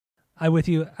I with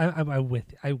you. I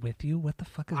with you. What the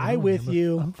fuck is wrong I with me?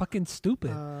 you. I'm fucking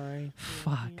stupid.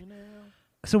 Fuck.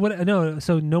 So what? No.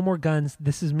 So no more guns.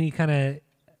 This is me kind of,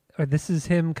 or this is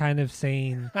him kind of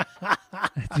saying,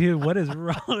 dude, what is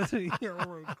wrong with me? Oh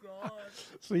my god.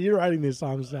 So you're writing these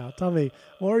songs now. Tell me,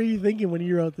 what were you thinking when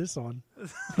you wrote this song?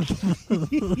 This is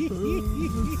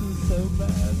so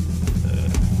bad.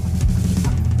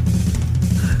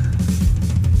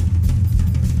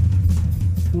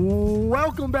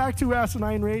 Welcome back to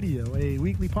Asinine Radio, a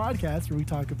weekly podcast where we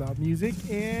talk about music,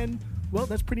 and, well,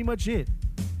 that's pretty much it.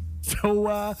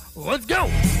 So, let's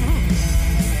go!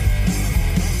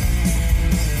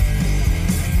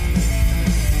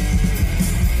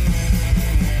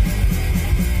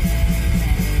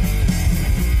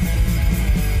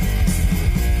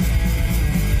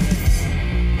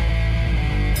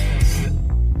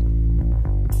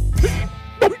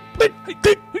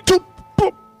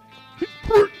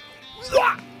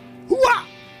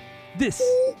 This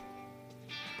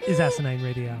is Asinine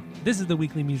Radio. This is the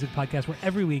weekly music podcast where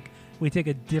every week we take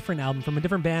a different album from a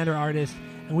different band or artist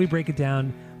and we break it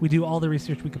down. We do all the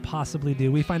research we could possibly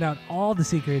do. We find out all the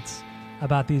secrets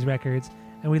about these records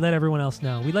and we let everyone else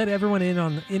know. We let everyone in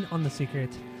on the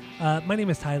secret. My name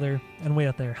is Tyler, and way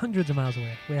out there, hundreds of miles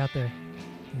away, way out there,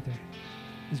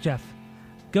 is Jeff.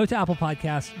 Go to Apple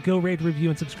Podcasts, go rate, review,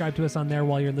 and subscribe to us on there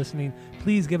while you're listening.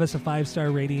 Please give us a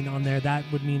 5-star rating on there. That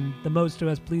would mean the most to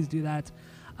us. Please do that.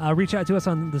 Reach out to us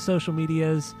on the social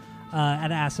medias.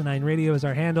 At Asinine Radio is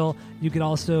our handle. You could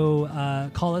also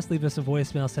call us, leave us a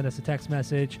voicemail, send us a text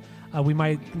message. We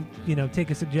might, take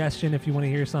a suggestion if you want to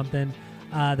hear something.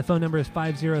 The phone number is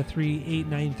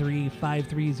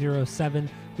 503-893-5307.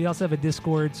 We also have a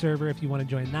Discord server. If you want to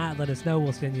join that, let us know.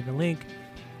 We'll send you the link.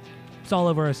 It's all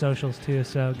over our socials too,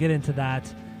 so get into that.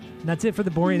 And that's it for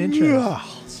the boring intro. Yeah.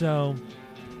 So,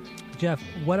 Jeff,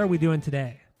 what are we doing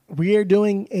today? We are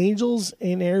doing Angels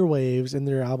and Airwaves in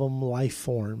their album Life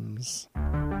Forms.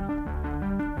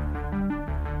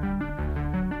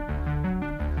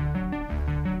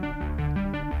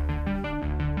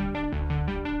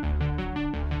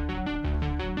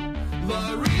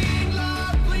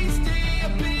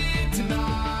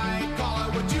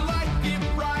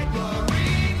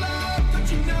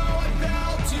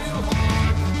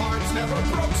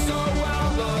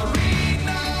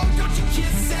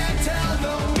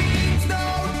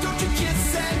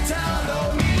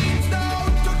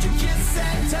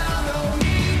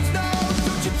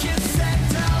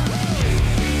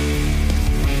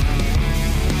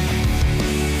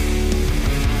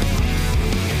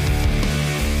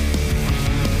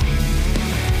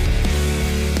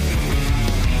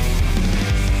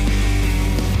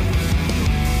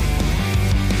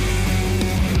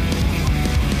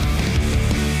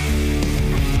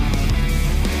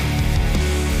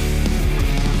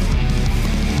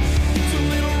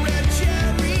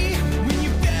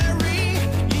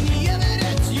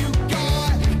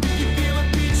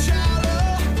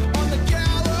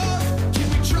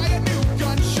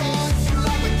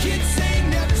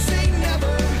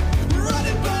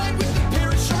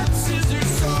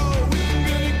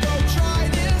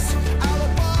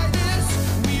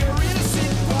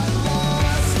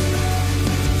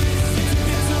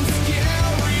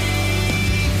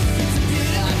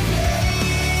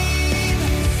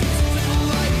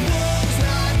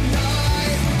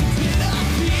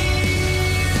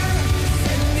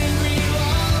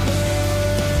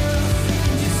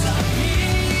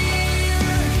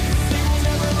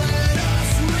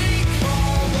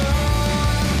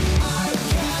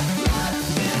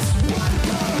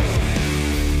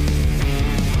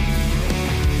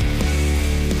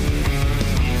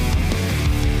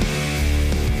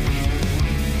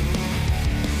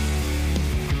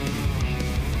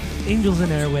 Angels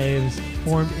and Airwaves,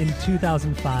 formed in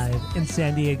 2005 in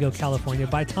San Diego, California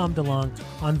by Tom DeLonge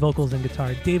on vocals and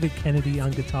guitar, David Kennedy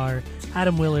on guitar,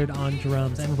 Adam Willard on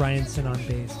drums, and Ryan Sin on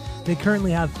bass. They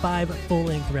currently have 5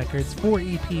 full-length records, 4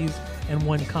 EPs, and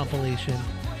 1 compilation.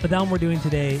 But the album we're doing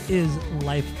today is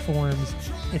Life Forms.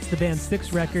 It's the band's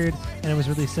 6th record, and it was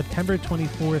released September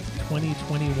 24th,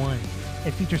 2021.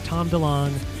 It features Tom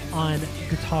DeLonge on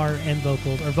guitar and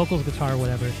vocals, or vocals, guitar,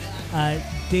 whatever.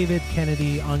 David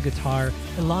Kennedy on guitar,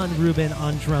 Ilan Rubin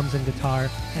on drums and guitar,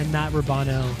 and Matt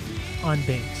Rubano on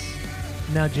bass.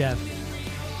 Now, Jeff,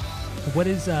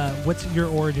 what's your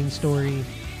origin story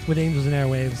with Angels and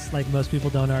Airwaves? Like most people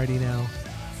don't already know.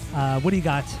 What do you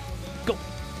got? Go.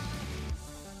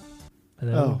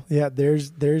 Hello? Oh, yeah,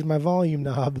 there's my volume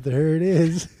knob. There it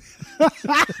is.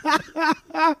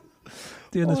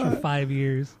 Doing this for 5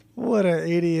 years. What an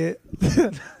idiot.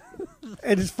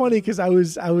 And it's funny because I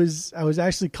was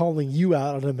actually calling you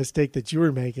out on a mistake that you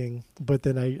were making, but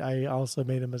then I also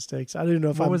made a mistake. So I don't know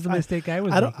if what was the mistake I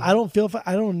was making? I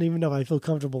don't even know if I feel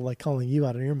comfortable like calling you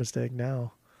out on your mistake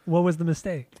now. What was the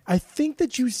mistake? I think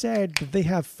that you said that they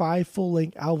have 5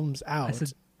 full-length albums out.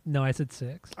 I said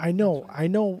 6. I know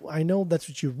that's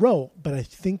what you wrote, but I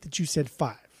think that you said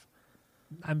 5.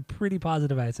 I'm pretty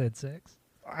positive I said 6.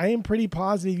 I am pretty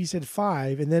positive you said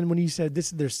 5, and then when you said this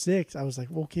is their 6, I was like,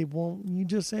 well, okay, well, you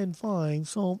just said 5,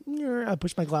 so I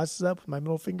pushed my glasses up with my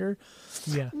middle finger,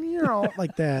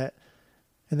 like that,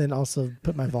 and then also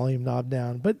put my volume knob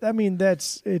down. But I mean,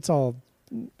 it's all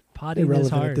Potting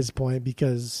irrelevant at this point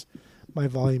because my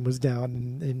volume was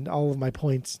down, and all of my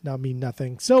points now mean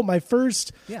nothing. So my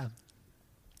first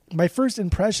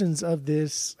impressions of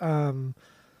this, I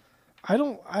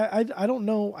don't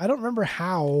know. I don't remember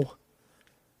how.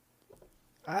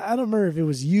 I don't remember if it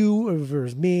was you or if it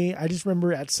was me. I just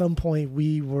remember at some point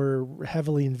we were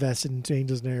heavily invested into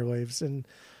Angels and Airwaves, and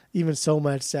even so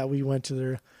much that we went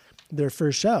to their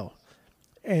first show.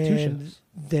 And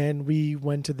then we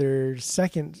went to their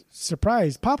second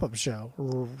surprise pop-up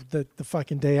show the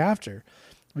fucking day after.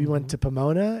 We went to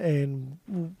Pomona and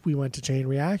we went to Chain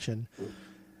Reaction.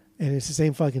 And it's the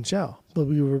same fucking show. But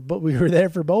we were there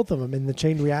for both of them. And the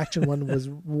Chain Reaction one was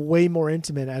way more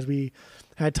intimate, as we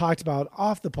had talked about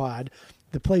off the pod.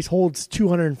 The place holds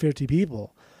 250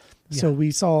 people. Yeah. So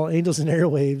we saw Angels and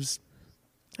Airwaves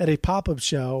at a pop-up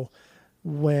show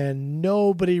when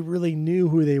nobody really knew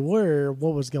who they were,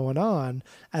 what was going on,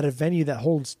 at a venue that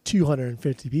holds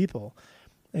 250 people.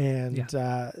 And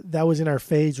that was in our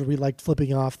phase where we liked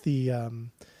flipping off the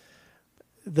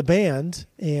band,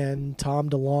 and Tom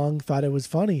DeLonge thought it was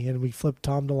funny, and we flipped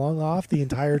Tom DeLonge off the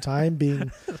entire time.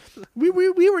 Being we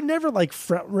were never like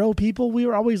front row people. We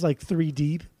were always like 3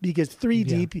 deep, because 3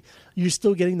 deep you're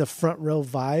still getting the front row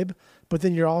vibe, but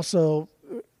then you're also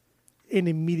in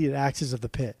immediate access of the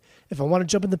pit. If I want to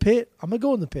jump in the pit, I'm gonna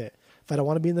go in the pit. If I don't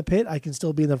want to be in the pit, I can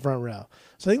still be in the front row.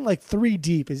 So I think like 3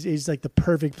 deep is like the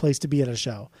perfect place to be at a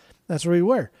show. That's where we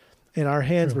were. And our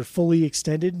hands were fully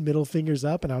extended, middle fingers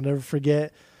up. And I'll never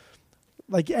forget,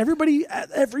 like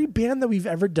every band that we've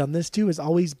ever done this to has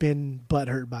always been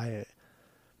butthurt by it.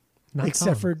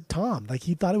 Except for Tom. Like,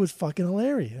 he thought it was fucking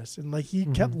hilarious. And like, he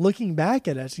kept looking back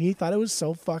at us and he thought it was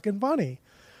so fucking funny.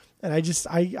 And I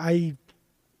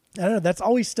don't know. That's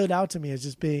always stood out to me as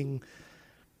just being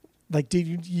like,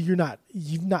 dude, you've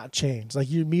not changed.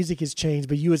 Like, your music has changed,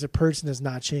 but you as a person has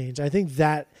not changed. I think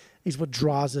that is what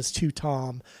draws us to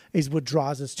Tom, is what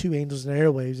draws us to Angels and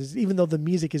Airwaves, is even though the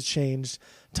music has changed,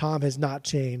 Tom has not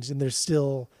changed. And there's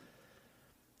still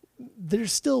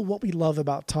what we love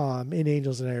about Tom in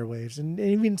Angels and Airwaves. And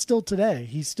even still today,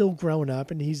 he's still grown up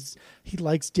and he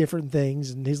likes different things,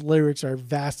 and his lyrics are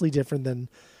vastly different than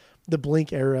the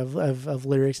Blink era of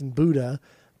lyrics and Buddha,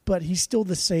 but he's still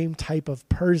the same type of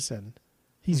person.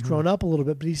 He's grown up a little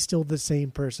bit, but he's still the same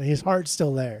person. His heart's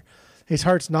still there. His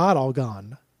heart's not all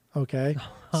gone. Okay.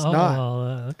 It's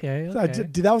not. Okay.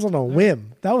 Dude, that was on a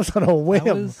whim.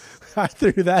 I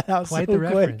threw that out quite so the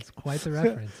quick. reference. Quite the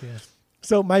reference. Yeah.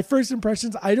 So my first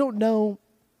impressions, I don't know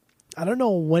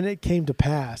when it came to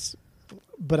pass,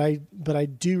 but I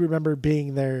do remember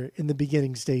being there in the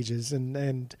beginning stages,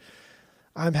 and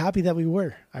I'm happy that we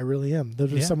were. I really am.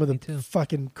 Those are some of the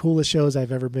fucking coolest shows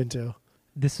I've ever been to.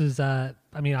 This was,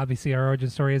 obviously our origin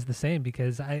story is the same,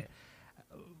 because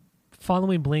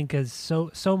following Blink is so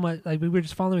much, like, we were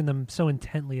just following them so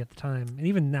intently at the time, and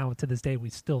even now to this day we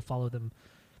still follow them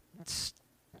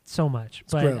so much.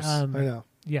 It's gross. I know.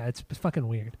 Yeah, it's fucking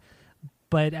weird.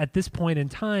 But at this point in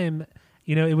time,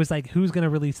 it was like, who's going to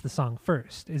release the song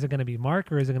first? Is it going to be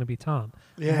Mark or is it going to be Tom?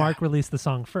 Yeah. Mark released the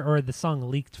song first, or the song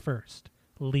leaked first.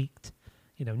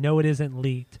 No, it isn't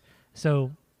leaked.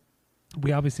 So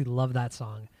we obviously love that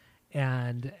song,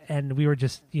 and we were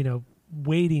just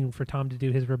waiting for Tom to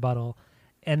do his rebuttal,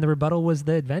 and the rebuttal was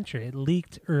The Adventure. It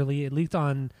leaked early. It leaked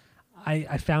on,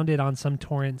 I found it on some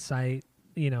torrent site,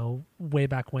 way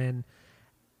back when,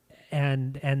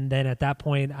 and then at that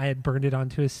point I had burned it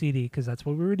onto a CD, because that's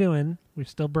what we were doing. We're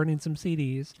still burning some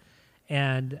CDs,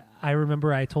 and I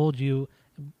remember I told you,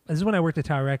 this is when I worked at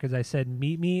Tower Records, I said,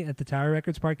 meet me at the Tower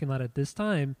Records parking lot at this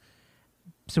time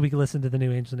so we could listen to the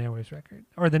new Angels and Airwaves record,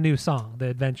 or the new song, The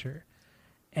Adventure.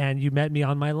 And you met me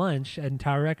on my lunch at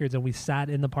Tower Records, and we sat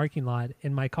in the parking lot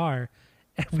in my car,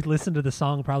 and we listened to the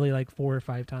song probably like 4 or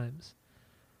 5 times.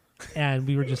 And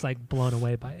we were just like blown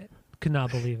away by it. Could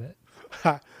not believe it.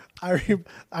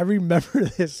 I remember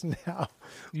this now.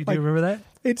 You do remember that?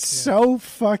 It's so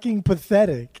fucking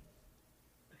pathetic.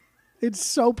 It's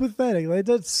so pathetic. Like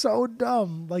that's so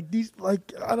dumb. Like these,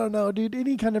 like I don't know, dude.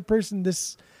 Any kind of person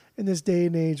in this day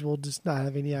and age will just not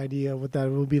have any idea what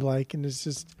that will be like, and it's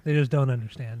just they just don't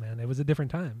understand, man. It was a different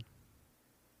time.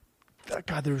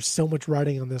 God, there was so much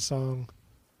writing on this song.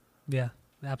 Yeah,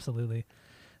 absolutely.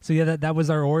 So yeah, that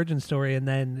was our origin story, and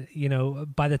then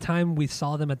by the time we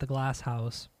saw them at the Glass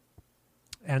House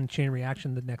and Chain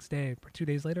Reaction the next day or 2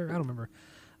 days later, I don't remember.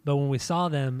 But when we saw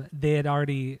them, they had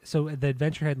already... So the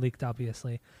Adventure had leaked,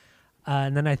 obviously.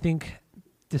 And then I think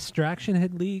Distraction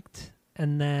had leaked.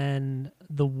 And then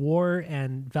The War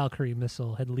and Valkyrie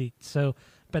Missile had leaked. So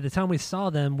by the time we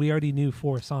saw them, we already knew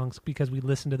 4 songs because we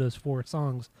listened to those 4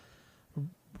 songs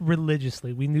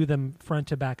religiously. We knew them front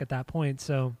to back at that point.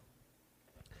 So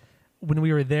when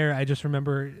we were there, I just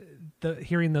remember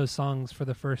hearing those songs for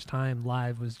the first time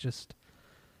live was just...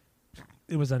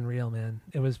 It was unreal, man.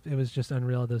 It was just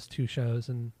unreal, those 2 shows,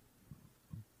 and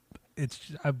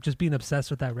I'm just being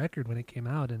obsessed with that record when it came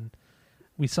out, and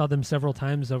we saw them several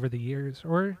times over the years.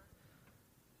 Or,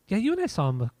 yeah, you and I saw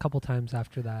them a couple times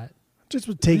after that. Just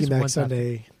with Taking Back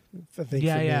Sunday, I think.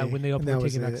 Yeah, when they opened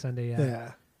Taking Back Sunday,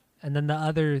 yeah. And then the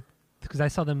other, because I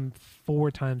saw them 4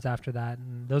 times after that,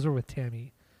 and those were with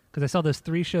Tammy. Because I saw those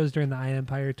 3 shows during the I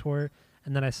Empire tour,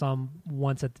 and then I saw them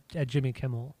once at Jimmy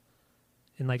Kimmel.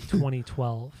 In like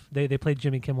 2012, they played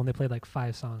Jimmy Kimmel and they played like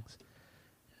 5 songs,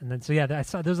 and then so yeah, I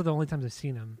saw those are the only times I've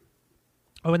seen him.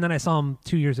 Oh, and then I saw him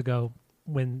 2 years ago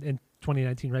when in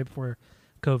 2019, right before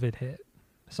COVID hit.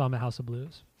 I saw him at House of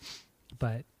Blues.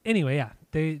 But anyway, yeah,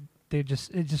 it's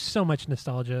just so much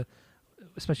nostalgia,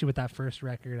 especially with that first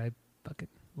record. I fucking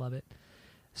love it.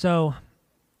 So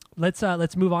let's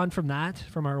move on from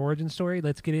our origin story.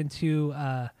 Let's get into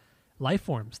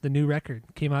Lifeforms. The new record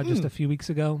came out just a few weeks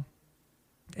ago.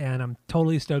 And I'm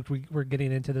totally stoked we're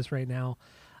getting into this right now.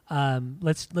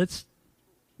 Let's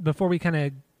before we kind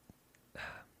of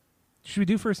should we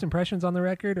do first impressions on the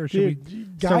record, or should we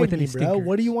start with any stinkers? Bro.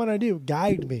 What do you want to do?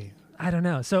 Guide me. I don't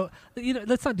know. So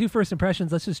let's not do first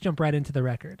impressions. Let's just jump right into the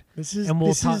record. This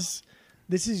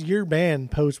is your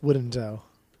band post Wooden Toe.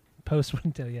 Post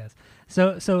Wooden Toe, yes.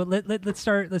 So let's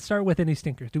start with any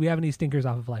stinkers. Do we have any stinkers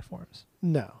off of Lifeforms?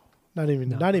 No, not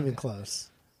even close.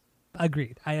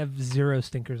 Agreed. I have 0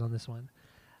 stinkers on this one.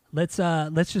 Let's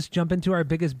just jump into our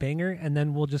biggest banger, and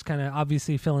then we'll just kind of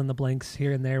obviously fill in the blanks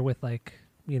here and there with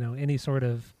any sort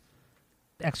of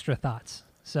extra thoughts.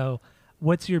 So,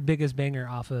 what's your biggest banger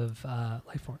off of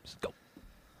Lifeforms? Go.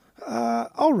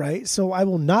 All right. So I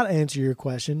will not answer your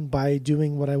question by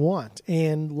doing what I want.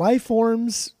 And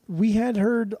Lifeforms, we had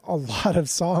heard a lot of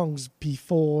songs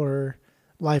before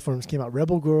Lifeforms came out.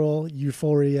 Rebel Girl,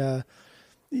 Euphoria,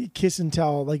 Kiss and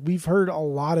Tell. Like, we've heard a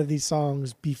lot of these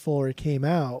songs before it came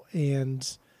out,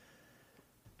 and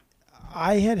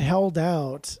I had held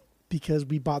out because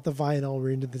we bought the vinyl.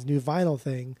 We're into this new vinyl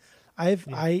thing.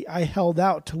 I held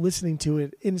out to listening to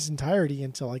it in its entirety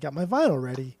until I got my vinyl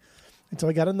ready, until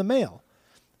I got it in the mail.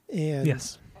 And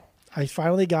yes, I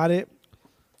finally got it.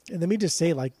 And let me just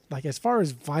say, like as far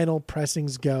as vinyl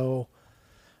pressings go,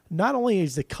 not only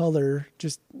is the color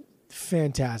just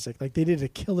fantastic, like they did a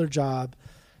killer job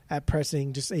at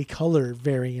pressing just a color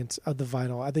variant of the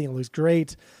vinyl. I think it looks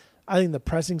great. I think the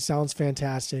pressing sounds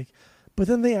fantastic. But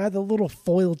then they add the little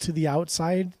foil to the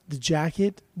outside, the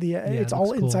jacket. It's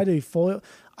all cool. Inside a foil.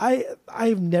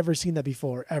 I've never seen that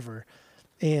before, ever.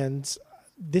 And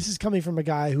this is coming from a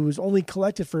guy who's only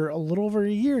collected for a little over a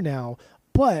year now.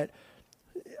 But,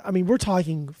 I mean, we're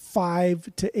talking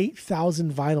 5,000 to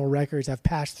 8,000 vinyl records have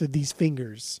passed through these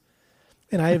fingers.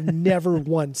 And I have never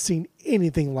once seen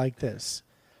anything like this.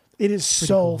 It is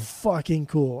so fucking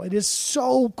cool. It is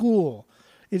so cool.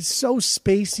 It's so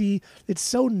spacey. It's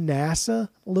so NASA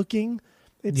looking.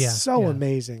 It's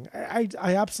amazing. I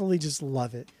absolutely just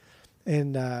love it.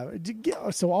 And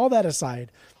so all that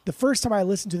aside, the first time I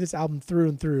listened to this album through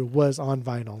and through was on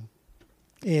vinyl.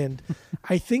 And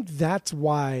I think that's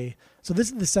why. So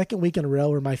this is the second week in a row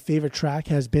where my favorite track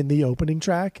has been the opening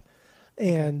track.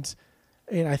 And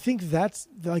I think that's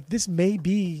like, this may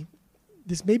be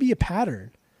a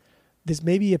pattern. This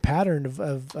may be a pattern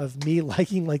of me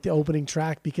liking like the opening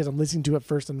track because I'm listening to it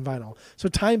first on vinyl. So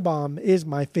Time Bomb is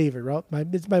my favorite, right?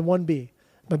 It's my 1B,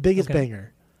 my biggest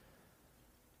banger.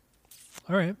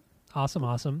 All right,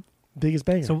 awesome, biggest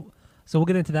banger. So we'll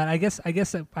get into that. I guess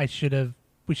we should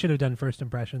have done first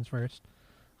impressions first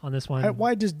on this one.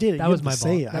 I just did it. That was my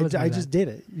ball. I just did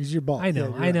it. It was your ball. I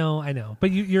know. I know.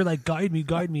 But you're like, guide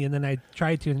me, and then I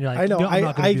tried to, and you're like, I know. No, I'm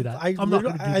not going to do that. I'm not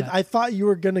going to do that. I thought you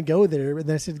were going to go there, and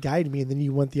then I said guide me, and then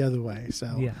you went the other way.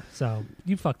 So yeah. So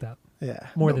you fucked up. Yeah.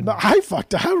 More than me. I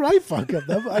fucked up. How did I fuck up?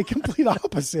 I complete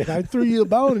opposite. I threw you a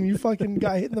bone and you fucking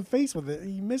got hit in the face with it.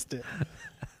 You missed it.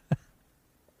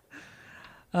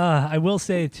 I will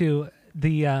say too,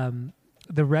 the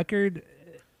record,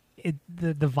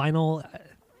 the vinyl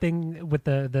thing with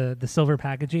the silver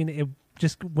packaging, it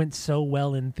just went so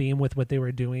well in theme with what they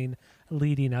were doing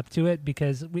leading up to it,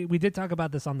 because we did talk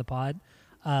about this on the pod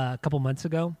a couple months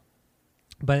ago,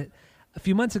 but a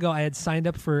few months ago I had signed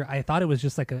up for, I thought it was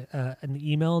just like an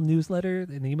email newsletter,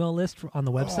 an email list on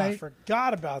the website. I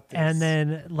forgot about this. And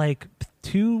then like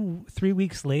 2-3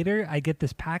 weeks later, I get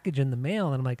this package in the mail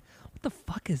and I'm like, what the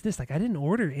fuck is this? Like, I didn't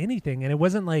order anything. And it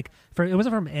wasn't like, it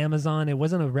wasn't from Amazon. It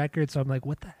wasn't a record. So I'm like,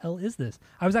 what the hell is this?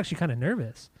 I was actually kind of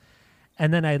nervous.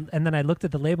 And then I looked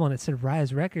at the label and it said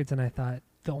Rise Records. And I thought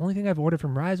the only thing I've ordered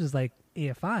from Rise was like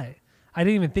AFI. I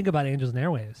didn't even think about Angels and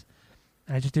Airwaves.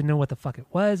 And I just didn't know what the fuck it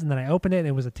was. And then I opened it and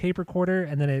it was a tape recorder.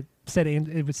 And then it said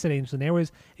Angels and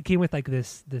Airwaves. It came with like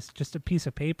this just a piece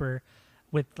of paper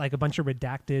with like a bunch of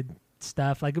redacted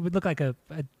stuff. Like it would look like a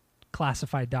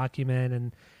classified document,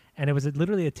 and it was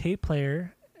literally a tape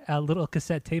player, a little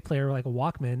cassette tape player, like a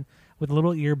Walkman with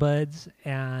little earbuds,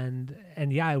 and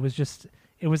yeah, it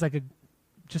was like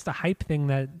just a hype thing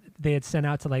that they had sent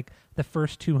out to like the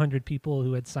first 200 people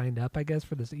who had signed up, I guess,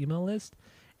 for this email list.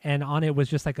 And on it was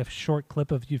just like a short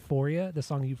clip of Euphoria, the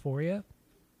song Euphoria.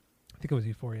 I think it was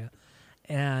Euphoria.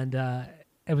 And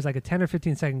it was like a 10 or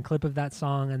 15 second clip of that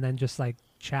song, and then just like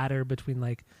chatter between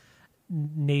like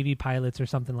Navy pilots or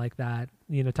something like that,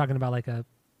 talking about like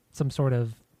some sort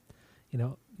of,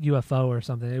 UFO or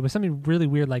something. It was something really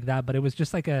weird like that, but it was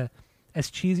just like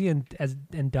as cheesy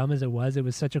and dumb as it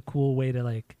was such a cool way to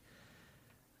like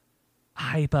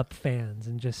hype up fans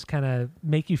and just kind of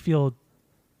make you feel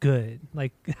good.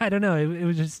 Like, I don't know.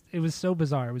 It was so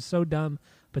bizarre. It was so dumb,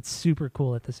 but super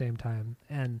cool at the same time.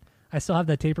 And I still have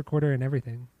that tape recorder and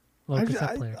everything.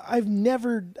 I've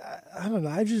never, I don't know.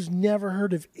 I've just never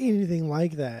heard of anything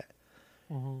like that.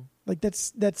 Mm-hmm. Like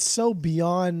that's so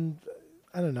beyond,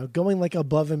 I don't know, going like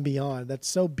above and beyond. That's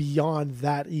so beyond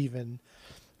that even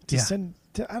to send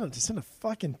a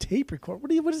fucking tape recorder.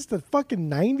 What is the fucking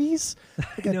 90s?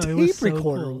 Like a tape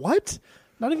recorder. Cool. What?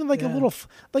 Not even like a little,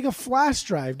 like a flash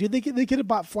drive, dude. They could have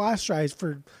bought flash drives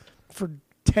for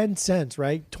 10 cents,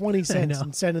 right? 20 cents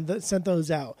and sent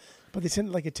those out. But they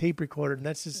sent like a tape recorder, and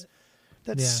that's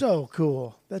so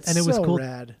cool. It was so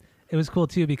rad. It was cool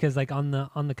too because like on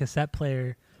the cassette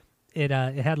player, it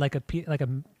had like a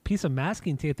piece of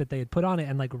masking tape that they had put on it,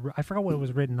 and like I forgot what it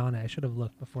was written on it. I should have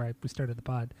looked before we started the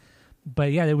pod.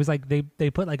 But yeah, it was like they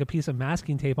put like a piece of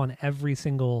masking tape on every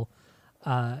single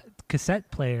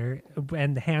cassette player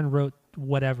and hand wrote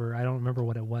whatever. I don't remember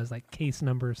what it was, like case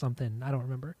number or something. I don't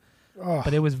remember. Oh.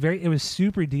 But it was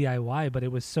super DIY, but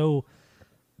it was so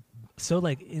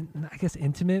like I guess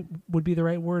intimate would be the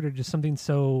right word, or just something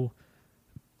so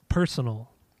personal.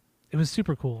 It was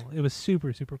super cool. It was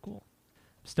super, super cool.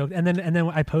 Stoked. And then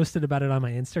I posted about it on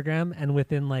my Instagram, and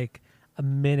within like a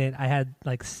minute I had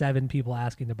like 7 people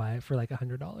asking to buy it for like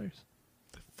 $100.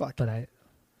 Fuck. But I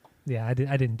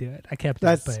didn't do it. I kept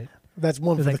it, but that's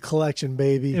one for the collection,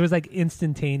 baby. It was like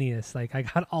instantaneous. Like I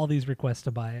got all these requests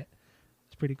to buy it.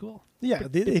 It's pretty cool. Yeah,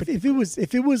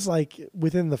 if it was like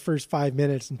within the first 5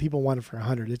 minutes and people want it for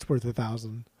 $100, it's worth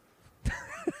 $1,000.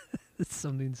 It's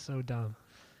something so dumb.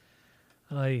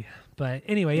 But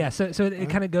anyway, yeah. So it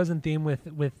kind of goes in theme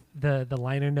with the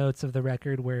liner notes of the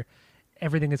record, where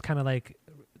everything is kind of like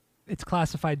it's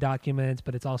classified documents,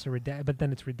 but it's also but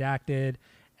then it's redacted,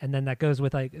 and then that goes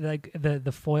with like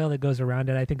the foil that goes around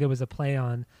it. I think it was a play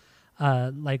on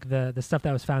like the stuff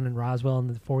that was found in Roswell in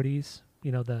the 40s.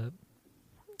 You know, the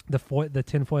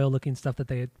tinfoil looking stuff that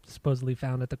they had supposedly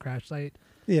found at the crash site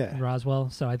in Roswell.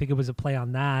 So I think it was a play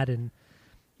on that, and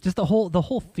just the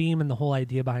whole theme and the whole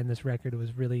idea behind this record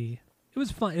was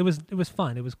fun. It was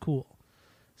fun. It was cool.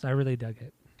 So I really dug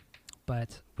it.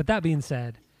 But with that being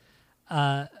said,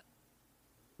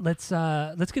 let's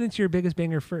get into your biggest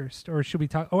banger first, or should we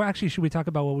talk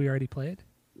about what we already played?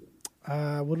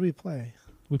 What did we play?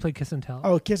 We played Kiss and Tell.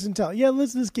 Oh, Kiss and Tell. Yeah,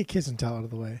 let's get Kiss and Tell out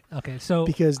of the way. Okay, so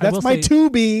because that's my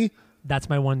 2B. That's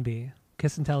my 1B.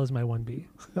 Kiss and Tell is my 1B.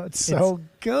 That's so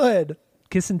good.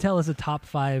 Kiss and Tell is a top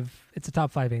 5. It's a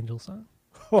top 5 Angel song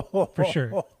for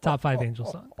sure. Top 5 Angel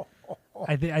song.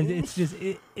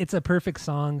 It's a perfect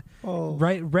song. Oh.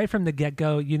 Right from the get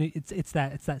go. You know, it's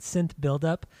that synth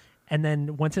buildup, and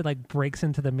then once it like breaks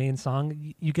into the main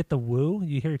song, you get the woo.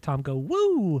 You hear Tom go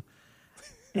woo,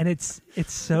 and it's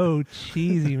so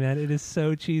cheesy, man. It is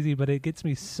so cheesy, but it gets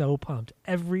me so pumped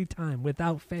every time,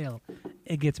 without fail.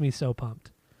 It gets me so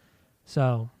pumped.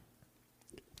 So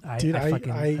Dude, I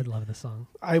love this song.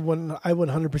 I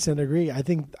 100% agree. I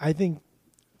think,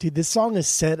 dude, this song is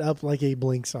set up like a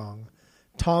Blink song.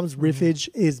 Tom's riffage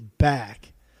is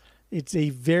back. It's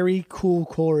a very cool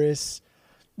chorus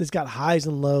that's got highs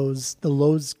and lows. The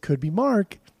lows could be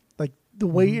Mark. Like the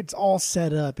way it's all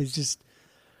set up is just,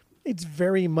 it's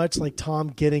very much like Tom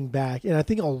getting back. And I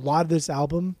think a lot of this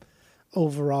album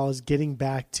overall is getting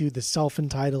back to the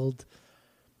self-entitled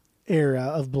era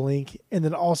of Blink, and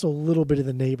then also a little bit of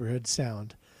the Neighborhood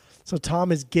sound. So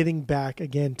Tom is getting back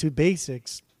again to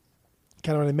basics.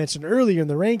 Kind of what I mentioned earlier in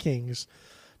the rankings,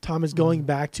 Tom is going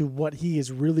back to what he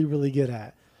is really, really good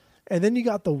at. And then you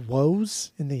got the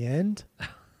woes in the end.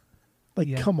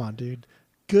 Like, come on, dude.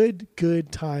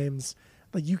 Good times.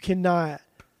 Like, you cannot...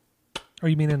 Or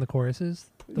you mean in the choruses?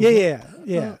 Yeah.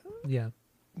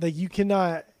 Like, you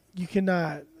cannot,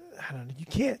 I don't know,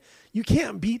 you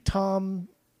can't beat Tom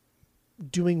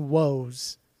doing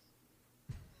woes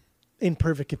in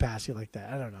perfect capacity like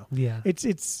that. I don't know. Yeah.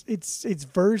 It's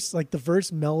verse, like the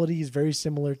verse melody is very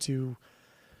similar to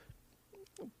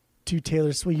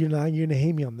Taylor Swift. You're gonna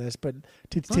hate me on this, but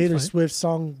to Taylor Swift's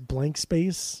song Blank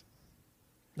Space.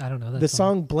 I don't know that the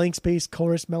song Blank Space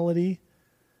chorus melody.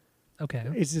 Okay.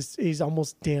 Is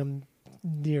almost damn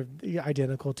near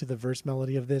identical to the verse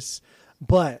melody of this,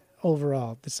 but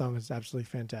overall the song is absolutely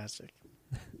fantastic.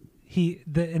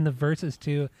 In the verses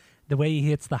too, the way he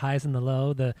hits the highs and the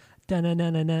low, the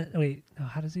da-na-na-na-na. Wait, no,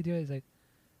 how does he do it? He's like,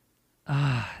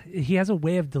 he has a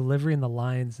way of delivering the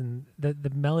lines, and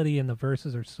the melody and the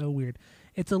verses are so weird.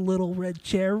 It's a little red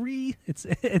cherry. It's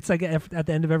like at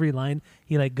the end of every line,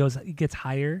 he gets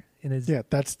higher in his. Yeah,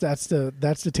 that's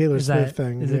the Taylor Swift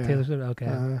thing. Is it Taylor Swift?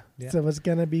 Okay. So it's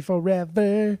gonna be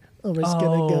forever, or it's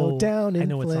gonna go down in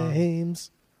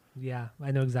flames. Yeah,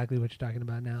 I know exactly what you're talking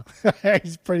about now.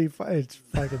 It's pretty fun. It's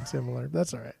fucking similar.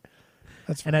 That's all right.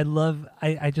 That's fun. And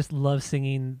I just love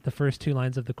singing the first two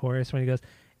lines of the chorus when he goes,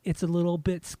 "It's a little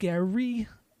bit scary,"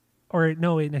 or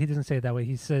no, wait, no, he doesn't say it that way.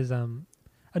 He says, "I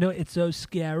know it's so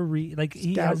scary." Like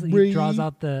he draws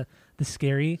out the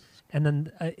scary, and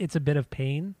then it's a bit of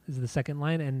pain is the second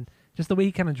line, and just the way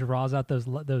he kind of draws out those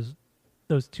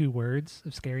two words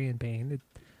of scary and pain.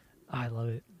 I love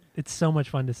it. It's so much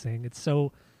fun to sing. It's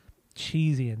so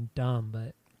cheesy and dumb,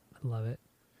 but I love it.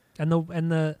 And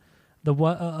the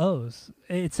what-ohs.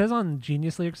 It says on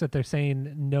Genius Lyrics that they're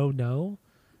saying no,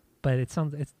 but it's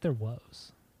their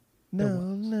woes.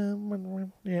 No.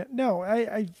 Yeah. No,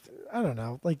 I don't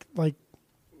know. Like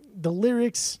the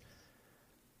lyrics,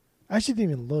 I shouldn't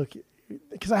even look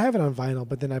because I have it on vinyl,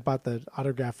 but then I bought the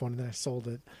autograph one and then I sold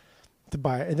it to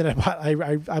buy it. And then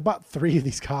I bought 3 of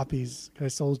these copies. I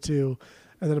sold 2,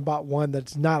 and then I bought one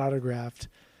that's not autographed.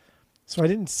 So I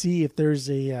didn't see if there's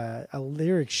a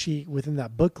lyric sheet within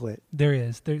that booklet. There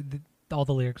is. All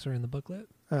the lyrics are in the booklet.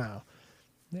 Oh.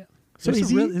 Yeah. So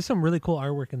there's some really cool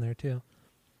artwork in there too.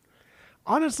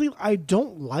 Honestly, I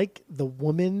don't like the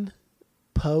woman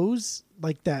pose,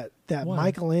 like that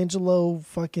Michelangelo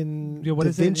fucking Da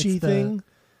Vinci thing.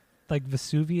 Like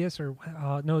Vesuvius or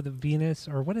the Venus,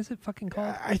 or what is it fucking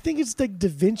called? I think it's like Da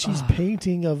Vinci's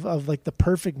painting of like the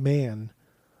perfect man.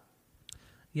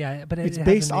 Yeah, but it's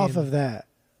based off of that.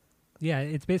 Yeah,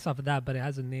 it's based off of that, but it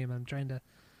has a name. I'm trying to.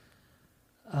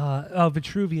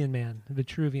 Vitruvian Man.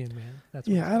 That's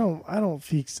what I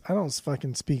don't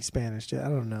fucking speak Spanish yet. I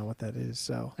don't know what that is.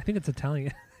 So I think it's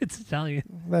Italian. It's Italian.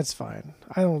 That's fine.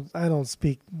 I don't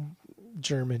speak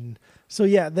German. So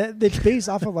yeah, that's based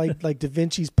off of like Da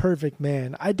Vinci's Perfect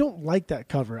Man. I don't like that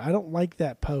cover. I don't like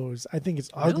that pose. I think it's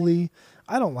ugly. Really?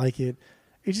 I don't like it.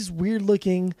 It's just weird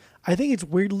looking. I think it's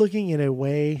weird looking in a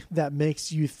way that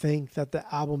makes you think that the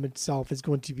album itself is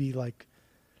going to be like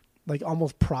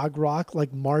almost prog rock,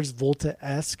 like Mars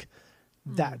Volta-esque,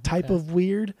 that type of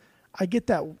weird. I get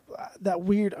that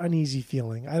weird uneasy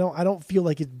feeling. I don't feel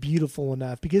like it's beautiful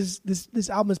enough because this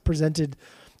album is presented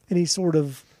in a sort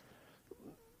of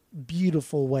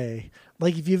beautiful way.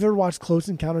 Like if you've ever watched Close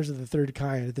Encounters of the Third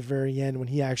Kind at the very end when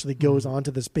he actually goes onto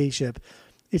the spaceship,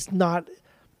 it's not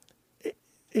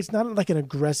like an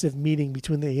aggressive meeting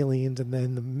between the aliens and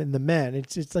then the men.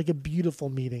 It's like a beautiful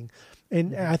meeting,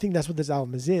 and I think that's what this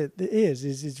album is.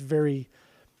 It's very,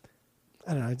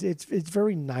 I don't know. It's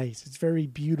very nice. It's very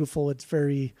beautiful. It's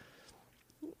very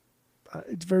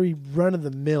run of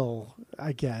the mill.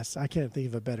 I guess I can't think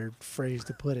of a better phrase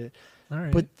to put it. All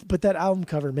right. But that album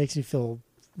cover makes me feel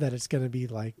that it's gonna be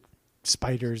like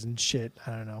spiders and shit.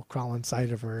 I don't know, crawl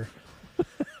inside of her.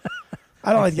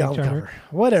 I don't like the album cover.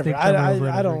 Whatever. I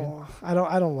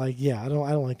don't like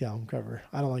the album cover.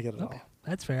 I don't like it at all.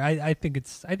 That's fair. I think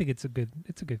it's a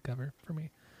good cover for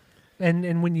me.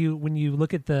 And when you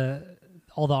look at the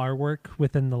all the artwork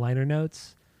within the liner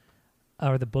notes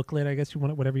or the booklet, I guess you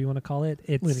want whatever you want to call it.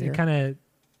 It kind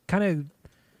of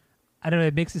I don't know.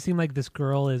 It makes it seem like this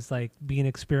girl is like being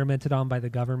experimented on by the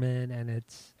government, and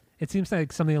it seems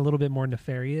like something a little bit more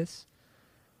nefarious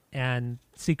and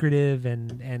secretive,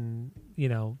 and you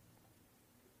know,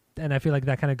 and I feel like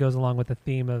that kind of goes along with the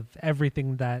theme of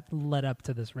everything that led up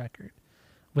to this record,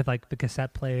 with like the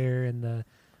cassette player and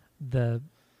the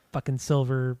fucking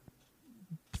silver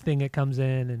thing it comes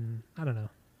in, and I don't know.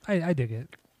 I dig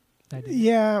it.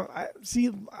 Yeah,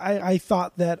 I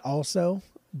thought that also,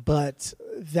 but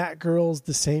that girl's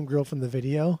the same girl from the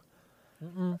video.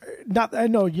 Mm-mm. Not, I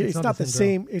know it's not the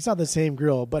same. It's not the same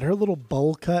girl, but her little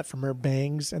bowl cut from her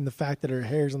bangs and the fact that her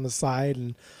hair's on the side,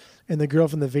 and the girl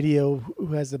from the video who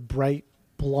has a bright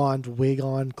blonde wig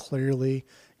on, clearly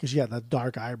because she got the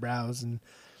dark eyebrows, and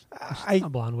it's not a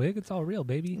blonde wig. It's all real,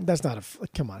 baby. That's not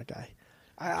come on, guy.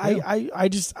 I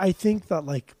think that,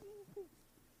 like,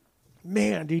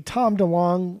 man, dude, Tom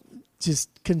DeLonge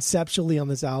just conceptually on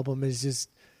this album is just,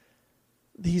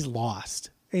 he's lost,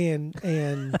 and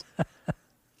and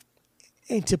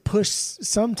to push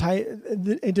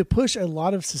to push a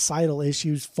lot of societal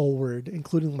issues forward,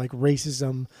 including like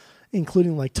racism,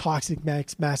 including like toxic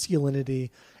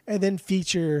masculinity, and then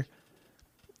feature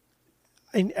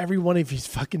in every one of his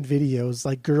fucking videos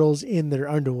like girls in their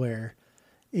underwear,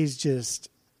 is just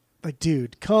like,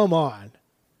 dude, come on.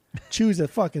 Choose a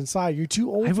fucking side. You're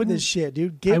too old for this shit,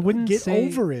 dude. Get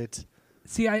over it.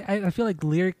 See, I feel like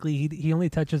lyrically he only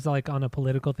touches like on a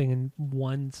political thing in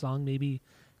one song, maybe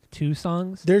 2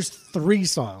 songs. There's 3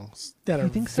 songs that are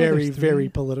very, very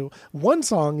political. One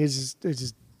song is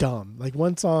just dumb. Like,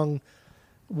 one song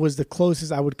was the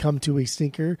closest I would come to a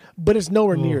stinker, but it's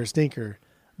nowhere near a stinker.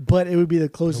 But it would be the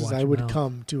closest I would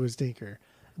come to a stinker.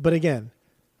 But again,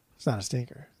 it's not a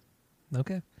stinker.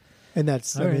 Okay. And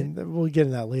that's, I mean, we'll get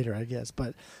into that later, I guess.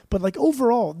 But like,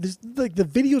 overall, like, the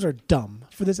videos are dumb.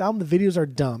 For this album, the videos are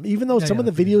dumb. Even though some of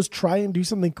the videos try and do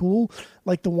something cool,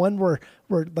 like the one where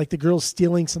like the girl's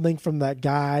stealing something from that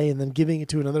guy and then giving it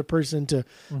to another person to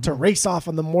race off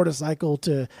on the motorcycle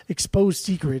to expose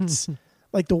secrets.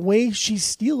 Like, the way she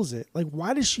steals it. Like,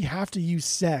 why does she have to use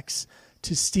sex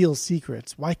to steal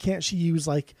secrets? Why can't she use,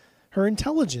 like, her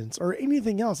intelligence or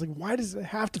anything else? Like, why does it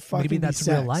have to fucking Maybe that's be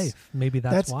sex? Real life. Maybe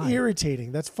that's why. That's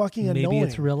irritating. That's fucking annoying. Maybe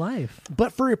it's real life.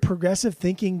 But for a progressive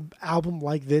thinking album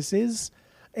like this is,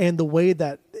 and the way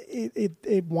that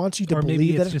it wants you to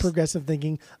believe that it's progressive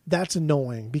thinking, that's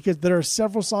annoying, because there are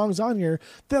several songs on here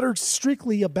that are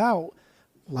strictly about,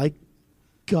 like,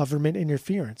 government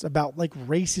interference, about like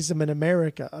racism in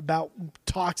America, about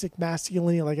toxic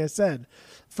masculinity, like I said.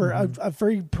 For a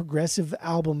very progressive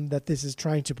album that this is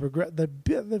trying to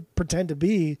pretend to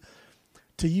be,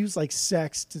 to use like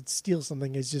sex to steal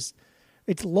something is just,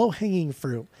 it's low-hanging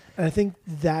fruit. And I think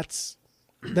that's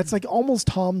like almost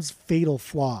Tom's fatal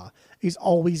flaw. He's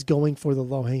always going for the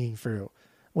low-hanging fruit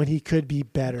when he could be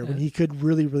better, when he could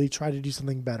really, really try to do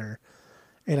something better.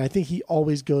 And I think he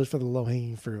always goes for the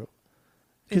low-hanging fruit.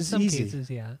 In some cases,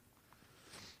 yeah.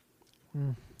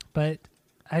 But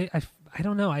I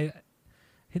don't know.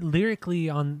 Lyrically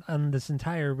on this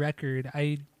entire record,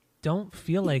 I don't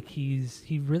feel like he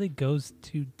really goes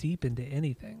too deep into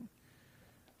anything.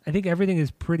 I think everything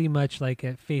is pretty much like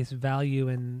at face value,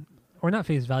 or not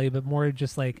face value, but more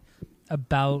just like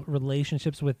about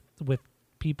relationships with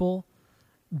people,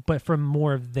 but from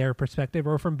more of their perspective,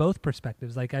 or from both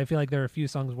perspectives. Like, I feel like there are a few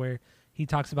songs where he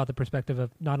talks about the perspective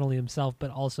of not only himself, but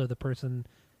also the person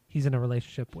he's in a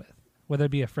relationship with, whether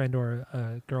it be a friend or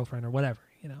a girlfriend or whatever,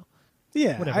 you know?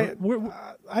 Yeah, whatever.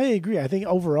 I agree. I think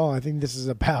overall, I think this is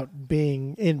about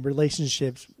being in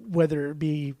relationships, whether it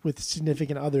be with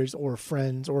significant others or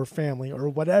friends or family or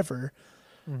whatever,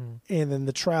 and then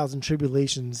the trials and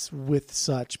tribulations with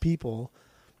such people.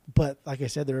 But like I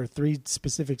said, there are 3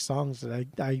 specific songs that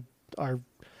I are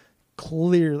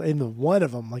clear, and the one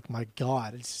of them, like, my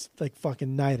God, it's like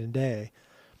fucking night and day.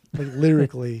 Like,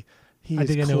 lyrically,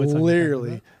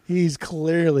 he's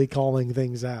clearly calling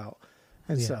things out.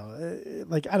 And so,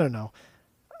 like, I don't know.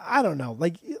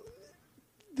 Like,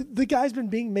 the guy's been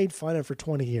being made fun of for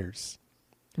 20 years.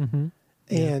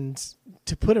 And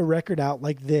to put a record out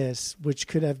like this, which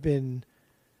could have been,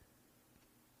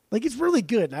 like, it's really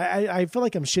good. I feel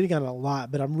like I'm shitting on it a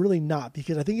lot, but I'm really not,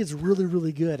 because I think it's really,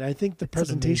 really good. I think the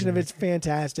presentation of it's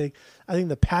fantastic. I think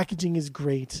the packaging is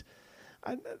great.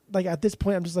 Like, at this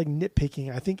point, I'm just like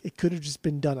nitpicking. I think it could have just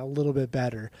been done a little bit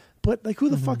better. But like, who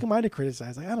the fuck am I to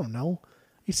criticize? Like, I don't know.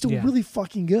 It's still really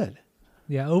fucking good.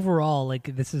 Yeah, overall,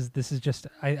 like, this is just,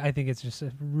 I think it's just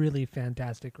a really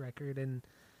fantastic record. And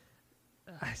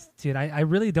Dude, I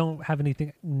really don't have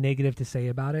anything negative to say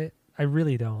about it. I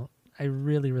really don't. I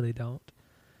really, really don't.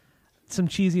 Some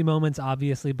cheesy moments,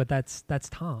 obviously, but that's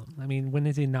Tom. I mean, when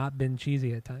has he not been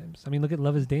cheesy at times? I mean, look at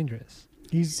Love Is Dangerous.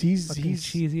 He's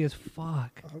cheesy as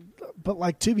fuck. But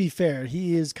like, to be fair,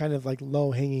 he is kind of like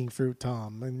low hanging fruit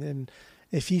Tom, and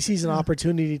if he sees an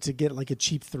opportunity to get like a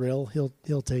cheap thrill,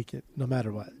 he'll take it no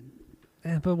matter what.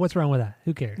 But what's wrong with that?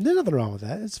 Who cares? There's nothing wrong with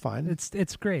that. It's fine.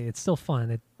 It's great. It's still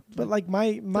fun. But like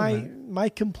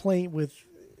my complaint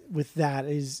with that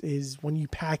is when you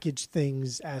package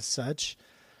things as such,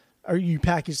 or you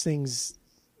package things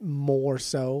more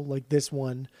so like this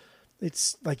one,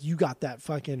 it's like you got that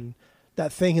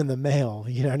thing in the mail.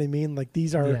 You know what I mean? Like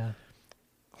these are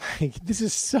like, this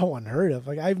is so unheard of.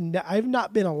 Like I've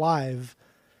not been alive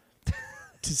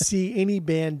to see any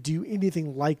band do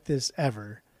anything like this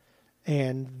ever,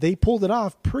 and they pulled it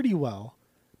off pretty well.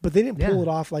 But they didn't pull it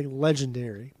off like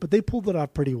legendary. But they pulled it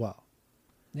off pretty well.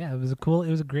 Yeah, it was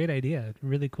a great idea.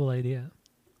 Really cool idea.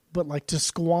 But like to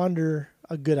squander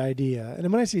a good idea,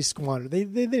 and when I say squander, they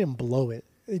didn't blow it.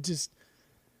 It's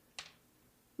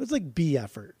like B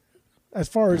effort as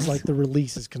far as like the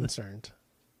release is concerned.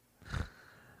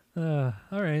 All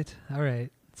right.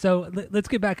 So let's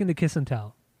get back into Kiss and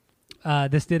Tell.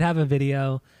 This did have a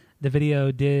video. The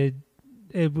video did.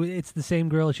 It's the same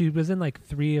girl. She was in like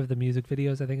 3 of the music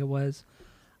videos, I think it was.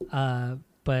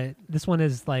 But this one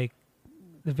is like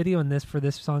the video in this for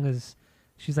this song is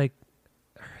she's like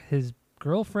his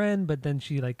girlfriend, but then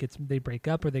she like they break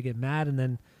up or they get mad, and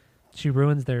then she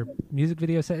ruins their music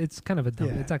video set. It's kind of a dumb.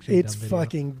 It's actually a dumb video.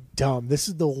 Fucking dumb. This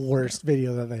is the worst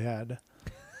video that they had.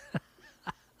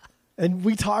 And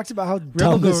we talked about how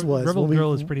dumb this was. Rebel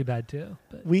Girl is pretty bad too.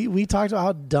 But. We talked about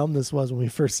how dumb this was when we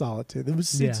first saw it too.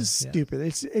 It's just stupid.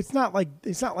 It's not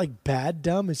like bad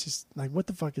dumb. It's just like, what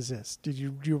the fuck is this,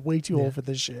 dude? You're way too old for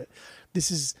this shit. This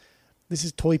is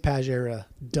Toy Page era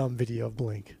dumb video of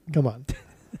Blink. Come on,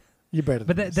 you're better.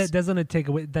 But that doesn't take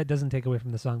away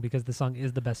from the song, because the song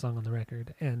is the best song on the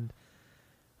record. And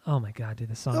oh my god, dude,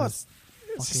 the song is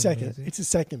amazing. It's the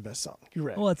second best song. You're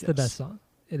right. Well, it's the best song.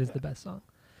 It is the best song.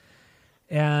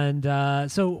 And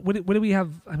so what do we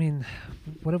have? I mean,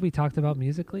 what have we talked about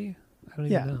musically? I don't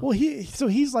even know. Well, he's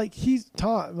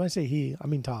Tom. When I say he, I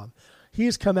mean Tom. He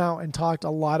has come out and talked a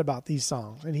lot about these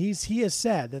songs, and he has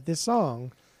said that this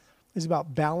song is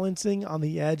about balancing on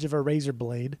the edge of a razor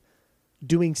blade,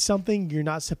 doing something you're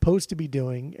not supposed to be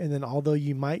doing, and then although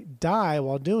you might die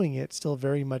while doing it, still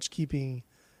very much keeping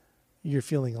your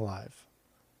feeling alive.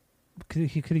 Could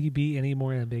he be any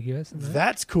more ambiguous than that?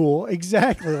 That's cool.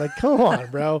 Exactly. Like, come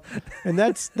on, bro. And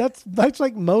that's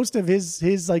like most of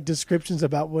his like descriptions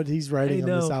about what he's writing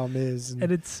on this album is.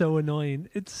 And it's so annoying.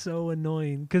 It's so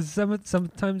annoying because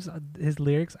sometimes his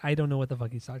lyrics, I don't know what the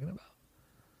fuck he's talking about.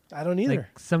 I don't either.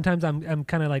 Like, sometimes I'm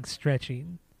kind of like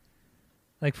stretching.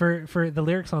 Like for the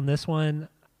lyrics on this one,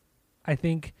 I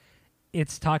think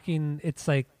it's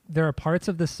like there are parts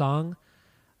of the song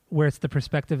where it's the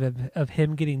perspective of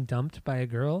him getting dumped by a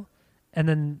girl, and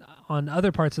then on other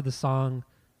parts of the song,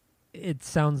 it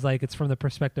sounds like it's from the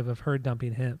perspective of her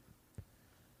dumping him.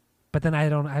 But then I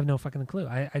have no fucking clue.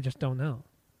 I just don't know.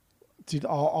 Dude,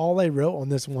 all I wrote on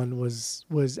this one was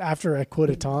after I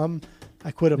quoted Tom,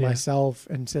 I quoted myself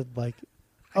and said like,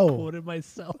 I quoted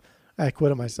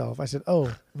myself. I said,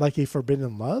 oh, like a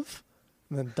forbidden love?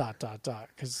 And then ...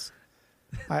 because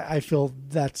I feel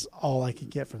that's all I could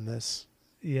get from this.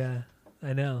 Yeah,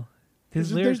 I know.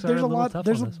 His lyrics are a little tough on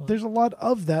this one. There's a lot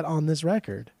of that on this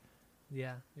record.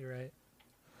 Yeah, you're right.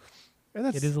 And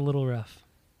it is a little rough.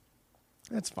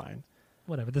 That's fine.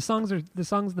 Whatever. The songs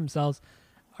themselves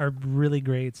are really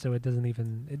great, so it doesn't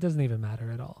even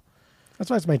matter at all. That's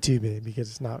why it's my 2B,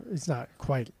 because it's not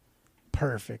quite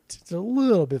perfect. It's a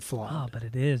little bit flawed. Oh, but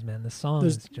it is, man. The song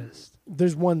is just...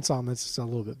 There's one song that's just a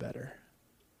little bit better.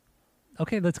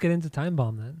 Okay, let's get into Time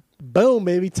Bomb then. Boom,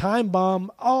 baby. Time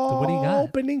Bomb. Oh, so what do you got?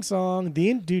 Opening song.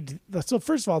 So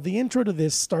first of all, the intro to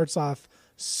this starts off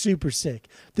super sick.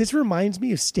 This reminds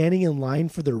me of standing in line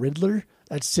for the Riddler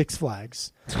at Six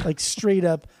Flags. Like straight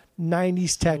up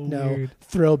 90s techno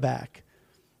throwback.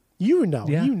 You know.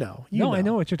 I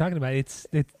know what you're talking about.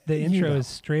 The intro is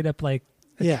straight up like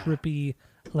a trippy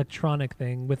electronic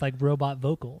thing with like robot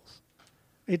vocals.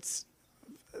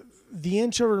 The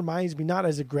intro reminds me, not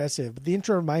as aggressive, but the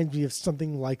intro reminds me of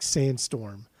something like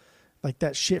Sandstorm. Like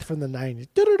that shit from the 90s.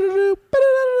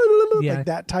 Like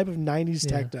that type of 90s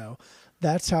techno.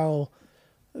 That's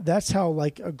how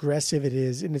like aggressive it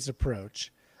is in its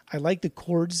approach. I like the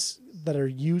chords that are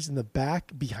used in the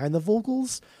back behind the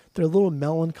vocals. They're a little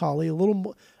melancholy, a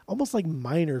little almost like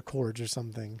minor chords or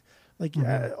something. Like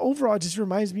overall, it just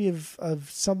reminds me of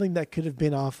something that could have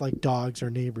been off like Dogs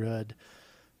or Neighborhood.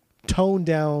 Tone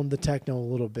down the techno a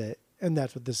little bit, and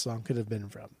that's what this song could have been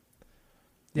from.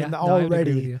 Yeah, and no, I would agree with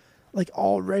already, you. like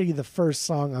already the first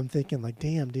song, I'm thinking like,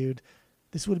 damn, dude,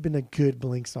 this would have been a good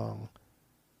Blink song.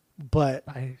 But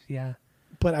I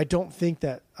don't think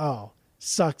that,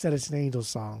 sucks that it's an Angels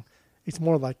song. It's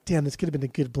more like, damn, this could have been a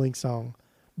good Blink song,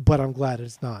 but I'm glad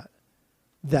it's not.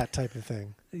 That type of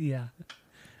thing. Yeah.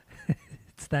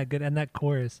 It's that good. And that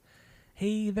chorus,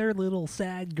 hey there, little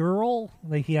sad girl.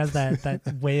 Like he has that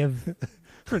way of,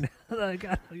 like,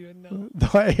 I don't even know.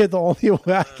 The only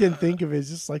way I can think of it is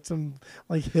just like some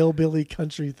like hillbilly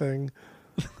country thing.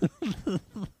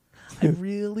 I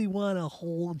really want to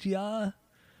hold ya.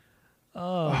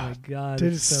 Oh my God.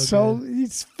 Dude,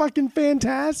 it's fucking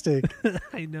fantastic.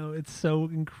 I know. It's so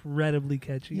incredibly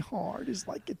catchy. Your heart is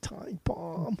like a time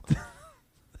bomb.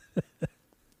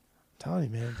 Tell you,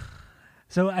 man.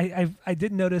 So I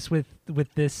did notice with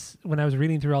this, when I was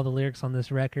reading through all the lyrics on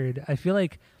this record, I feel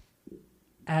like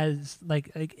as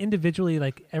like individually,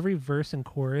 like every verse and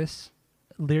chorus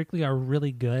lyrically are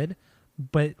really good,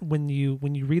 but when you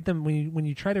read them, when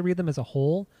you try to read them as a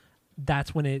whole,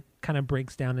 that's when it kind of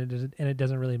breaks down and it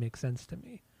doesn't really make sense to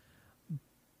me.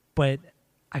 But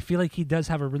I feel like he does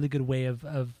have a really good way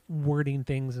of wording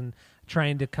things and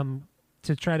trying to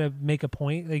try to make a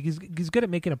point. Like he's good at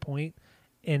making a point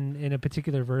in a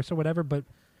particular verse or whatever, but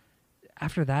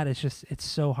after that it's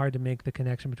so hard to make the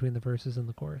connection between the verses and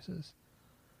the choruses.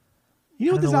 You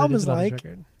know what this album is like?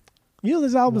 You know what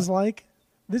this album What? is like?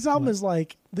 This album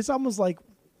is like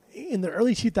in the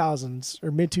early 2000s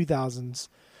or mid 2000s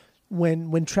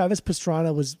when Travis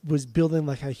Pastrana was building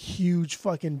like a huge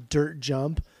fucking dirt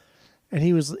jump, and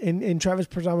he was and Travis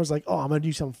Pastrana was like, "Oh, I'm gonna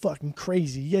do something fucking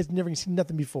crazy. You guys never seen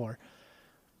nothing before."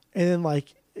 And then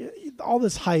like all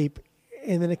this hype,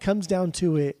 and then it comes down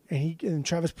to it, and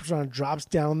Travis Pastrana drops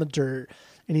down on the dirt,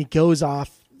 and he goes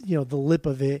off, the lip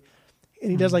of it,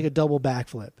 and he does like a double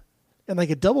backflip, and like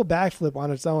a double backflip on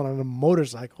its own on a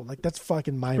motorcycle, like that's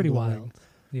fucking mind Pretty blowing. wild.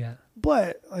 Yeah.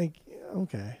 But like,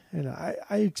 okay,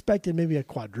 I expected maybe a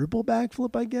quadruple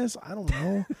backflip. I guess I don't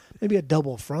know, maybe a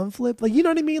double front flip. Like, you know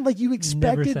what I mean? Like you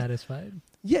expected. Never satisfied.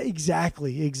 Yeah,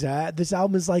 exactly. This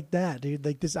album is like that, dude.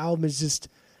 Like this album is just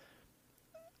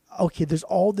okay. There's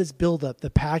all this buildup, the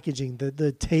packaging,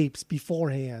 the tapes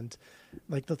beforehand,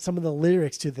 like some of the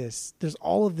lyrics to this. There's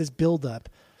all of this buildup,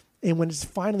 and when it's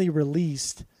finally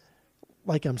released,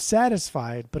 like I'm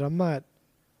satisfied, but I'm not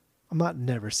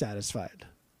never satisfied.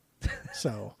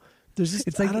 So there's just,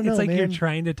 It's like I don't know, it's like man. you're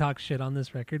trying to talk shit on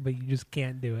this record, but you just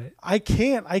can't do it. I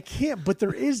can't. But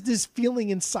there is this feeling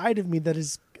inside of me that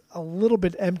is a little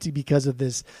bit empty because of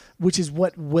this, which is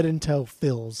what Wooden Toe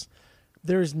fills.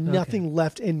 There is nothing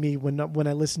left in me when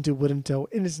I listen to Wooden Toe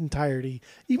in its entirety,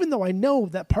 even though I know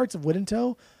that parts of Wooden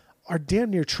Toe are damn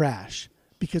near trash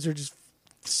because they're just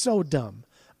so dumb.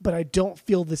 But I don't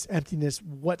feel this emptiness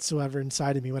whatsoever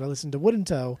inside of me when I listen to Wooden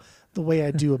Toe the way I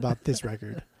do about this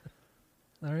record.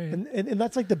 All right. And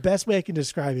that's like the best way I can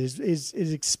describe it is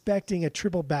expecting a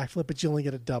triple backflip, but you only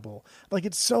get a double. Like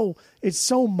it's so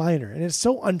minor and it's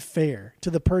so unfair to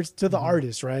the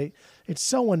artist, right? It's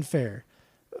so unfair,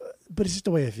 but it's just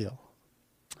the way I feel.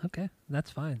 Okay, that's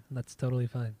fine. That's totally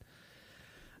fine.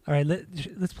 All right,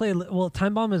 let's play.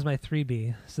 Time Bomb is my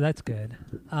 3B, so that's good.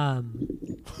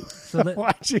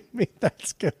 Watching me,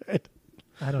 that's good.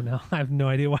 I don't know. I have no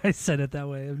idea why I said it that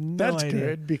way. I have no That's idea.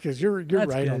 good because you're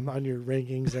That's right good. on your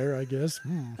rankings there, I guess.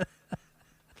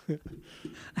 I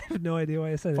have no idea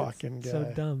why I said Fucking it. It's so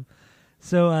guy. dumb.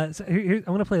 So, here, I'm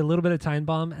going to play a little bit of Time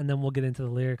Bomb, and then we'll get into the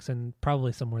lyrics and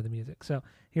probably some more of the music. So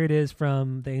here it is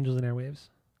from the Angels and Airwaves.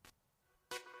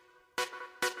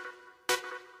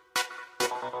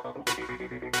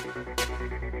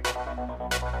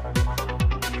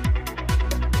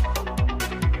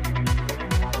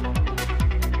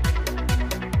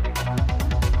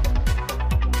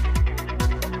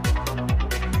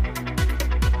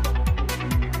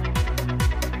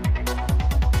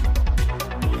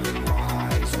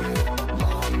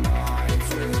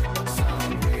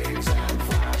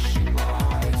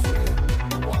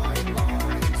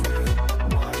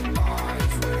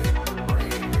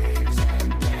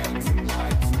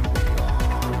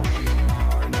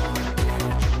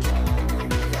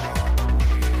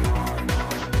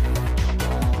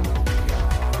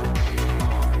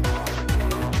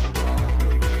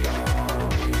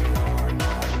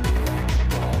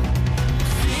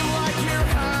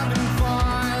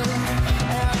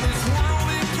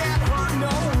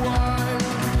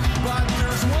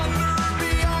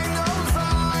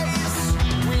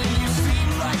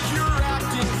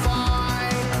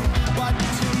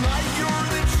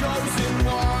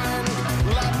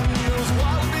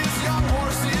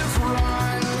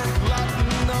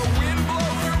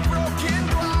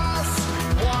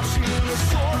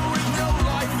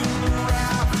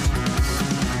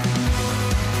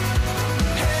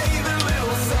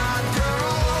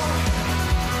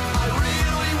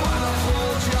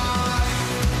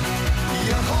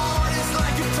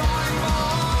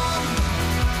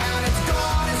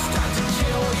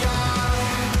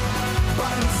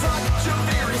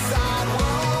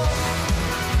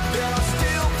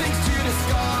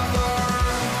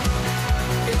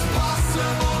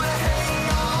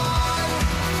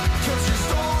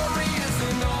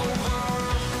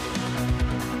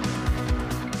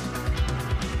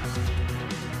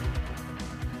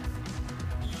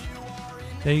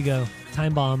 There you go.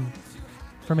 Time Bomb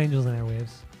from Angels and Airwaves.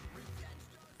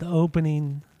 The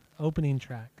opening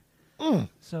track.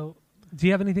 So, do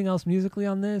you have anything else musically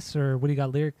on this, or what do you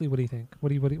got lyrically? What do you think? What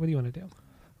do you want to do?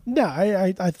 No,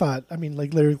 I thought, I mean,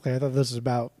 like lyrically, I thought this was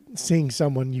about seeing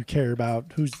someone you care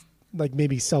about who's like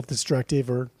maybe self-destructive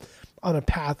or on a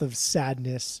path of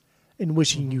sadness and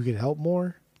wishing you could help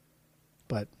more.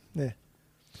 But,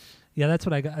 Yeah, that's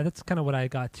what I got. That's kind of what I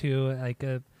got too. Like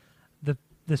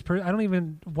I don't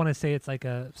even want to say it's like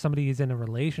somebody he's in a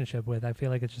relationship with. I feel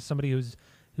like it's just somebody who's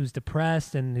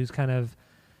depressed and who's kind of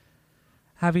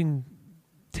having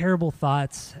terrible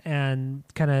thoughts, and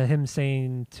kind of him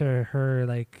saying to her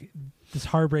like, this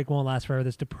heartbreak won't last forever,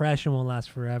 this depression won't last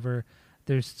forever,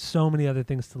 there's so many other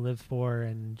things to live for,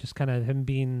 and just kind of him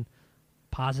being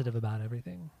positive about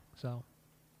everything. So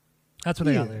that's what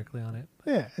I got lyrically on it.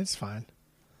 Yeah, it's fine.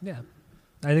 Yeah,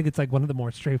 I think it's like one of the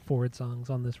more straightforward songs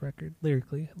on this record,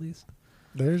 lyrically at least.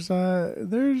 There's a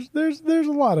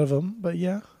lot of them, but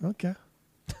yeah, okay.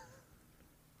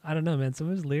 I don't know, man. Some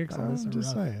of his lyrics on this I'm are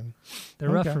just rough. saying.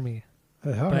 They're rough for me.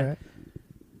 All right.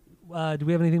 Do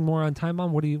we have anything more on Time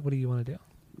Bomb? What do you want to do?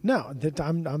 No,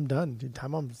 I'm done. Dude,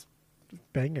 Time Bomb's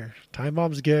banger. Time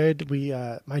Bomb's good.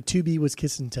 My 2B was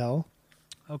Kiss and Tell.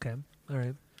 Okay, all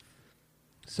right.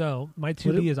 So my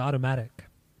 2B is Automatic.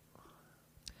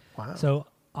 Wow. So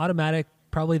Automatic,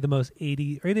 probably the most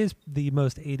 80s, or it is the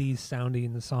most 80s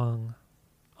sounding song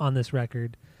on this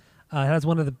record. It has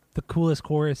one of the coolest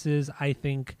choruses. I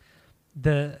think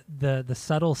the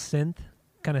subtle synth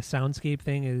kind of soundscape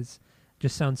thing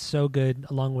just sounds so good,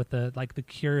 along with the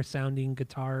Cure sounding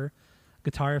guitar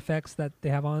effects that they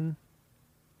have on,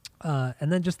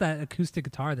 and then just that acoustic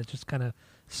guitar that's just kind of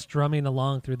strumming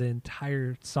along through the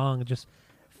entire song. It just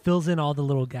fills in all the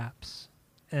little gaps,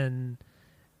 and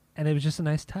it was just a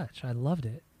nice touch. I loved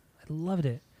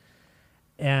it.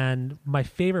 And my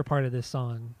favorite part of this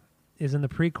song is in the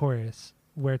pre-chorus,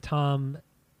 where Tom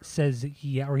says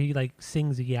yeah, or he like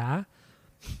sings yeah,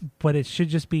 but it should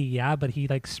just be yeah, but he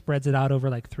like spreads it out over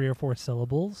like 3 or 4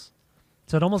 syllables.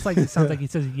 So it almost like it sounds like he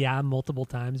says yeah multiple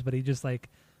times, but he just like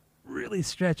really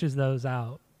stretches those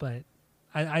out. But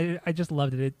I just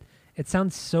loved it. It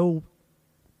sounds so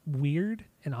weird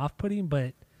and off-putting,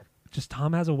 but just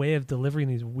Tom has a way of delivering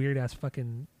these weird ass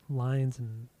fucking lines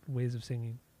and ways of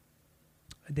singing.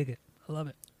 I dig it. I love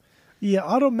it. Yeah,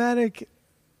 Automatic,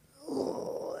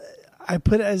 I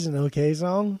put it as an okay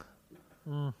song,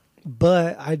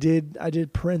 but I did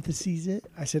parentheses it.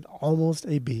 I said almost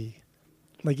a B.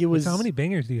 Like it was. How many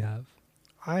bangers do you have?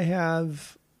 I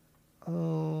have,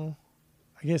 I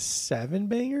guess 7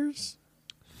 bangers.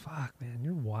 Fuck, man,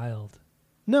 you're wild.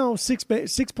 No,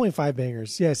 6.5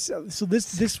 bangers. Yes. So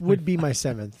this would be my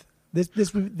 7th.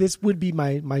 This would be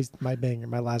my banger,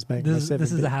 my last banger. This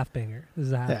is a half banger. This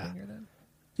is a half banger then.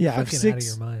 Yeah, I have 6. Out of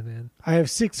your mind, man. I have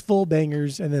 6 full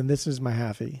bangers, and then this is my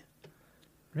halfie.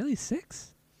 Really,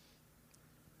 6?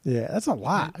 Yeah, that's a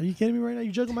lot. Are you kidding me right now?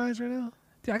 You juggling my eyes right now?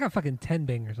 Dude, I got fucking 10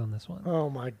 bangers on this one. Oh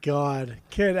my god,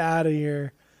 get out of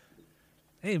here!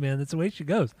 Hey man, that's the way she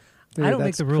goes. Dude, I don't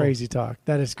make the rules. Crazy talk.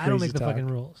 That is crazy. I don't make the talk. fucking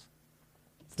rules.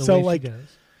 It's the So way she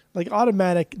goes. like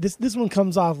Automatic. This one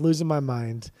comes off losing my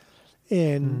mind,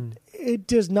 and it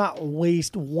does not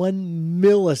waste 1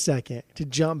 millisecond to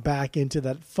jump back into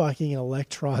that fucking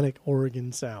electronic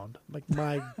organ sound. Like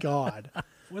my god,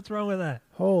 What's wrong with that?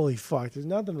 holy fuck! There's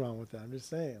nothing wrong with that. I'm just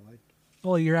saying, like.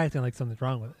 Well, you're acting like something's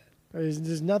wrong with it.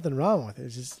 There's nothing wrong with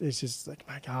it. It's just like,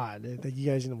 my god, like you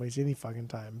guys didn't waste any fucking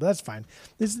time. But that's fine.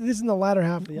 This is in the latter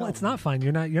half of the Well, album. it's not fine.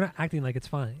 You're not acting like it's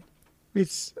fine.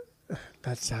 It's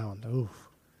that sound. Oof.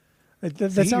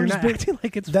 That See, sound you're just not acting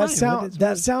like it's that fine. sound.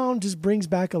 That sound just brings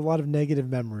back a lot of negative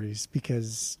memories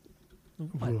because,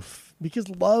 because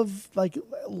loved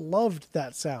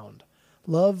that sound.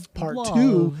 Love Part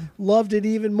 2 loved it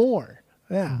even more.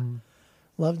 Yeah.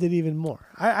 Loved it even more.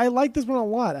 I like this one a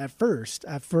lot at first,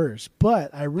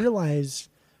 but I realized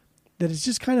that it's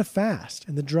just kind of fast,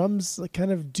 and the drums like,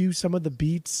 kind of do some of the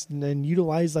beats and then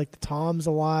utilize like the toms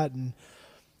a lot, and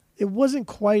it wasn't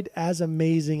quite as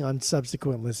amazing on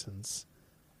subsequent listens,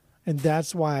 and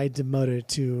that's why I demoted it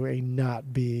to a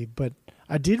not B. But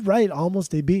I did write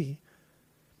almost a B,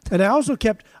 and I also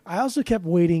kept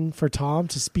waiting for Tom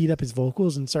to speed up his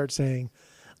vocals and start saying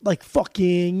like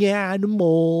fucking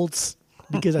animals.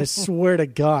 Because I swear to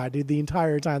God, dude, the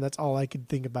entire time that's all I could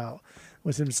think about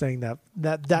was him saying that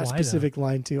Why specific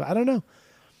line too. I don't know.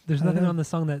 There's nothing on the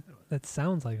song that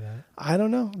sounds like that. I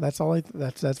don't know. That's all.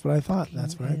 That's what I thought.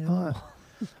 That's what I thought.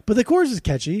 But the chorus is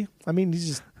catchy. I mean, he's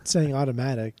just saying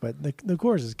Automatic, but the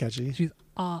chorus is catchy. She's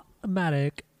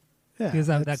automatic. Yeah, He has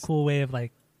that cool way of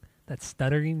like that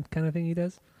stuttering kind of thing he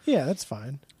does. Yeah, that's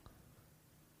fine.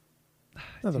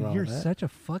 Nothing Dude, wrong you're with that. such a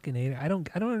fucking hater. I don't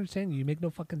understand you. You make no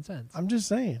fucking sense. I'm just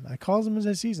saying. I calls them as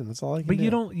I sees them. That's all I can But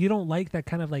do. you don't like that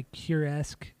kind of like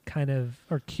Cure-esque kind of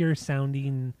or Cure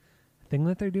sounding thing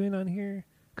that they're doing on here?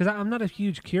 Because I'm not a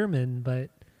huge Cureman, but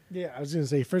Yeah, I was going to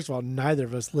say, first of all, neither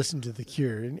of us listen to The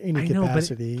Cure in any I know, but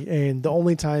capacity. And the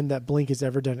only time that Blink has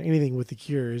ever done anything with The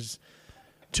Cure is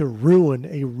to ruin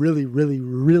a really, really,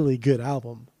 really good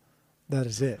album. That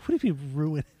is it. what if you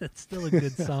ruin it? That's still a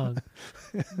good song.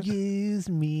 Use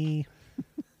me.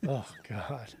 Oh,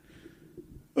 God.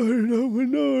 I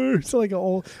don't know. It's like an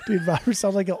old... Dude, Robert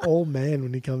sounds like an old man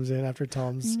when he comes in after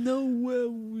Tom's... No way.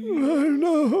 I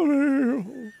know.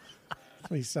 That's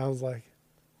what he sounds like.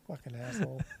 Fucking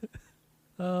asshole.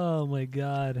 Oh my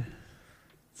God.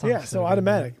 Yeah, Song's so good,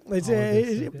 Automatic. man. It's All of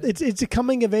it's so good. it's a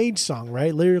coming of age song,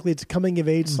 right? Lyrically, it's a coming of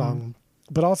age song,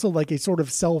 but also like a sort of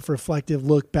self-reflective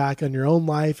look back on your own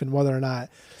life and whether or not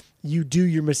you do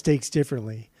your mistakes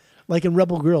differently. Like in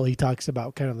Rebel Girl, he talks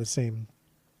about kind of the same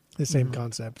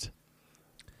concept.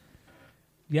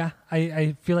 Yeah,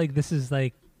 I feel like this is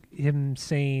like him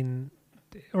saying,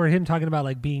 or him talking about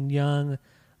like being young,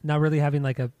 not really having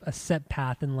like a set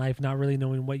path in life, not really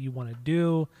knowing what you want to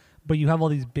do, but you have all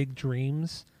these big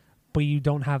dreams, but you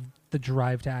don't have the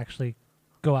drive to actually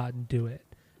go out and do it.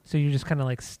 So you're just kind of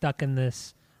like stuck in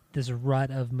this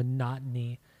rut of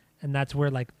monotony, and that's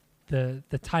where like the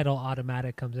title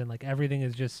Automatic comes in. Like everything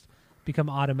has just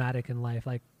become automatic in life.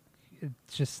 Like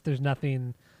it's just there's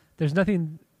nothing.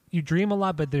 You dream a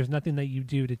lot, but there's nothing that you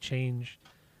do to change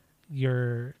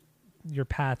your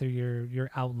path or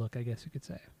your outlook, I guess you could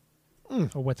say,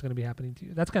 or what's going to be happening to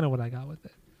you. That's kind of what I got with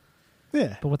it.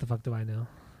 Yeah. But what the fuck do I know?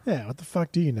 Yeah, what the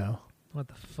fuck do you know? What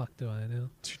the fuck do I know?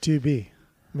 It's your 2B.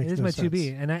 It is my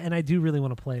 2B, and I do really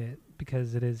want to play it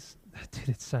because it is, dude,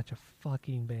 it's such a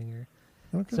fucking banger.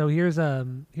 Okay. So here's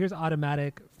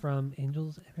Automatic from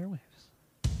Angels and Airwaves.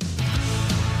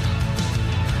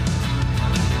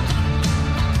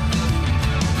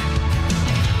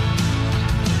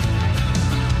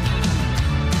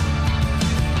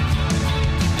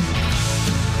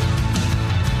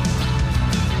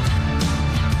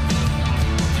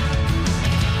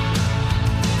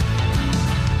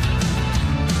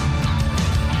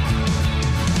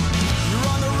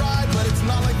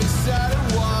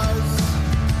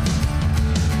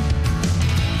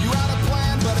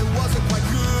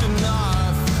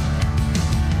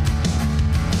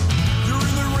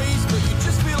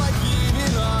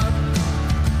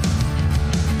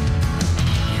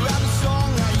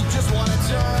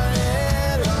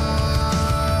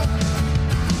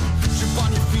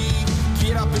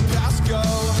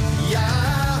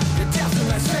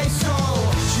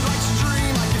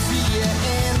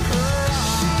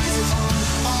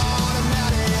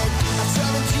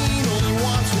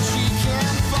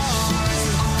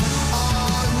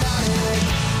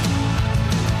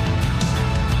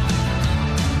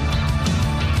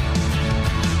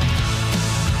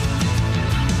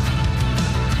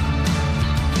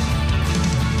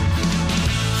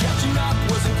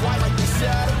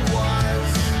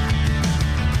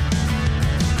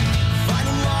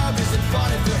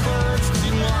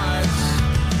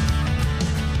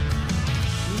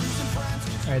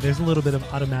 There's a little bit of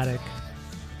Automatic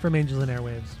from Angels and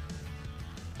Airwaves.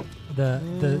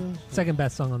 The second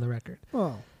best song on the record.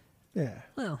 Oh, yeah.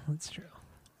 Well, that's true.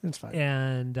 It's fine.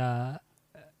 And I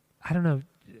don't know.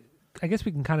 I guess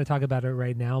we can kind of talk about it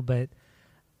right now, but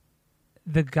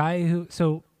the guy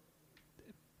so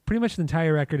pretty much the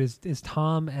entire record is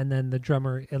Tom and then the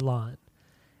drummer Ilan.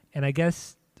 And I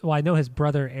guess, well, I know his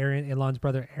brother Aaron, Ilan's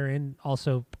brother Aaron,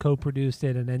 also co-produced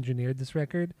it and engineered this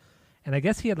record. And I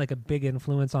guess he had like a big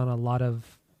influence on a lot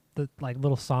of the like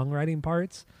little songwriting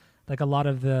parts, like a lot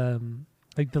of the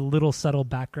like the little subtle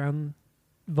background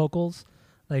vocals,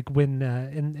 like when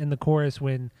in the chorus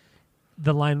when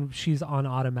the line "she's on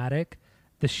automatic,"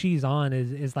 the "she's on"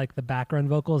 is like the background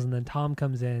vocals, and then Tom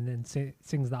comes in and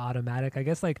sings the automatic. I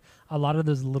guess like a lot of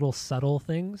those little subtle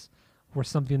things were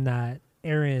something that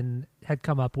Aaron and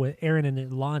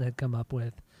Ilan had come up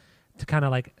with to kind of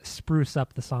like spruce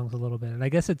up the songs a little bit. And I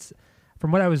guess it's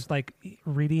from what I was like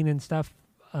reading and stuff,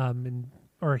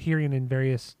 or hearing in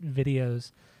various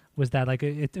videos, was that like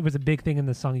it was a big thing in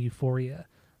the song Euphoria.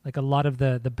 Like a lot of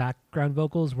the background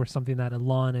vocals were something that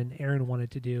Ilan and Aaron wanted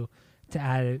to do to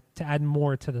add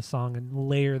more to the song and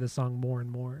layer the song more and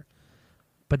more.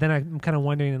 But then I'm kind of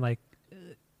wondering, like,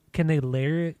 can they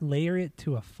layer it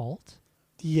to a fault?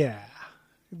 Yeah,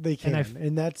 they can,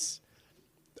 and that's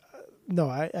no.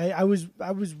 I was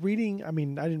reading. I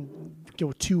mean, I didn't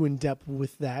go too in depth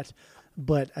with that,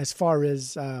 but as far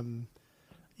as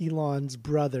Elon's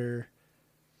brother,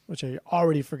 which I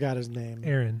already forgot his name.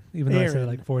 Aaron, even though I said it Aaron.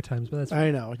 like 4 times, but that's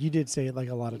I know you did say it like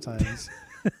a lot of times.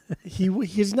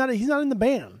 He's not in the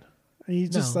band. He's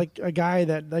just No. like a guy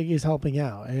that like is helping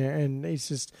out, and it's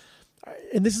just.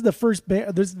 And this is the first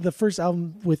band. This is the first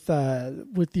album with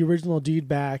the original dude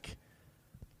back.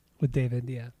 with David.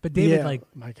 Yeah, but David Yeah, like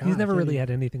my God, he's never really David.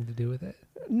 had anything to do with it.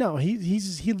 No,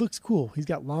 he looks cool. He's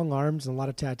got long arms and a lot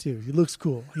of tattoos. He looks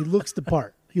cool. He looks the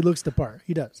part. He looks the part.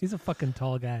 He does. He's a fucking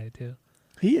tall guy too.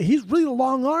 He's really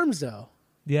long arms though.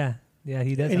 Yeah,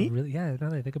 he does. And Have really, yeah. Now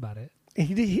that I think about it, And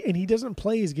he doesn't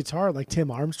play his guitar like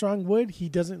Tim Armstrong would. He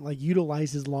doesn't like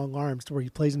utilize his long arms to where he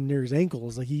plays them near his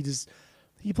ankles. Like he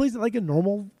plays it like a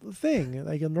normal thing,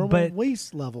 like a normal But-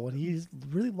 waist level, and he's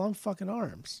really long fucking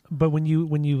arms. but when you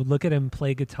look at him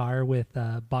play guitar with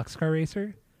Boxcar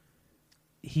Racer,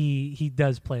 he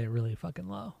does play it really fucking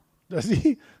low. Does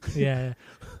he? Yeah,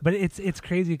 but it's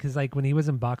crazy because like when he was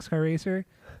in Boxcar Racer,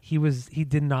 he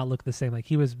did not look the same. Like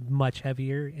he was much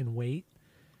heavier in weight,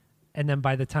 and then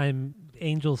by the time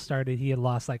Angels started, he had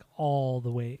lost like all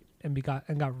the weight and got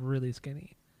really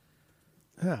skinny.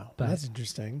 Oh, But- that's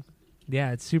interesting.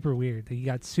 Yeah, it's super weird. He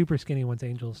got super skinny once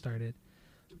Angels started,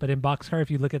 but in Boxcar, if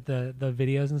you look at the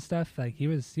videos and stuff, like he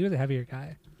was a heavier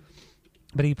guy,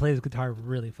 but he plays guitar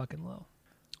really fucking low.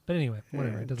 But anyway,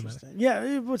 whatever, it doesn't matter. Interesting.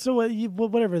 Yeah. So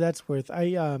whatever that's worth.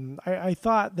 I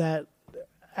thought that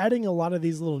adding a lot of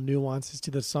these little nuances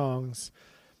to the songs.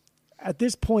 At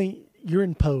this point, you're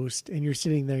in post and you're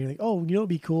sitting there. You're like, oh, you know, it'd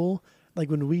be cool. Like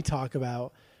when we talk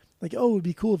about, like, oh, it'd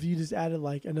be cool if you just added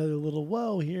like another little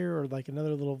whoa here or like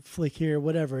another little flick here,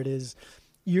 whatever it is.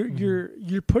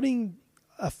 You're putting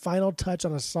a final touch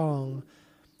on a song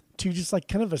to just like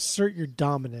kind of assert your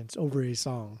dominance over a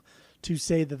song. To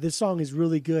say that this song is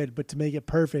really good, but to make it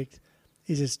perfect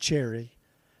is his cherry,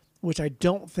 which I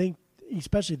don't think,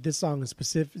 especially this song is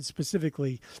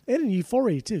specifically, and in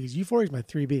Euphoria too, because Euphoria is my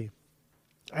 3B.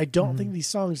 I don't think these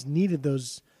songs needed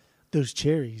those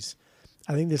cherries.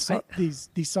 I think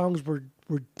these songs were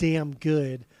damn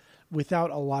good without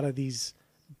a lot of these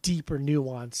deeper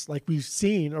nuance, like we've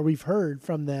seen or we've heard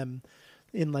from them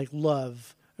in like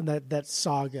Love and that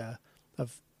saga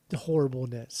of the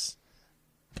horribleness.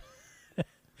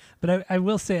 But I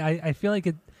will say I feel like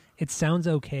it sounds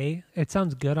okay. It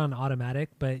sounds good on automatic,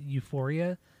 but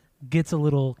Euphoria gets a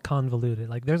little convoluted.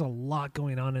 Like there's a lot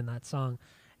going on in that song,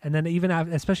 and then even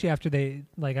especially after they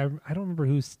like I don't remember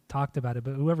who's talked about it,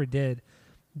 but whoever did,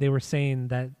 they were saying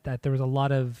that there was a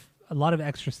lot of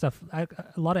extra stuff, a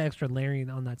lot of extra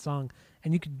layering on that song,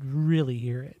 and you could really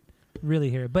hear it.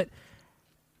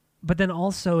 But then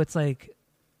also it's like,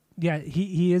 yeah,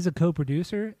 he is a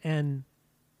co-producer, and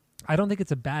I don't think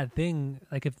it's a bad thing.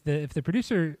 Like if the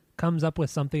producer comes up with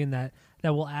something that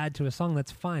will add to a song,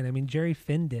 that's fine. I mean, Jerry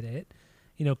Finn did it.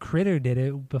 You know, Critter did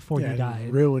it before he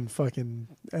died. Ruined fucking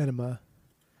Enema.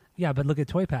 Yeah, but look at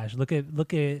Toy Pash. Look at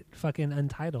fucking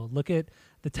Untitled. Look at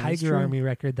the That's Tiger true. Army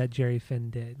record that Jerry Finn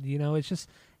did. You know, it's just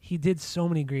he did so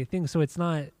many great things. So it's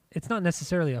not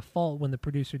necessarily a fault when the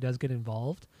producer does get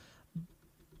involved.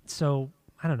 So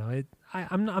I don't know.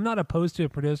 I'm not opposed to a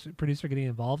producer getting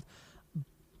involved.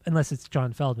 Unless it's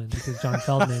John Feldman, because John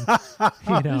Feldman,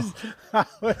 you know, I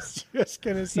was just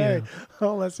gonna say, Yeah.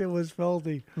 unless it was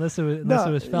Feldy. unless it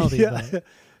was Feldy. Yeah, But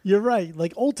you're right.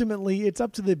 Like ultimately, it's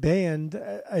up to the band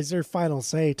as their final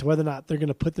say to whether or not they're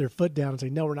gonna put their foot down and say,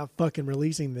 "No, we're not fucking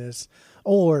releasing this,"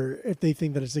 or if they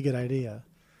think that it's a good idea.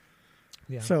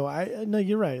 yeah. So no,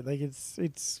 you're right. Like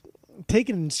it's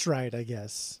taken in stride, I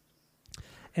guess.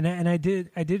 And I did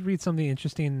read something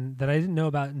interesting that I didn't know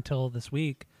about until this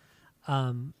week.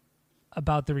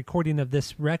 About the recording of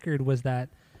this record was that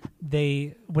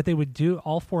what they would do,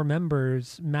 all 4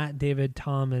 members, Matt, David,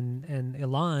 Tom, and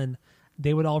Ilan,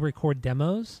 they would all record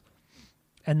demos,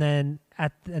 and then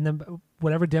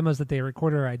whatever demos that they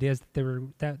recorded or ideas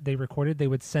that they recorded, they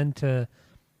would send to,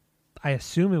 I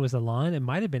assume it was Ilan. It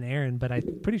might have been Aaron, but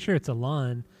I'm pretty sure it's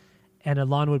Ilan, and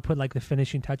Ilan would put like the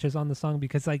finishing touches on the song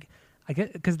because like I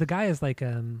get because the guy is like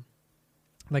a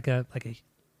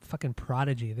fucking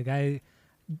prodigy. The guy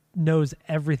knows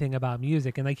everything about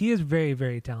music, and like he is very,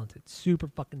 very talented, super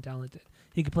fucking talented.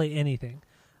 He could play anything.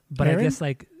 But Aaron? I guess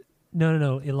like no,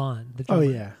 Ilan. The Oh drummer.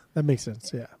 yeah, that makes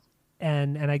sense. Yeah.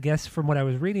 And I guess from what I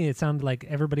was reading, it sounded like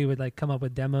everybody would like come up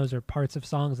with demos or parts of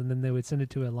songs, and then they would send it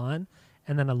to Ilan,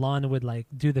 and then Ilan would like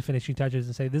do the finishing touches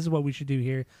and say, "This is what we should do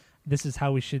here. This is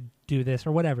how we should do this,"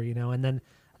 or whatever, you know. And then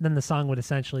the song would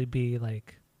essentially be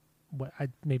like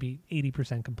maybe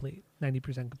 80% complete,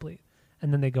 90% complete,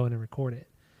 and then they go in and record it.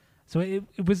 So it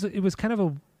was kind of a,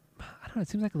 I don't know, it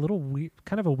seems like a little weird,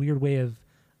 kind of a weird way of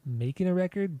making a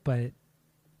record, but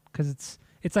because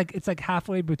it's like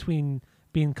halfway between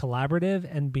being collaborative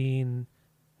and being,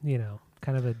 you know,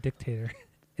 kind of a dictator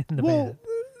in the band.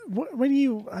 When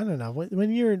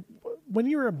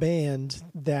you're a band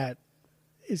that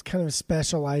is kind of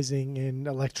specializing in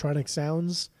electronic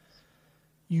sounds,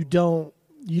 you don't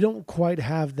quite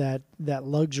have that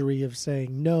luxury of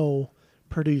saying, no,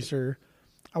 producer,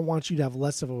 I want you to have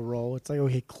less of a role. It's like,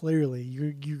 okay, clearly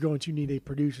you're going to need a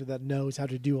producer that knows how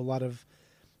to do a lot of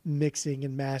mixing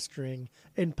and mastering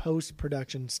and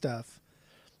post-production stuff.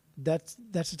 That's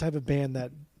the type of band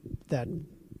that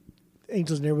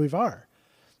Angels in Airwave are.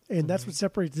 And that's what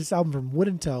separates this album from Wood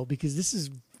and Toe, because this is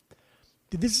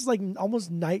like almost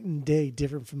night and day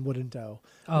different from Wood and Toe.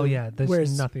 Oh yeah,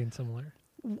 there's nothing similar.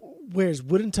 Whereas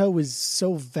Wood and Toe is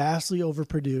so vastly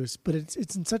overproduced, but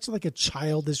it's in such like a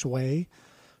childish way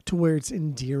to where it's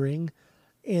endearing,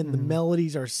 and the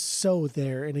melodies are so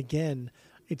there. And again,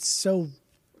 it's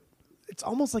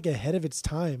almost like ahead of its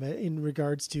time in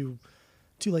regards to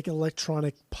like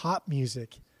electronic pop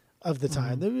music of the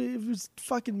time. It was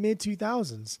fucking mid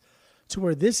 2000s, to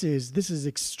where this is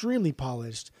extremely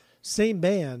polished. Same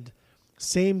band,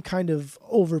 same kind of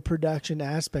overproduction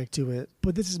aspect to it,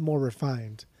 but this is more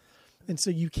refined. And so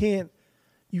you can't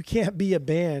be a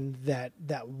band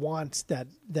that wants that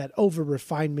over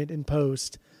refinement in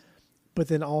post, but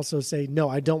then also say, no,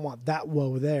 I don't want that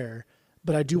woe there,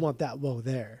 but I do want that woe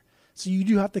there. So you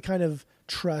do have to kind of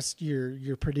trust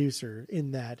your producer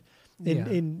in that.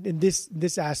 In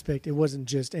this aspect, it wasn't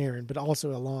just Aaron, but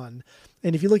also Alon.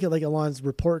 And if you look at like Alon's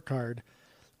report card,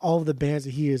 all of the bands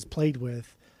that he has played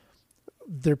with,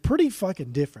 they're pretty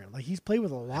fucking different. Like, he's played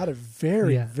with a lot of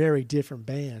very, very different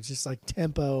bands, just like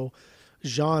tempo,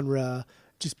 genre,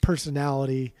 just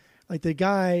personality. Like the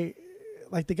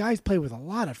guy's played with a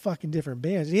lot of fucking different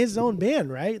bands. He has his own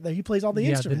band, right? That he plays all the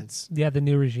instruments. The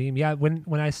New Regime. Yeah,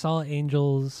 when I saw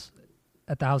Angels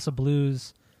at the House of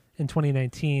Blues in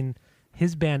 2019,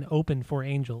 his band opened for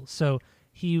Angels. So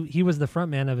he was the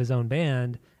frontman of his own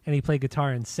band, and he played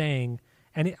guitar and sang.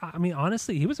 And I mean,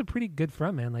 honestly, he was a pretty good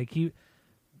frontman. Like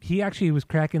he actually was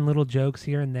cracking little jokes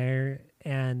here and there,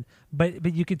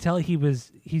 but you could tell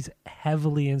he's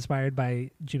heavily inspired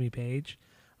by Jimmy Page.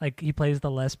 Like, he plays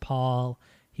the Les Paul,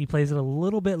 he plays it a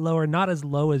little bit lower, not as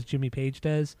low as Jimmy Page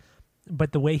does,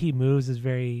 but the way he moves is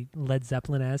very Led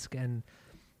Zeppelin-esque, and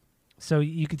so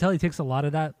you could tell he takes a lot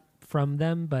of that from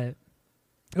them. But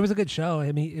it was a good show.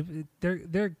 I mean,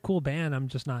 they're a cool band. I'm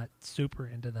just not super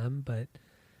into them, but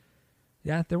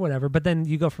yeah, they're whatever. But then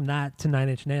you go from that to Nine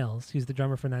Inch Nails. He's the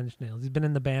drummer for Nine Inch Nails. He's been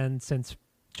in the band since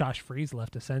Josh Freese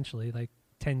left, essentially, like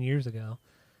 10 years ago.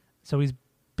 So he's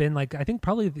been like, I think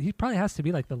he probably has to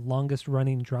be like the longest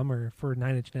running drummer for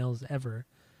Nine Inch Nails ever.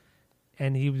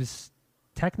 And he was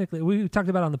technically, we talked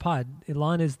about on the pod,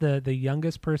 Alon is the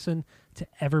youngest person to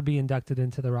ever be inducted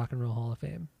into the Rock and Roll Hall of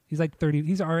Fame. He's like 30.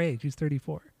 He's our age. He's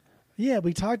 34. Yeah,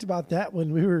 we talked about that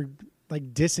when we were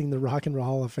like dissing the Rock and Roll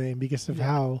Hall of Fame because of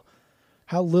how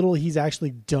little he's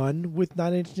actually done with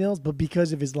Nine Inch Nails, but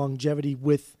because of his longevity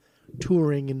with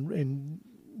touring and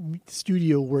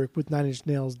studio work with Nine Inch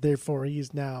Nails, therefore he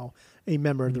is now a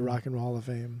member of the Rock and Roll Hall of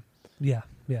Fame. Yeah.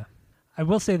 I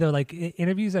will say, though, like,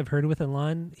 interviews I've heard with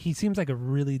Alon, he seems like a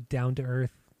really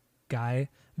down-to-earth guy,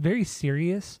 very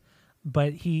serious,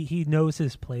 but he knows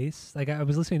his place. Like, I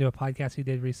was listening to a podcast he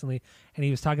did recently, and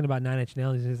he was talking about Nine Inch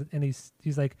Nails, and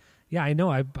he's like, yeah, I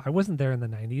know, I wasn't there in the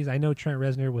 90s. I know Trent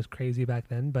Reznor was crazy back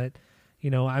then, but, you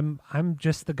know, I'm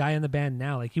just the guy in the band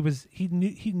now. Like, he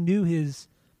knew his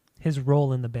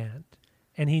role in the band,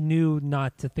 and he knew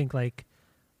not to think like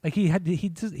he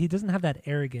doesn't have that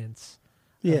arrogance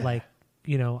of like,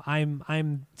 you know,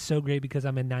 I'm so great because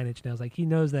I'm in Nine Inch Nails. Like, he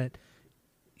knows that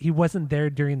he wasn't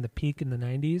there during the peak in the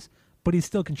 90s, but he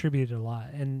still contributed a lot,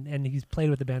 and he's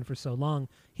played with the band for so long.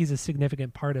 He's a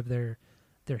significant part of their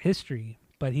history,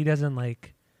 but he doesn't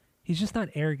he's just not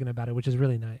arrogant about it, which is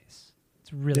really nice.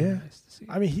 It's really nice to see.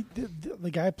 I mean,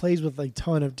 the guy plays with like a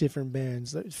ton of different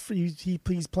bands.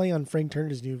 He's playing on Frank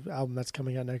Turner's new album that's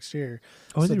coming out next year.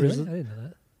 Oh, is he really? I didn't know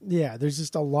that. Yeah, there's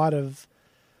just a lot of,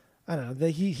 I don't know,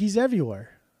 he's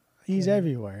everywhere. He's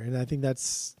everywhere, and I think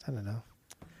that's, I don't know,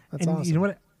 that's awesome. You know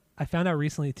what? I found out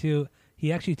recently too.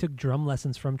 He actually took drum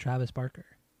lessons from Travis Barker.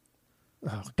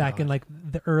 Oh, back in like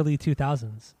the early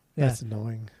 2000s. Yeah. That's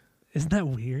annoying. Isn't that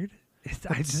weird?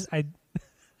 I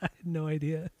had no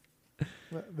idea.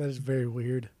 That is very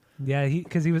weird. Yeah,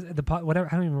 because he was whatever.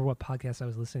 I don't even remember what podcast I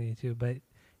was listening to, but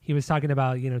he was talking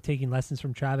about, you know, taking lessons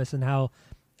from Travis and how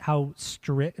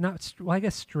strict, I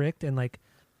guess strict and like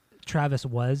Travis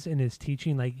was in his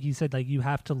teaching. Like, he said, like, you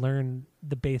have to learn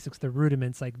the basics, the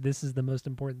rudiments. Like, this is the most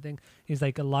important thing. He's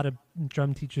like, a lot of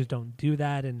drum teachers don't do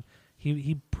that, and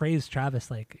he praised Travis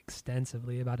like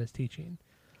extensively about his teaching,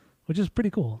 which is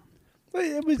pretty cool.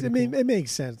 It was. It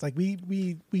makes sense. Like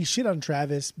we shit on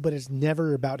Travis, but it's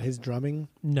never about his drumming.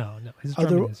 No, his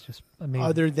drumming is just amazing.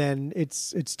 Other than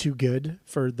it's too good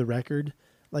for the record,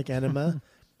 like Enema.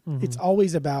 Mm-hmm. It's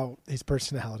always about his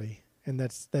personality, and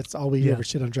that's all we ever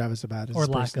shit on Travis about is or his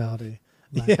personality.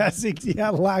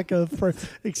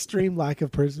 Extreme lack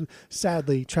of person.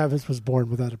 Sadly, Travis was born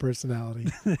without a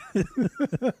personality.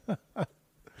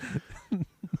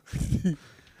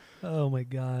 Oh my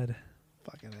god.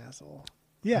 Fucking asshole.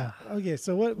 Yeah. Okay.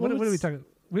 So what are we talking?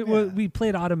 We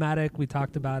played Automatic. We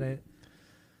talked about it.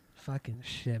 Fucking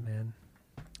shit, man.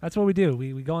 That's what we do.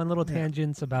 We go on little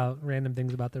tangents about random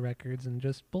things about the records and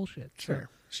just bullshit. Sure.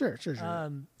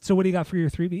 So what do you got for your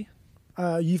 3B?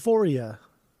 Euphoria.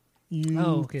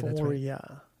 Okay, that's right.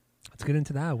 Let's get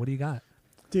into that. What do you got?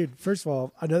 Dude, first of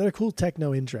all, another cool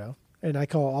techno intro, and I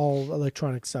call all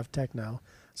electronic stuff techno.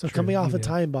 So coming off of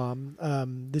Time Bomb,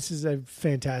 this is a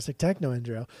fantastic techno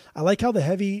intro. I like how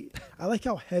heavy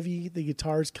the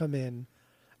guitars come in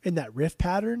that riff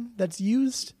pattern that's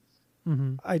used.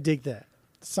 Mm-hmm. I dig that.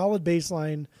 Solid bass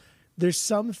line. There's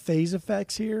some phase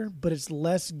effects here, but it's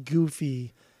less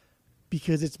goofy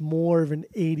because it's more of an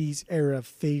 80s era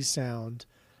phase sound,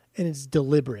 and it's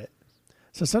deliberate.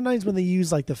 So sometimes when they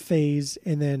use like the phase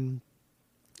and then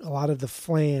a lot of the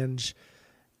flange,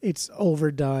 it's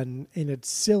overdone and it's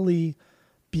silly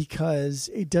because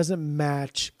it doesn't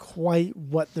match quite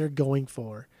what they're going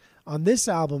for. On this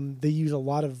album, they use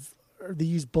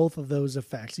both of those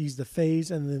effects. They use the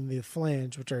phase and then the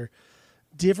flange, which are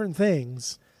different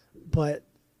things, but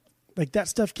like that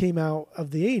stuff came out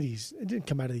of the 80s. It didn't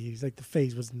come out of the 80s. Like the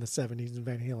phase was in the 70s and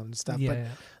Van Halen and stuff. But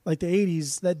like the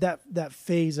 80s, that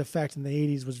phase effect in the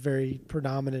 80s was very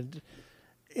predominant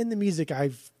in the music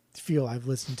I've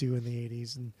listened to in the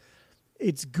 80s. And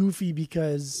it's goofy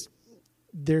because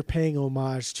they're paying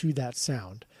homage to that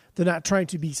sound. They're not trying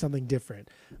to be something different.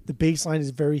 The bass line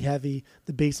is very heavy.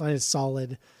 The bass line is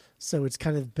solid. So it's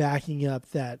kind of backing up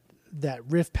that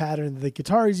riff pattern the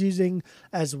guitar is using,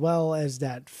 as well as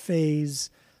that phase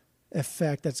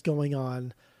effect that's going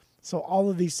on. So all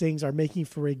of these things are making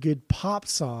for a good pop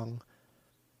song.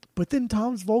 But then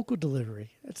Tom's vocal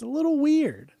delivery, it's a little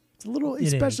weird. It's a little,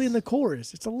 especially in the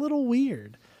chorus, it's a little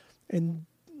weird. And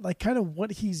like kind of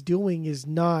what he's doing is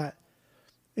not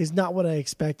what I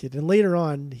expected. And later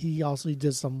on, he also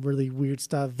does some really weird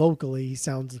stuff vocally. He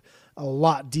sounds a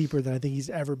lot deeper than I think he's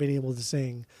ever been able to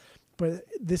sing. But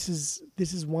this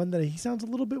is one that he sounds a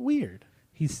little bit weird.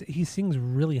 He sings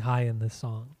really high in this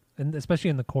song, and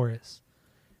especially in the chorus.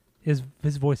 His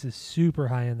voice is super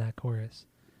high in that chorus,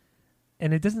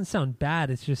 and it doesn't sound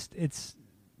bad. It's just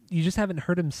you just haven't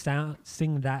heard him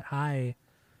sing that high,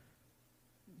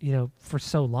 for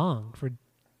so long, for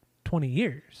 20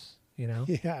 years.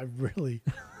 Yeah, really.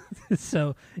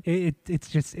 So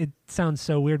it sounds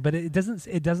so weird, but it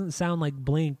doesn't sound like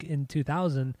Blink in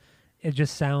 2000. It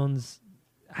just sounds,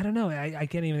 I don't know. I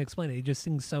can't even explain it. He just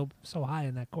sings so high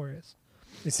in that chorus.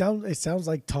 It sounds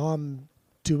like Tom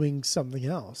doing something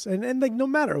else, and like no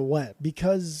matter what,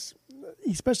 because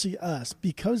especially us,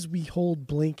 because we hold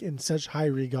Blink in such high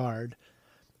regard,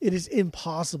 it is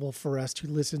impossible for us to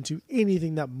listen to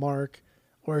anything that Mark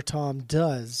or Tom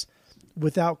does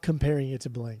without comparing it to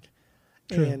Blink.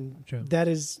 True. That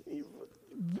is,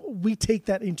 we take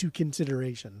that into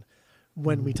consideration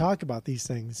when we talk about these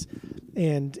things.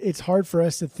 And it's hard for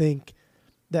us to think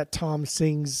that Tom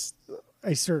sings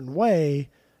a certain way,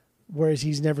 whereas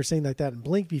he's never sang like that in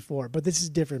Blink before. But this is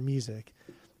different music.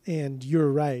 And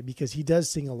you're right, because he does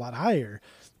sing a lot higher.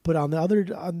 But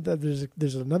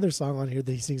there's another song on here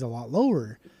that he sings a lot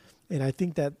lower. And I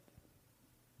think that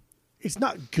it's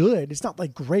not good. It's not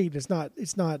like great. It's not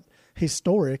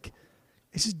historic.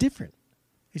 It's just different.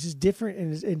 It's just different,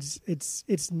 and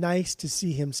it's nice to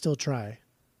see him still try.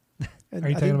 And Are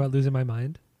you talking about Losing My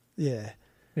Mind? Yeah.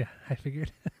 Yeah, I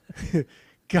figured.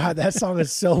 God, that song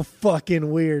is so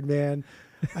fucking weird, man.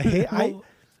 I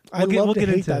love to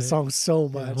hate that song so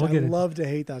much. I love to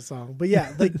hate that song. But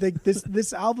yeah, like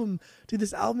this album, dude,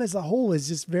 this album as a whole is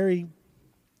just very,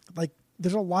 like,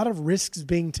 there's a lot of risks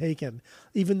being taken,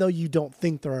 even though you don't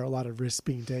think there are a lot of risks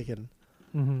being taken.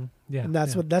 Mm-hmm. Yeah, and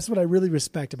that's what I really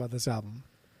respect about this album.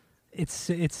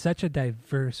 It's such a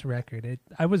diverse record.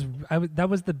 That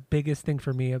was the biggest thing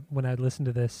for me when I listened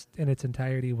to this in its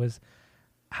entirety, was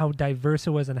how diverse it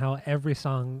was and how every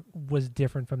song was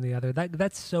different from the other.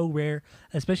 That's so rare,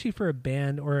 especially for a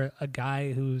band or a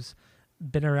guy who's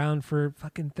been around for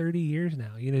fucking 30 years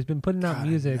now. He's been putting out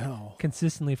music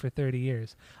consistently for 30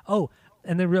 years. Oh,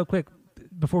 and then real quick,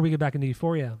 before we get back into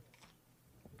Euphoria,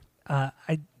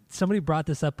 somebody brought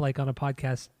this up like on a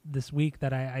podcast this week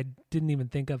that I didn't even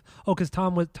think of. Oh, because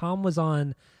Tom was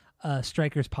on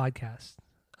Stryker's podcast,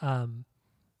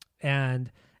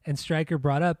 and Stryker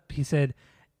brought up. He said,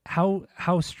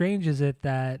 "How strange is it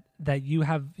that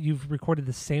you've recorded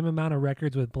the same amount of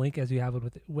records with Blink as you have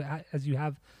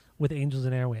with Angels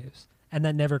and Airwaves, and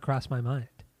that never crossed my mind."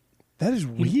 That is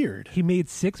weird. He made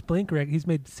 6 Blink He's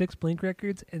made 6 Blink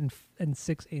records and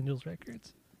 6 Angels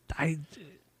records.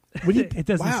 It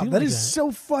doesn't wow, seem that like is that.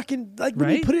 so fucking like when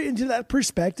Right? you put it into that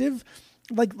perspective,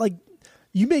 like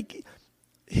you make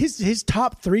his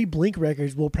top 3 Blink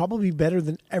records will probably be better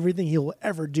than everything he'll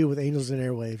ever do with Angels and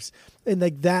Airwaves, and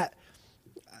like that,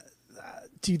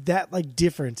 dude, that like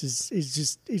difference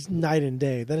is night and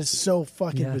day. That is so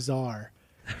fucking bizarre,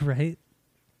 Right?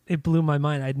 It blew my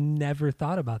mind. I'd never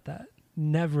thought about that.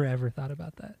 Never ever thought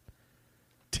about that.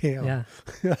 Damn, Yeah.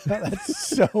 that's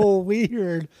so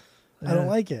weird. I don't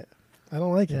like it.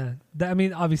 Yeah. I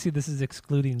mean, obviously this is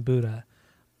excluding Buddha,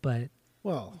 but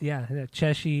Well, yeah,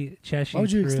 Cheshi. why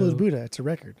would you exclude Buddha? It's a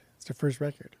record. It's their first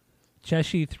record.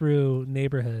 Cheshi through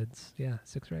Neighborhoods. Yeah,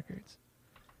 6 records.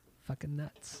 Fucking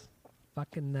nuts.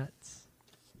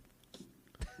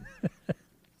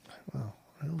 Wow.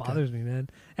 Okay. Bothers me, man.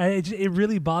 And it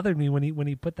really bothered me when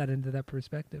he put that into that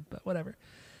perspective. But whatever.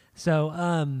 So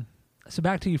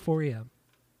back to Euphoria.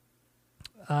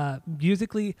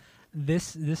 Musically,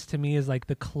 this to me is like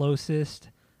the closest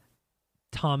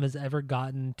Tom has ever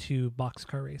gotten to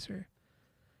Boxcar Racer.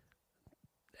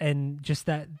 And just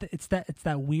that it's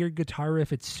that weird guitar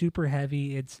riff. It's super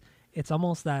heavy. It's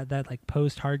almost that like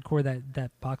post-hardcore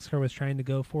that Boxcar was trying to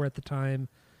go for at the time,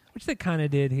 which they kind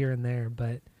of did here and there,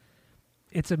 but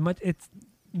it's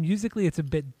musically it's a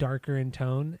bit darker in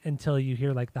tone until you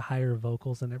hear like the higher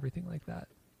vocals and everything like that.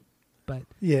 But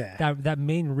yeah, that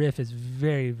main riff is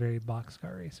very, very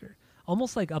Boxcar Racer.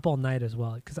 Almost like Up All Night as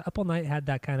well, because Up All Night had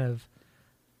that kind of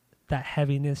that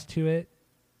heaviness to it.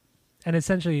 And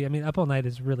essentially, I mean, Up All Night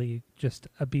is really just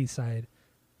a B-side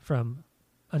from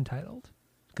Untitled,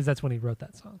 because that's when he wrote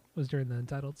that song, was during the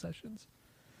Untitled sessions.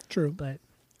 true. But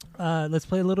let's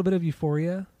play a little bit of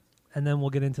Euphoria, and then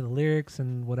we'll get into the lyrics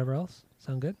and whatever else.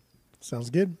 Sound good? Sounds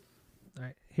good. All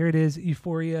right, here it is,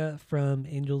 Euphoria from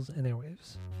Angels and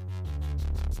Airwaves.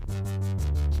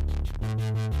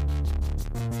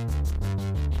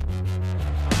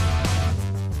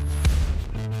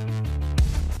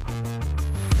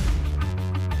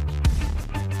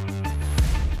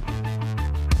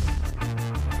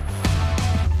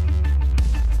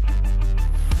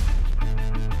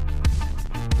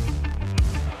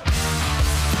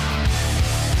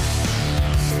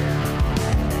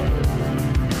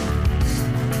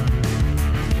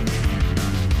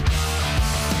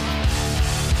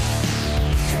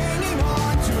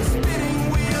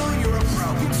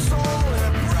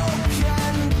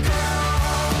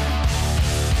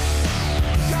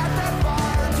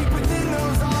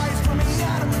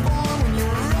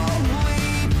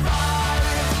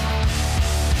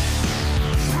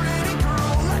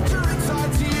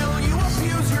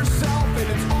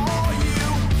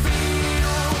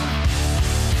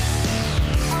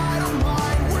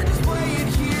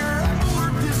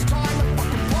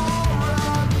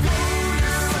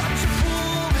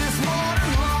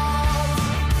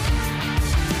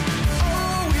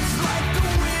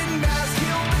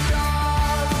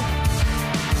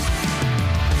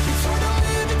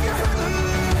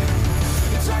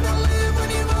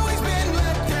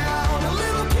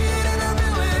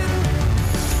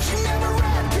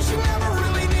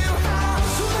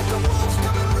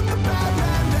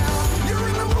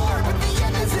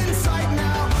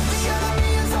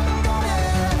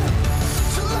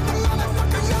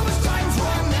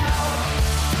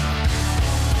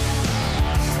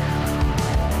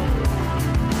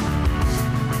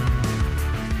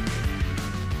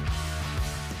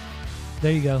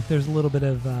 There you go. There's a little bit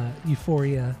of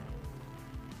Euphoria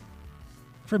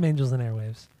from Angels and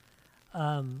Airwaves.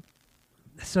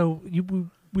 So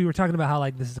we were talking about how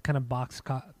like this is kind of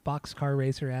boxcar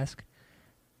racer-esque,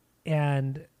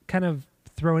 and kind of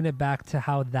throwing it back to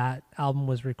how that album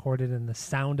was recorded and the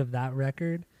sound of that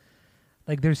record.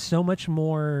 Like there's so much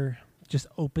more just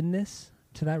openness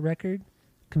to that record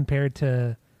compared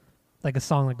to like a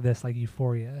song like this, like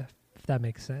Euphoria, if that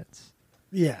makes sense.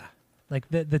 Yeah. Like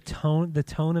the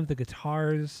tone of the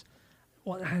guitars.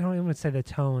 Well, I don't even want to say the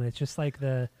tone. It's just like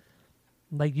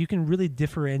you can really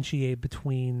differentiate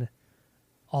between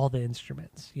all the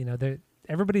instruments. You know,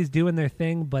 everybody's doing their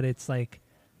thing, but it's like,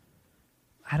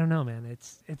 I don't know, man.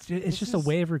 It's just a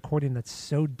way of recording that's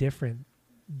so different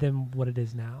than what it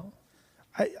is now.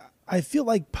 I I feel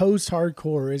like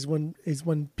post-hardcore is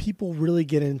when people really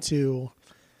get into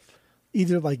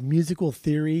either like musical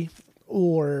theory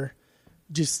or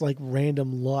just like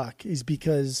random luck, is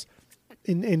because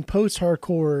in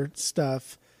post-hardcore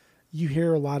stuff, you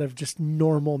hear a lot of just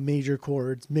normal major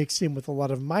chords mixed in with a lot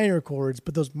of minor chords,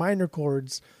 but those minor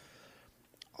chords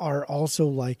are also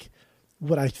like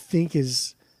what I think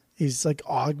is like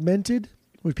augmented,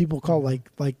 what people call like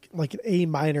an A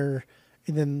minor,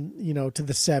 and then, you know, to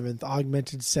the seventh,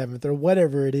 augmented seventh, or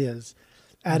whatever it is,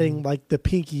 adding like the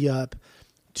pinky up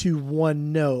to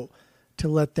one note to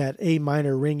let that A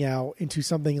minor ring out into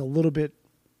something a little bit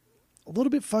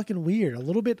fucking weird, a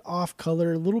little bit off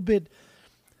color, a little bit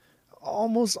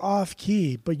almost off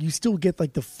key, but you still get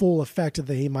like the full effect of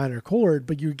the A minor chord,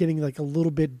 but you're getting like a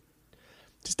little bit,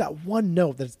 just that one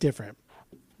note that's different.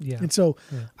 Yeah. And so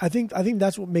I think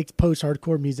that's what makes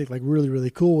post-hardcore music like really, really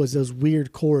cool, is those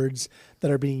weird chords that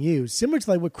are being used. Similar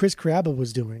to like what Chris Carrabba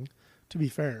was doing, to be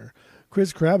fair.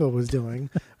 Chris Carrabba was doing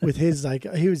with his like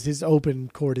his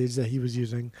open chordage that he was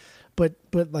using. But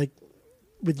like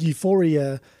with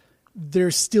Euphoria,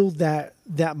 there's still that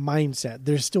mindset.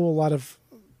 There's still a lot of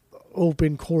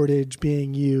open chordage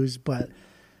being used, but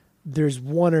there's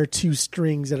one or two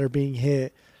strings that are being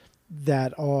hit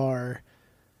that are,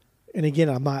 and again,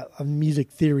 I'm not a music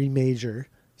theory major,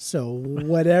 so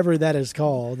whatever that is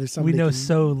called, there's something we know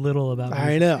so little about music.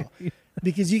 I know.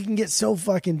 Because you can get so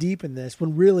fucking deep in this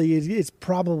when really it's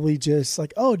probably just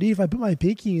like, oh, dude, if I put my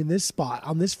pinky in this spot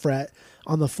on this fret,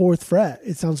 on the 4th fret,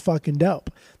 it sounds fucking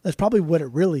dope. That's probably what it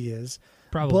really is.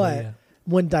 Probably, but yeah.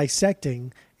 When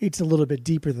dissecting, it's a little bit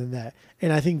deeper than that.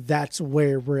 And I think that's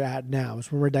where we're at now,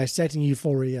 is when we're dissecting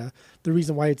Euphoria. The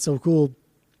reason why it's so cool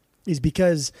is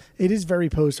because it is very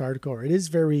post-hardcore. It is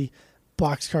very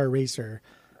Boxcar Racer.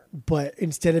 But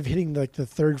instead of hitting like the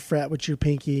 3rd fret with your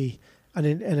pinky and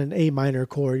an A minor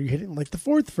chord, you're hitting like the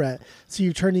 4th fret. So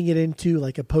you're turning it into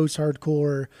like a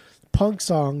post-hardcore punk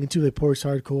song into a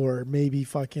post-hardcore, maybe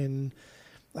fucking,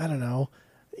 I don't know,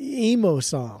 emo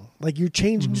song. Like you're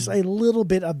changing just a little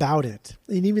bit about it.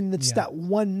 And even it's that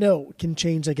one note can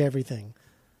change like everything.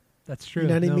 That's true. You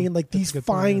know what I mean? Like these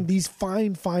fine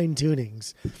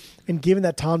tunings. And given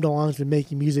that Tom DeLonge's been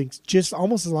making music just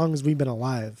almost as long as we've been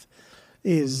alive,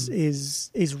 is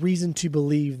reason to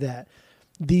believe that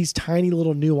these tiny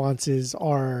little nuances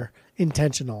are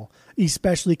intentional,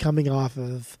 especially coming off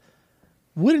of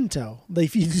Wooden Toe. Like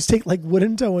if you just take like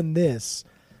Wooden Toe and this,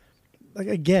 like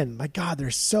again, my God, they're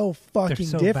so fucking they're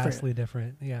so different. vastly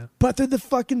different, yeah. But they're the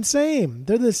fucking same.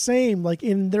 They're the same, like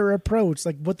in their approach,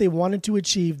 like what they wanted to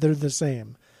achieve. They're the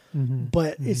same,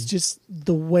 but it's just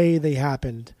the way they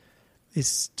happened.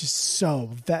 It's just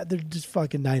so that they're just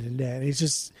fucking night and day. And it's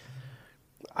just,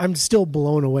 I'm still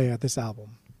blown away at this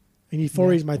album. And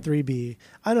Euphoria is my 3B.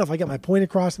 I don't know if I got my point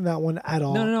across in that one at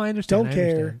all. No, I understand. Don't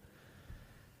care.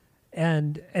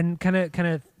 Understand. And kind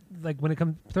of like when it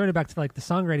comes, throwing it back to like the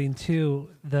songwriting too,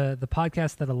 the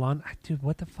podcast that Alon, dude,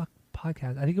 what the fuck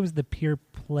podcast? I think it was the Pure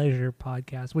Pleasure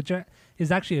podcast, which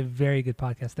is actually a very good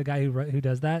podcast. The guy who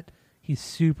does that, he's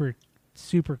super,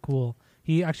 super cool.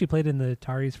 He actually played in the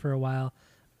Ataris for a while,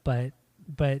 but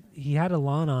he had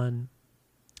Alon on,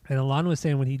 and Alon was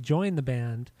saying when he joined the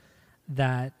band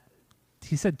that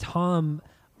he said Tom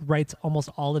writes almost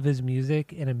all of his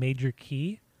music in a major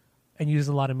key and uses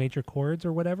a lot of major chords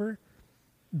or whatever.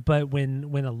 But when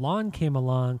Alon came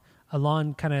along,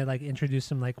 Alon kind of like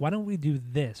introduced him like, why don't we do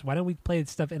this? Why don't we play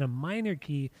stuff in a minor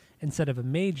key instead of a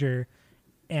major?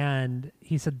 And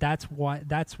he said that's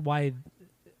why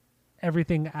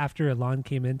everything after Alon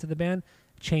came into the band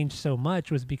changed so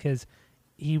much, was because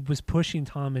he was pushing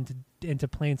Tom into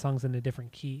playing songs in a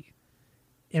different key,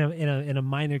 in a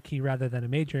minor key rather than a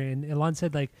major. And Alon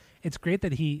said like it's great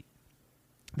that he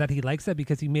likes that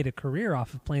because he made a career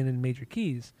off of playing in major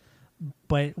keys.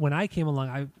 But when I came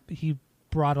along, he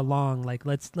brought along like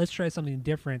let's try something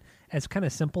different. As kind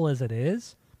of simple as it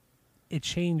is, it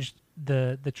changed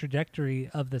the trajectory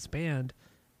of this band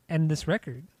and this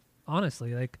record.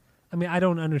 Honestly, like I mean, I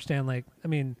don't understand. Like I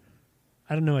mean,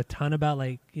 I don't know a ton about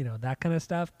like that kind of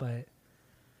stuff, but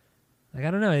like I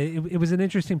don't know. It was an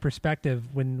interesting perspective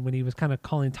when he was kind of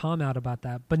calling Tom out about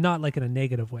that, but not like in a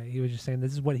negative way. He was just saying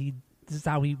this is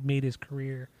how he made his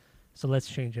career, so let's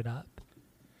change it up.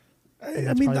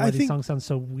 I mean, I think these songs sound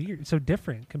so weird, so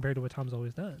different compared to what Tom's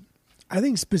always done. I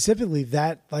think specifically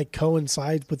that like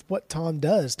coincides with what Tom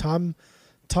does. Tom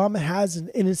has an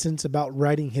innocence about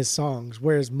writing his songs,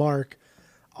 whereas Mark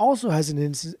also has an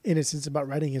innocence about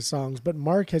writing his songs. But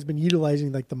Mark has been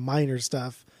utilizing like the minor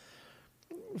stuff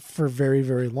for very,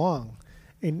 very long,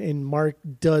 and Mark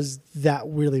does that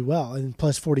really well. And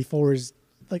Plus 44 is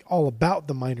like all about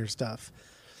the minor stuff,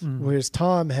 whereas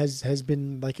Tom has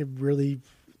been like a really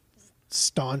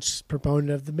staunch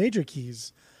proponent of the major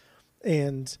keys,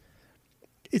 and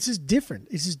it's just different.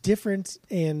 It's just different,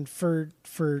 and for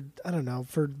I don't know,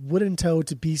 for Wooden Toe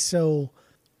to be so,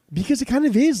 because it kind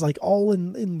of is like all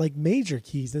in like major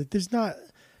keys. That there's not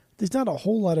a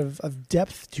whole lot of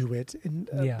depth to it, and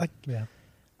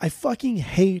I fucking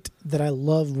hate that I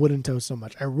love Wooden Toe so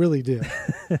much. I really do.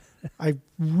 I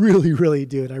really, really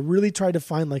do. And I really tried to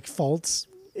find like faults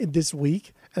in this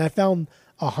week, and I found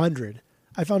 100.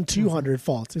 I found 200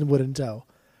 faults in Wooden Toe.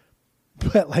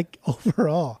 But like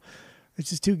overall, it's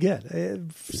just too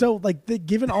good. So like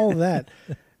given all of that,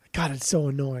 God, it's so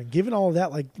annoying. Given all of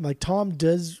that, like Tom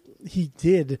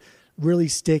did really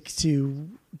stick to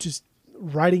just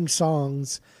writing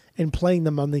songs and playing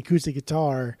them on the acoustic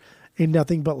guitar in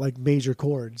nothing but like major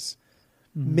chords,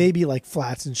 maybe like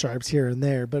flats and sharps here and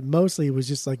there, but mostly it was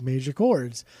just like major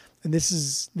chords. And this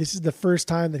is the first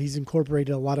time that he's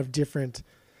incorporated a lot of different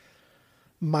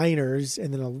minors,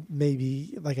 and then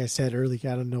maybe, like I said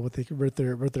earlier, I don't know what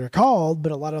they're called,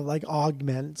 but a lot of like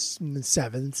augments and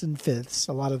sevenths and fifths,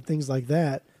 a lot of things like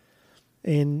that,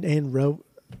 and wrote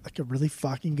like a really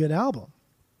fucking good album.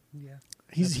 Yeah,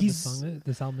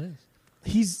 this album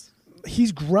is.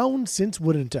 He's grown since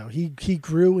Wooden Toe. He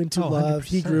grew into Love. 100%.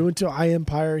 He grew into I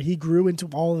Empire. He grew into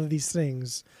all of these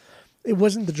things. It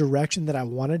wasn't the direction that I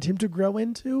wanted him to grow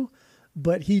into,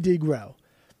 but he did grow.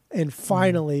 And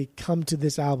finally come to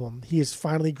this album. He has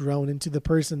finally grown into the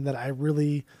person that I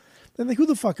really... I'm like, who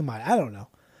the fuck am I? I don't know.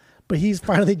 But he's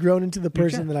finally grown into the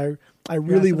person that I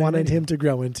really wanted him to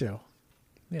grow into.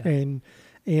 Yeah.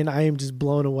 And I am just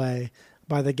blown away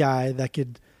by the guy that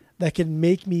could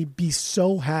make me be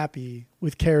so happy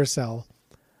with Carousel,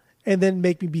 and then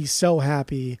make me be so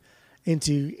happy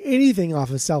into anything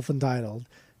off of Self-Entitled,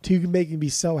 to make me be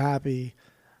so happy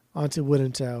onto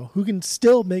Wooden Toe, who can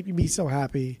still make me be so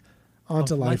happy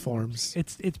onto Life Forms.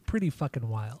 It's pretty fucking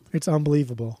wild. It's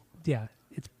unbelievable. Yeah,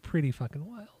 it's pretty fucking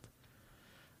wild.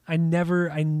 I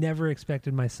never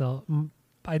expected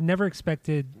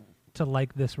to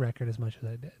like this record as much as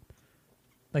I did.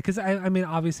 Like, because I mean,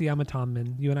 obviously I'm a Tom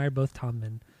man. You and I are both Tom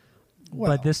men.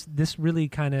 Well, but this really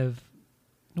kind of,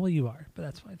 well, you are, but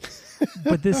that's fine.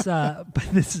 but this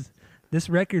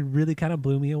record really kind of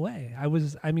blew me away.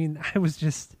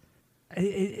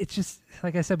 It's just,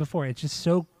 like I said before, it's just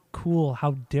so cool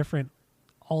how different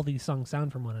all these songs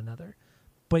sound from one another.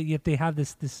 But yet they have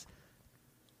this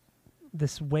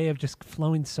way of just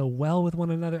flowing so well with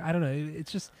one another. I don't know.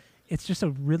 It's just a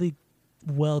really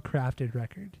well-crafted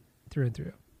record through and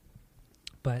through.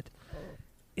 But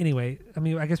anyway, I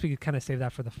mean, I guess we could kind of save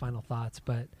that for the final thoughts.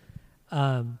 But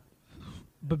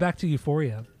back to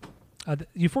Euphoria.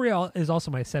 Euphoria is also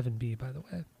my 7B, by the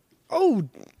way. Oh,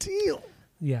 deal.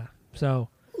 Yeah. So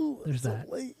there's that.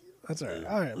 That's all right.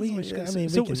 All right. So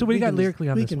what do you got lyrically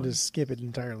on this one? We can just skip it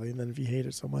entirely, and then if you hate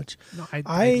it so much. No, I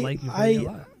like Euphoria a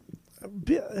lot.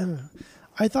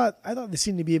 I thought this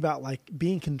seemed to be about like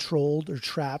being controlled or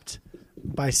trapped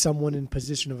by someone in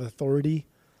position of authority.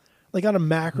 Like on a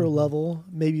macro level,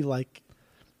 maybe like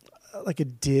a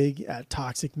dig at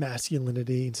toxic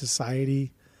masculinity in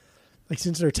society. Like,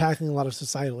 since they're tackling a lot of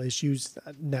societal issues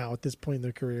now at this point in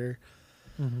their career.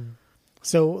 Mm-hmm.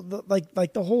 So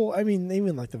like the whole, I mean,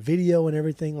 even like the video and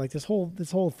everything, like this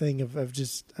whole thing of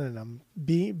just, I don't know,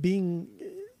 being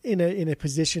in a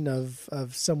position of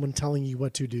someone telling you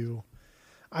what to do.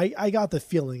 I got the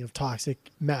feeling of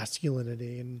toxic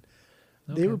masculinity, and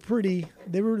they were pretty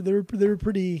big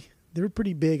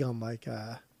on like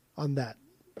on that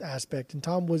aspect. And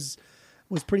Tom was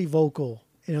pretty vocal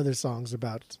in other songs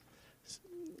about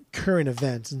current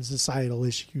events and societal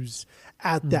issues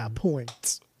at that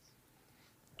point.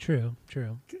 True.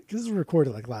 Because this was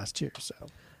recorded like last year, so.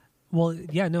 Well,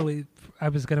 yeah, no, I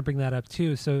was going to bring that up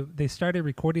too. So they started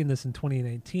recording this in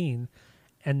 2019,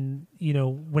 and you know,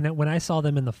 when I saw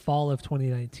them in the fall of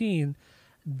 2019,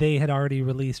 they had already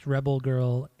released Rebel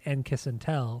Girl and Kiss and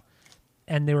Tell,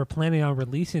 and they were planning on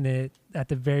releasing it at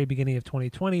the very beginning of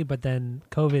 2020, but then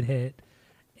COVID hit,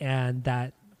 and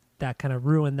that kind of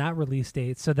ruined that release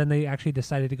date. So then they actually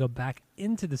decided to go back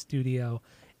into the studio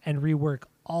and rework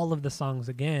all of the songs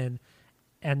again.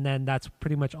 And then that's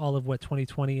pretty much all of what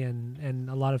 2020 and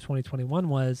a lot of 2021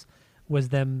 was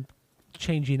them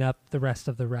changing up the rest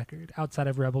of the record outside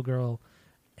of Rebel Girl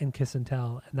and Kiss and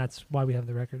Tell. And that's why we have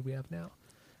the record we have now.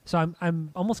 So I'm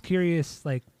almost curious,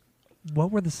 like, what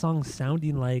were the songs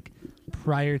sounding like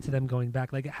prior to them going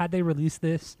back? Like, had they released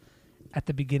this at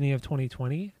the beginning of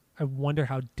 2020, I wonder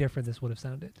how different this would have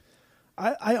sounded.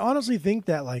 I honestly think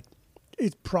that, like,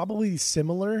 It's probably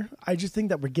similar. I just think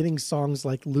that we're getting songs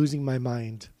like "Losing My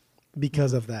Mind"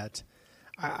 because of that.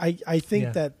 I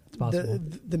think that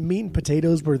the meat and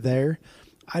potatoes were there.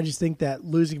 I just think that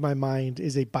 "Losing My Mind"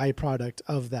 is a byproduct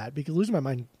of that, because "Losing My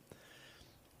Mind,"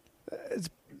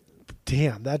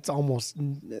 that's almost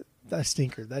a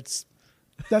stinker. That's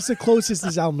the closest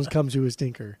this album has come to a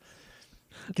stinker.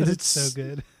 Because it's so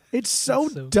good. It's so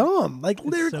dumb. Like,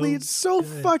 lyrically, it's so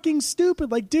fucking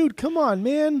stupid. Like, dude, come on,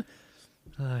 man.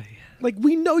 Yeah. Like,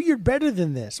 we know you're better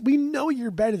than this. Why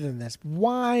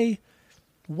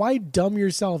dumb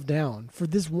yourself down for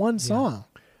this one song?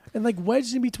 And like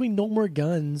wedged in between "No More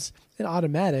Guns" and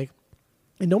 "Automatic,"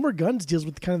 and "No More Guns" deals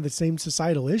with kind of the same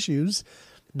societal issues,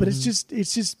 but it's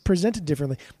just presented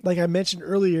differently. Like I mentioned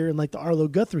earlier in like the Arlo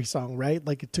Guthrie song, right?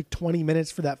 Like it took 20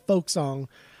 minutes for that folk song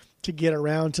to get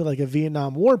around to like a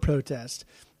Vietnam War protest.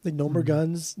 Like "No More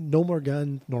Guns," normal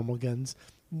guns.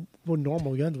 Well,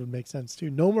 "Normal Guns" would make sense too.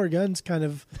 "No More Guns" kind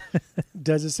of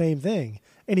does the same thing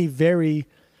in a very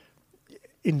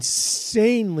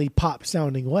insanely pop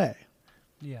sounding way.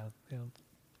 Yeah.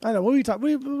 I know. What are we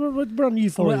talking? We're on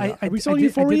Euphoria. Are we still on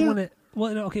Euphoria?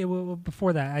 Well,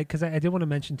 before that, because I did want to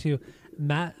mention too,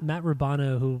 Matt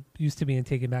Rubano, who used to be in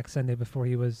Taking Back Sunday before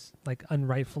he was like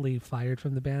unrightfully fired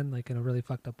from the band, like in a really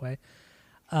fucked up way.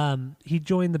 He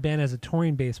joined the band as a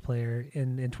touring bass player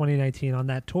in 2019 on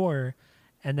that tour,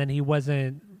 and then he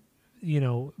wasn't,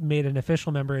 made an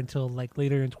official member until like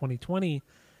later in 2020.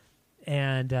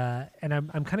 And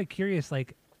I'm kind of curious,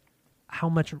 like how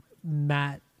much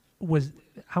Matt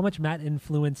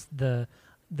influenced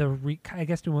I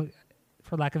guess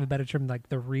for lack of a better term, like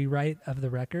the rewrite of the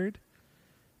record,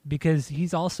 because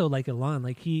he's also like Ilan,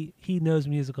 like he knows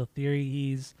musical theory.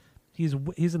 He's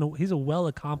a well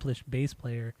accomplished bass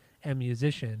player and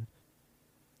musician.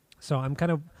 So I'm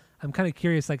kind of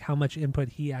curious, like how much input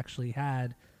he actually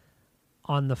had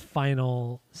on the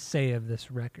final say of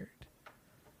this record.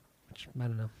 Which, I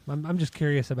don't know. I'm just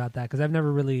curious about that, because I've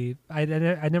never really I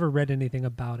never read anything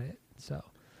about it. So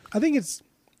I think it's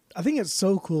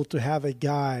so cool to have a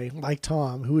guy like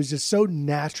Tom, who is just so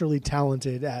naturally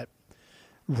talented at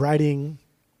writing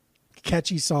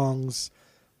catchy songs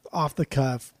off the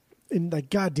cuff. And like,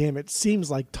 goddamn, it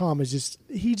seems like Tom is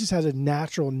he just has a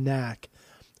natural knack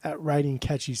at writing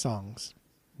catchy songs.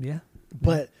 Yeah.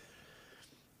 But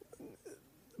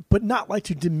not like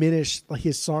to diminish like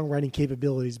his songwriting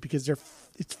capabilities, because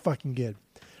it's fucking good.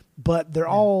 But they're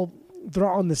all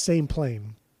on the same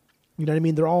plane. You know what I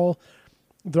mean? They're all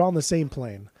on the same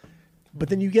plane. But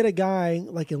then you get a guy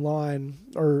like Ilan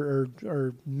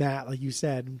or Matt, like you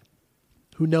said,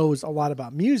 who knows a lot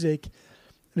about music,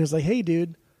 and is like, hey,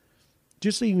 dude,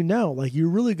 just so you know, like, you're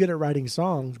really good at writing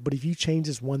songs, but if you change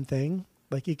this one thing,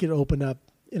 like, it could open up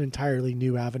an entirely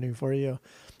new avenue for you.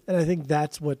 And I think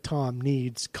that's what Tom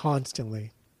needs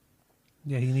constantly.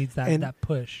 Yeah, he needs that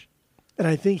push. And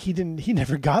I think he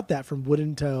never got that from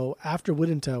Wooden Toe after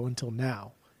Wooden Toe until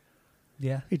now.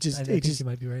 Yeah, I think you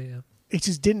might be right. Yeah, it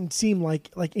just didn't seem like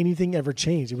anything ever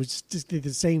changed. It was just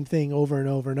the same thing over and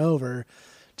over and over,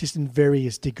 just in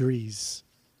various degrees.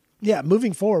 Yeah,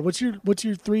 moving forward, what's your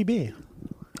 3B?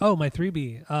 Oh, my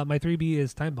 3B. My 3B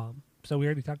is Time Bomb. So we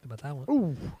already talked about that one.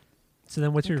 Ooh. So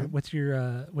then what's your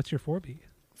 4B?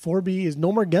 4B is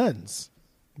No More Guns.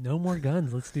 No More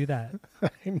Guns. Let's do that.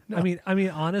 I mean,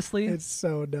 honestly, it's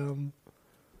so dumb.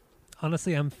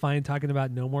 Honestly, I'm fine talking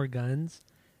about No More Guns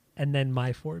and then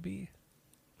my 4B.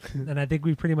 And I think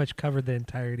we pretty much covered the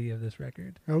entirety of this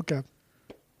record. Okay.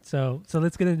 So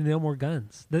let's get into No More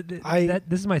Guns. This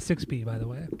is my 6B, by the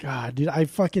way. God, dude, I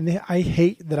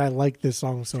hate that I like this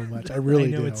song so much. I really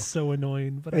do. I know it's so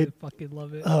annoying, but I fucking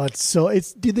love it. Oh,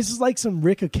 dude, this is like some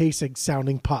Rick Ocasek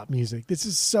sounding pop music. This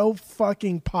is so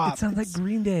fucking pop. It sounds like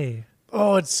Green Day.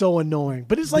 Oh, it's so annoying.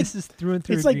 But it's like, this is through and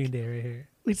through Green Day right here.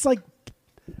 It's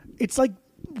like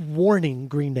Warning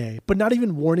Green Day, but not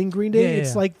even Warning Green Day. Yeah,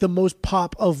 it's like the most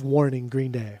pop of Warning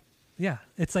Green Day. Yeah,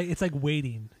 it's like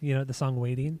Waiting. You know the song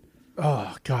Waiting.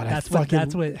 Oh God, that's what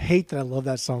hate that I love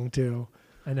that song too.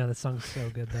 I know the song's so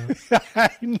good though.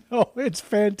 I know, it's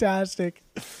fantastic.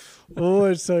 Oh,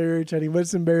 it's so irritating, but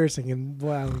it's embarrassing, and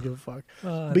boy, I don't give a fuck.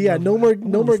 But yeah, no more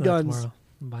Guns,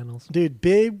 vinyls, dude.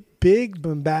 Big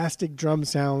bombastic drum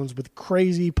sounds with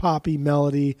crazy poppy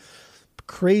melody,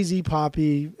 crazy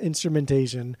poppy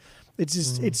instrumentation. It's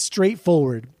just it's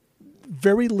straightforward.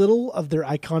 Very little of their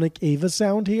iconic Ava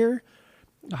sound here,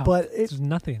 but it's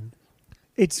nothing.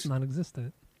 It's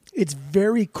non-existent. It's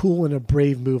very cool and a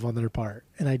brave move on their part,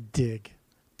 and I dig.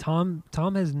 Tom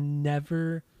has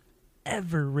never,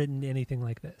 ever written anything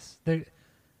like this.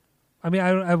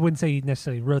 I wouldn't say he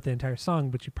necessarily wrote the entire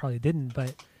song, but you probably didn't.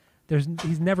 But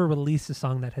he's never released a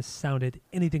song that has sounded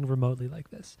anything remotely like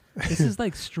this. This is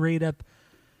like straight up,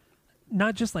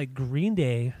 not just like Green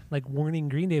Day, like Warning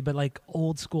Green Day, but like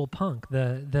old school punk.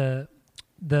 The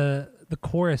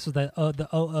chorus, the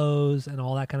O's and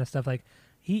all that kind of stuff. Like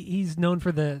he's known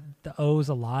for the O's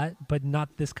a lot, but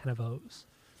not this kind of O's.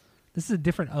 This is a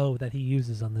different O that he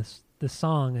uses on this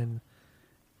song, and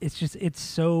it's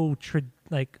so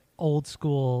like old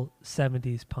school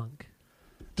 70s punk.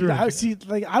 Dude, I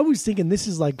was thinking this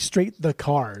is like straight the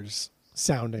Cars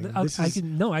sounding.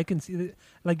 I can see that.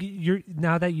 Like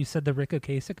now that you said the Rick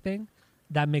Ocasek thing,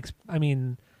 that makes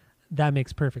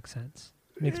perfect sense.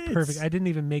 Makes perfect. I didn't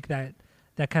even make that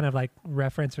kind of like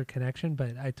reference or connection,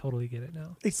 but I totally get it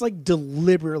now. It's like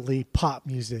deliberately pop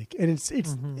music, and it's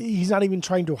he's not even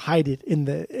trying to hide it in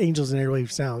the Angels and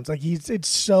Airwaves sounds. Like it's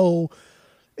so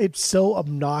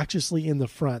obnoxiously in the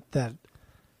front that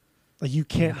like you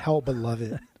can't help but love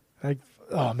it.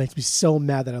 It makes me so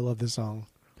mad that I love this song.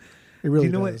 It really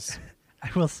does. What? I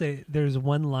will say there's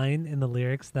one line in the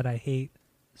lyrics that I hate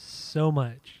so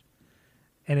much,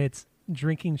 and it's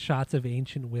drinking shots of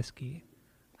ancient whiskey.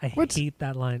 I hate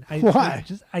that line. Why?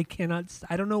 I cannot.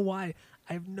 I don't know why.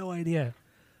 I have no idea.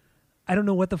 I don't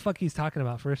know what the fuck he's talking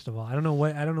about. First of all, I don't know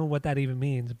what that even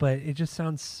means. But it just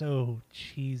sounds so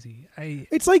cheesy.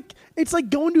 It's like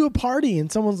going to a party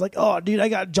and someone's like, "Oh, dude, I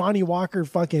got Johnny Walker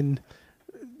fucking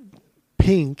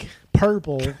pink,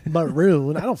 purple,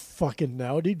 maroon." I don't fucking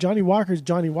know, dude. Johnny Walker's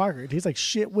Johnny Walker. It tastes like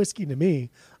shit whiskey to me.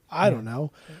 I don't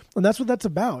know. And that's what that's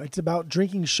about. It's about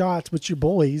drinking shots with your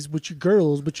boys, with your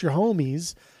girls, with your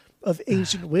homies of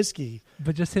ancient whiskey.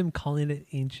 But just him calling it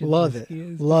ancient Love whiskey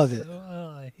it. Love it.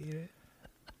 I hate it.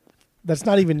 That's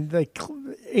not even like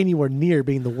anywhere near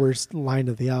being the worst line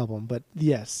of the album. But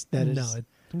yes, that is. No,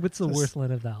 what's the worst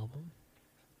line of the album?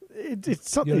 It's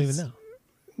something. You don't even know.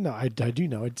 No, I do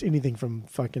know. It's anything from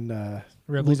fucking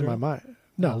Rebel Losing Girl? My Mind.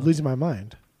 No, Losing My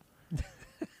Mind.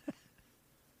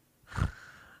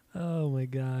 Oh my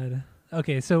god.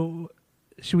 Okay, so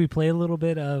should we play a little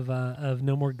bit of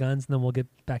No More Guns and then we'll get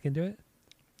back into it?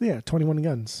 Yeah, 21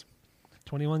 Guns.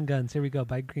 21 Guns. Here we go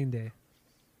by Green Day.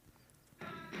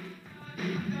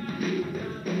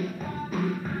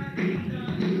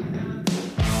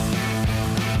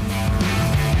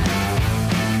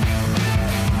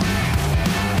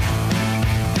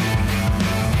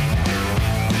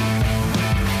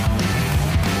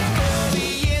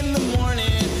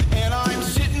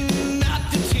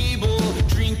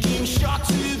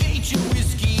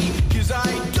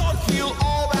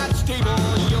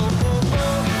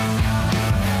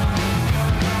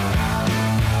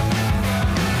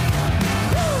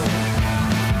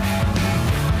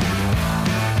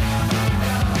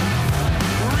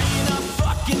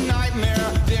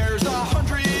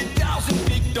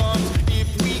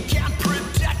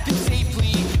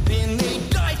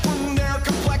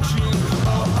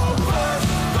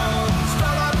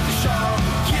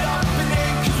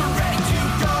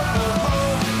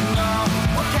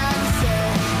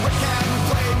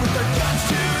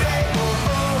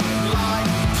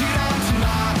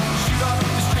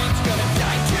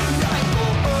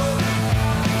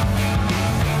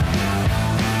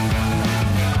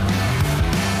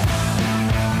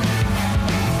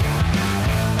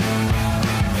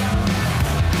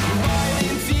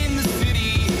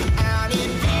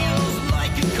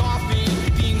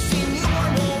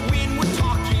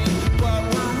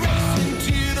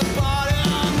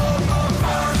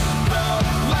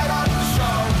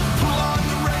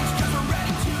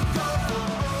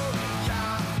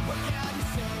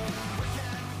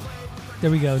 There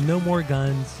we go. No More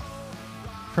Guns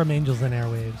from Angels and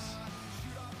Airwaves.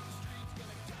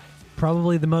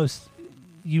 Probably the most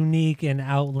unique and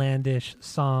outlandish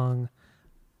song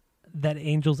that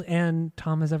Angels and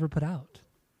Tom has ever put out.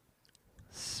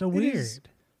 So weird.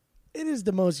 It is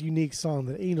the most unique song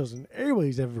that Angels and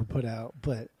Airwaves ever put out,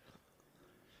 but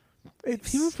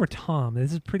it's even for Tom.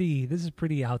 This is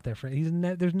pretty out there for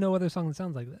there's no other song that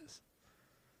sounds like this.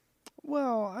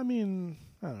 Well, I mean,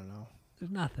 I don't know.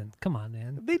 There's nothing. Come on,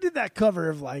 man. They did that cover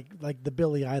of like the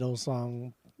Billy Idol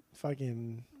song,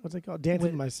 fucking what's it called? Dancing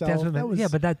with Myself. Yeah,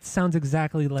 but that sounds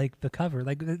exactly like the cover.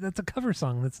 Like that's a cover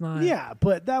song. That's not. Yeah,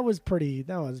 but that was pretty.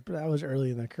 That was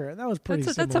early in the career. That was pretty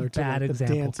similar that's a to bad like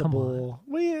example. the danceable. Come on.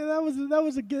 Well, yeah, that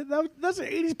was a good. That's an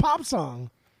 '80s pop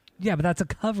song. Yeah, but that's a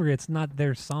cover. It's not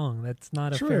their song. That's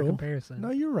not a fair comparison.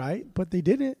 No, you're right, but they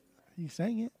did it. He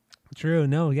sang it. True.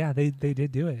 No, yeah, they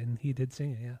did do it, and he did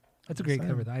sing it. Yeah, that's a great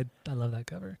cover. Though. I love that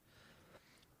cover.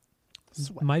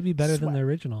 Might be better than the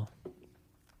original.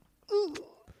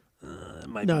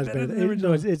 It's better than the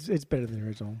original. No, it's better than the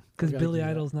original. Because Billy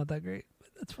Idol's not that great, but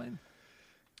that's fine.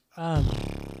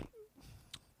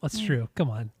 That's true. Come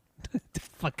on.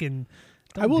 Fucking.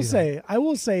 I will say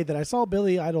that I saw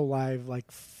Billy Idol live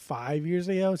like 5 years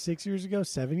ago, 6 years ago,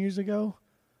 7 years ago.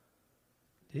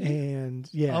 And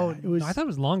yeah, it was. I thought it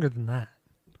was longer than that.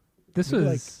 This was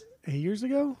like 8 years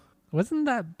ago. Wasn't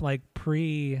that like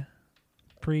pre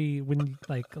when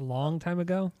like a long time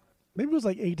ago? Maybe it was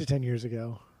like 8 to 10 years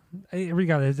ago.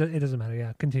 Regardless, it doesn't matter.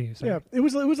 Yeah, continue. Sorry. Yeah, it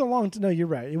was a long. No, you're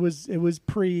right. It was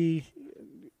pre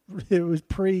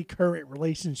current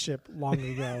relationship long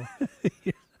ago.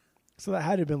 Yeah. So that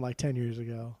had to have been like 10 years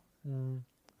ago. Mm.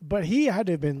 But he had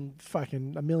to have been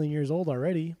fucking a million years old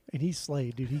already, and he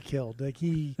slayed, dude. He killed. Like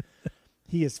he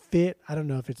is fit. I don't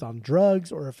know if it's on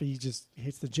drugs or if he just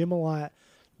hits the gym a lot,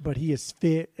 but he is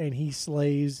fit and he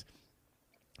slays.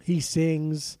 He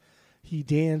sings, he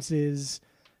dances,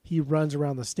 he runs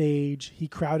around the stage, he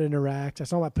crowd interacts. I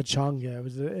saw him at Pachanga. It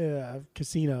was a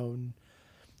casino in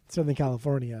Southern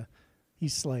California. He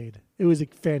slayed. It was a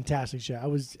fantastic show. I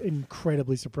was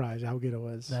incredibly surprised how good it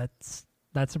was.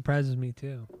 That surprises me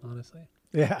too, honestly.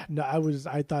 Yeah, no,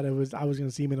 I thought I was going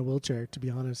to see him in a wheelchair, to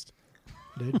be honest,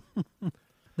 dude.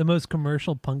 The most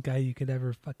commercial punk guy you could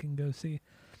ever fucking go see.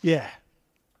 Yeah.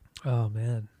 Oh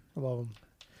man, I love him.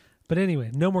 But anyway,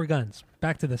 No More Guns.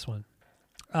 Back to this one.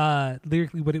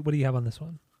 Lyrically, what do you have on this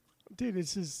one? Dude,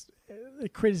 this is a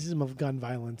criticism of gun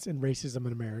violence and racism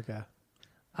in America.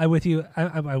 I with you.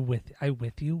 I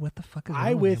with you. What the fuck is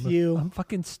I with you? I'm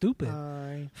fucking stupid.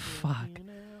 Fuck.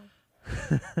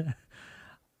 You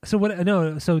So what?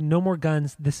 No. So No More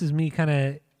Guns. This is me kind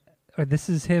of, or this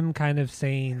is him kind of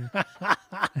saying,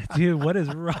 dude, what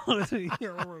is wrong with me?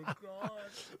 Oh my god.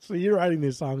 So you're writing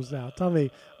these songs now. Tell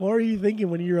me, what were you thinking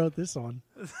when you wrote this song?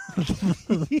 This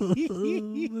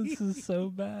is so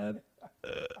bad.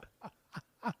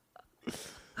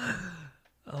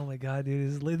 Oh my god,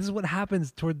 dude! This is what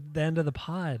happens toward the end of the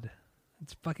pod.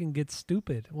 It's fucking gets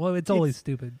stupid. Well, it's always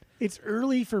stupid. It's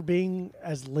early for being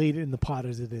as late in the pod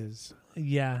as it is.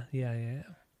 Yeah.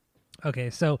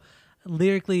 Okay, so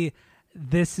lyrically,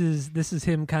 this is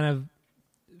him kind of.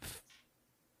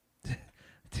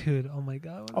 Dude, oh my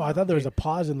god! Oh, I thought there was a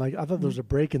pause and I thought there was a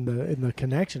break in the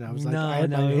connection. I was like, I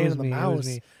had my hand on the mouse,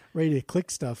 ready to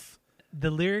click stuff. The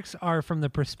lyrics are from the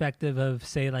perspective of,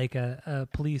 say, like a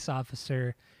police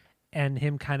officer, and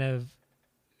him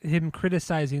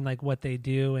criticizing like what they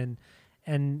do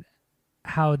and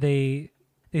how they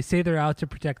say they're out to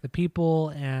protect the people,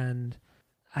 and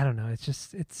I don't know.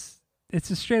 It's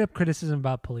a straight up criticism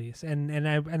about police, and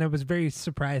I was very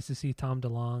surprised to see Tom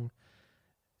DeLonge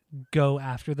go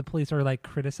after the police or like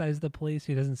criticize the police.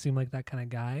 He doesn't seem like that kind of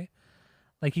guy.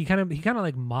 Like he kind of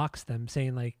like mocks them,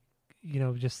 saying like, you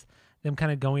know, just them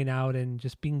kind of going out and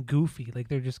just being goofy, like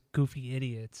they're just goofy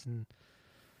idiots. And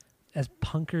as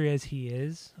punker as he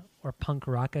is, or punk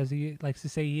rock as he likes to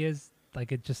say he is,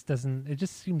 like it just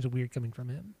seems weird coming from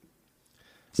him.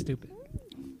 Stupid.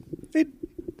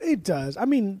 It does. I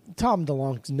mean, Tom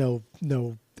DeLonge's no.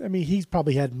 I mean, he's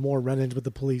probably had more run-ins with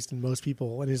the police than most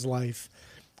people in his life,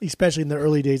 especially in the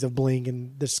early days of Blink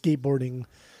and the skateboarding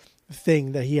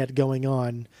thing that he had going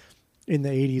on in the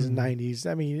 80s and 90s.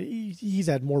 I mean, he's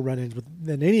had more run-ins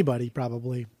than anybody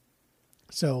probably.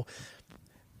 So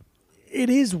it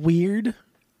is weird,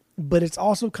 but it's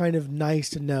also kind of nice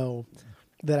to know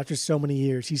that after so many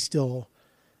years, he's still,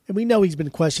 and we know he's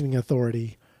been questioning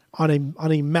authority on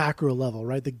a macro level,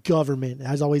 right? The government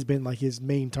has always been like his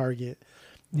main target.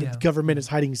 The government is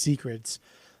hiding secrets.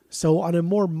 So on a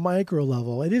more micro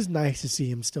level, it is nice to see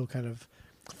him still kind of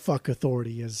fuck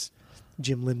authority, as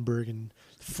Jim Lindbergh and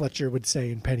Fletcher would say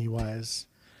in Pennywise.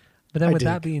 But then with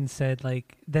that being said,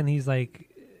 like then he's like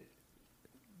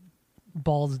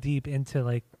balls deep into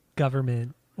like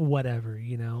government whatever,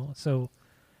 you know? So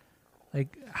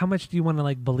like how much do you want to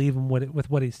like believe him with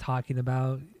what he's talking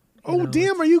about? Oh,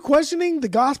 damn, are you questioning the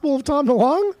gospel of Tom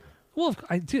DeLonge? Well,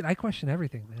 I question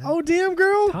everything, man. Oh, damn,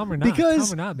 girl. Tom or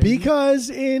not, baby.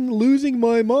 Because in Losing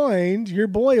My Mind, your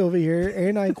boy over here,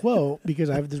 and I quote,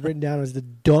 because I have this written down as the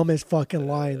dumbest fucking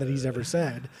line that he's ever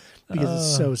said, because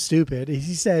it's so stupid.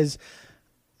 He says,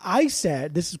 I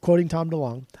said, this is quoting Tom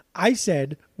DeLonge, I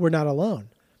said, we're not alone.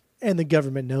 And the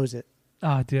government knows it.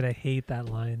 Oh, dude, I hate that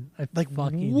line.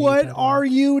 What are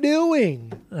you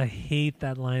doing? I hate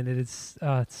that line. It's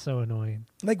so annoying.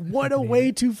 Like, what a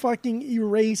way to fucking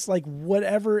erase, like,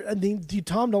 whatever. I mean,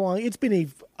 Tom DeLonge, it's been a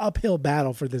uphill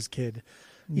battle for this kid,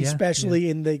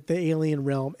 especially in the alien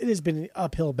realm. It has been an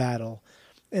uphill battle.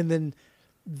 And then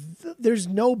there's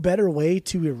no better way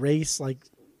to erase, like,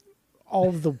 all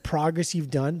of the progress you've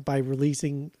done by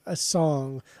releasing a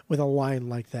song with a line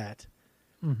like that.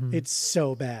 Mm-hmm. It's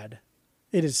so bad.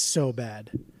 It is so bad.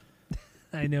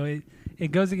 I know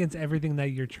it goes against everything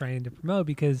that you're trying to promote,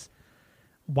 because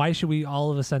why should we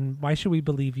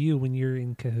believe you when you're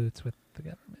in cahoots with the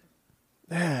government?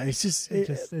 Yeah, it's just It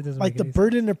doesn't like make the any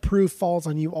burden of proof falls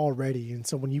on you already, and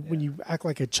so when you act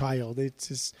like a child,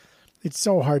 it's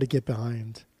so hard to get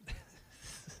behind.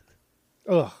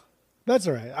 Ugh, that's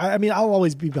all right. I mean, I'll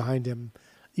always be behind him,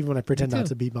 even when I pretend not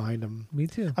to be behind him. Me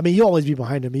too. I mean, you'll always be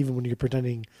behind him, even when you're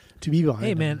pretending to be behind him.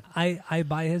 Hey, man, I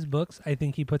buy his books. I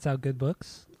think he puts out good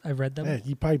books. I've read them. Yeah,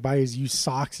 you probably buy his used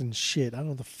socks and shit. I don't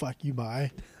know what the fuck you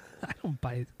buy. I don't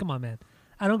buy it. Come on, man.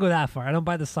 I don't go that far. I don't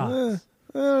buy the socks.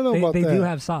 I don't know about they that. do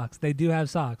have socks. They do have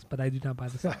socks, but I do not buy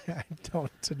the socks.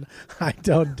 I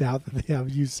don't doubt that they have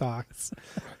used socks.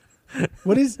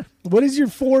 What is your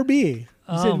 4B?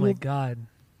 Oh my God.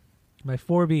 My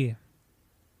 4B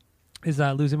is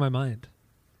Losing My Mind.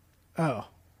 Oh.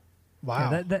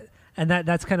 Wow. Yeah,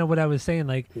 that's kind of what I was saying.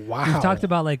 Like, wow. we've talked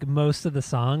about like most of the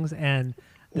songs, and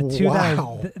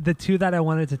the two that I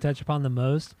wanted to touch upon the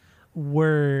most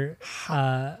were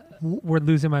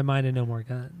Losing My Mind and No More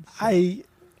Guns. I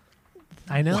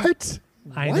know. What?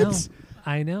 I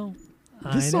know.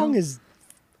 This song is...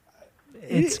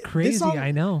 It's crazy.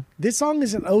 I know. This song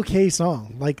is an okay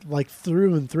song, like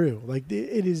through and through. Like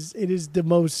it is the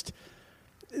most...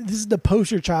 This is the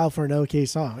poster child for an okay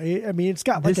song. I mean, it's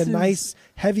got like a nice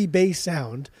heavy bass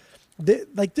sound.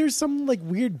 Like there's some like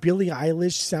weird Billie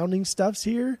Eilish sounding stuffs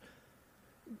here.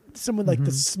 Some of like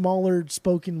the smaller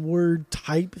spoken word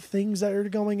type things that are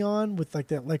going on with like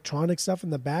the electronic stuff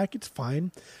in the back. It's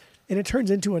fine. And it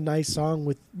turns into a nice song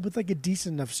with like a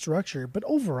decent enough structure. But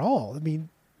overall, I mean,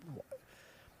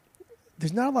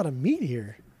 there's not a lot of meat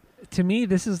here. To me,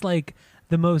 this is like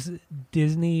the most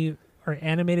Disney or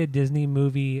animated Disney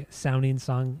movie sounding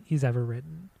song he's ever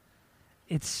written.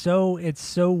 It's so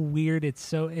weird. It's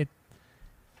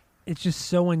just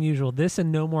so unusual. This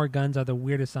and No More Guns are the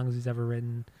weirdest songs he's ever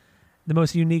written. The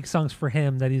most unique songs for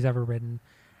him that he's ever written.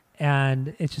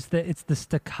 And it's just it's the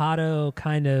staccato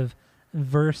kind of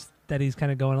verse that he's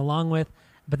kind of going along with,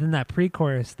 but then that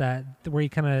pre-chorus where he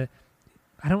kind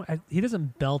of he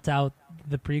doesn't belt out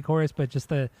the pre-chorus, but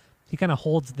just he kind of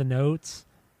holds the notes,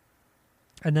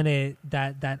 and then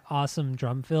that awesome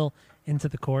drum fill into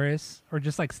the chorus, or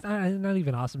just like not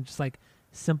even awesome, just like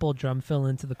simple drum fill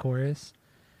into the chorus.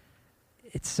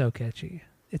 It's so catchy.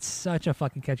 It's such a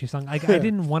fucking catchy song. Like I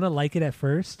didn't want to like it at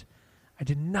first. I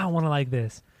did not want to like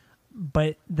this.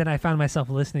 But then I found myself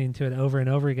listening to it over and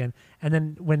over again. And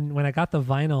then when I got the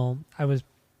vinyl, I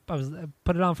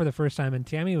put it on for the first time, and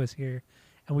Tammy was here,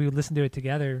 and we would listen to it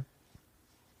together.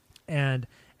 And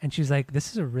she's like,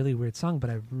 "This is a really weird song, but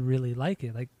I really like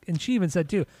it." Like, and she even said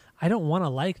too, "I don't want to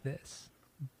like this,"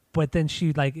 but then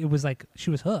she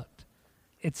was hooked.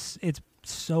 It's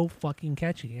so fucking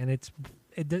catchy, and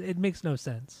it makes no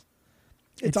sense.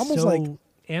 It's almost so like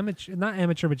amateur, not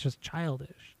amateur, but just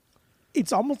childish.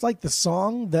 It's almost like the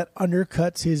song that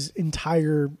undercuts his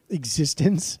entire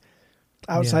existence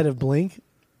outside of Blink.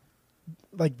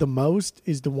 Like the most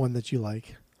is the one that you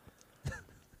like,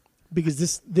 because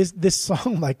this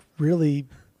song like really,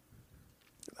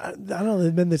 I don't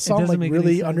know. Man, this song like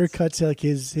really undercuts like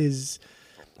his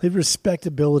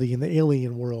respectability in the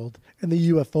alien world and the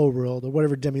UFO world, or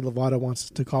whatever Demi Lovato wants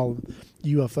to call them,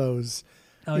 UFOs.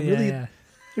 Oh,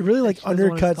 It really like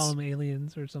undercuts. Call them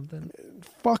aliens or something.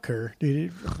 Fuck her,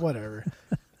 dude. Whatever.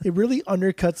 It really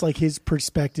undercuts like his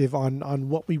perspective on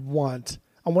what we want,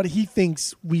 on what he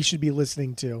thinks we should be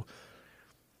listening to.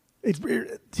 It's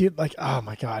like, oh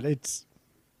my God, it's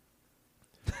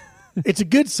a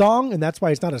good song, and that's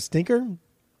why it's not a stinker.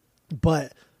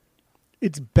 But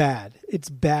it's bad. It's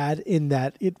bad in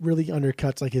that it really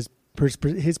undercuts like his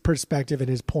perspective and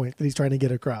his point that he's trying to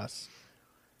get across.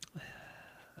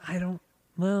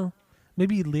 Well,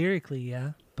 maybe lyrically,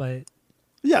 yeah, but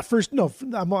yeah. I'm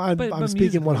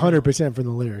speaking 100% from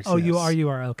the lyrics. Oh, yes. You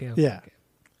are okay. Yeah.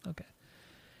 Okay.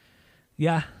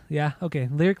 Yeah. Okay.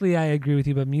 Lyrically, I agree with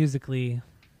you, but musically,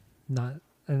 not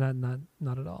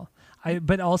at all.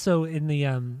 But also in the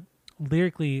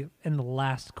lyrically in the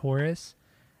last chorus,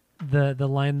 the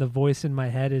line "the voice in my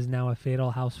head is now a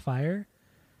fatal house fire."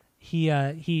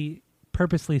 He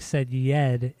purposely said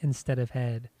 "yed" instead of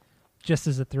 "head," just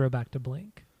as a throwback to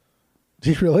Blink.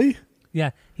 Did he really?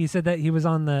 Yeah, he said that he was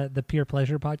on the Pure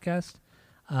Pleasure podcast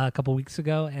a couple weeks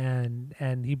ago,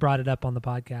 and he brought it up on the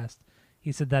podcast.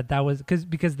 He said that was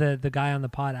because the guy on the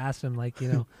pod asked him, like,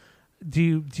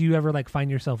 do you ever like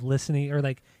find yourself listening or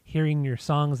like hearing your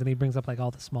songs, and he brings up like all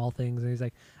the small things, and he's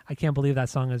like, I can't believe that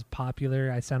song is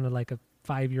popular. I sounded like a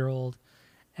 5-year-old.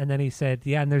 And then he said,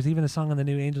 yeah, and there's even a song on the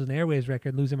new Angels and Airwaves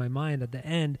record, Losing My Mind. At the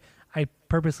end, I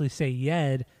purposely say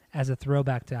 "yed" as a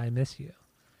throwback to "I Miss You."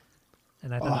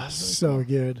 And I thought that was so really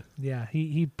cool. good. Yeah,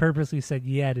 he purposely said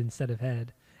yed instead of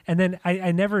head. And then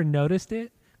I never noticed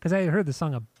it because I had heard the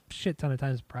song a shit ton of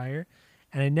times prior,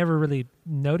 and I never really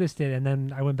noticed it. And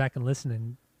then I went back and listened,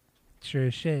 and sure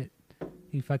as shit,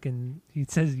 he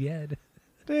says yed.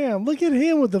 Damn, look at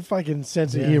him with the fucking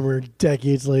sense of humor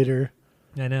decades later.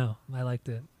 I know. I liked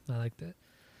it.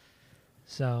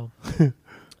 So,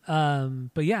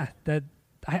 but yeah, that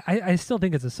I still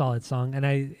think it's a solid song, and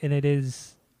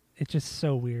it's just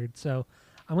so weird. So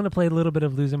I'm gonna play a little bit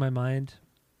of "Losing My Mind,"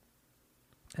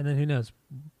 and then who knows,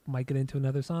 might get into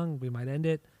another song. We might end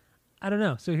it. I don't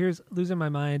know. So here's "Losing My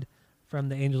Mind" from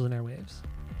the Angels and Airwaves.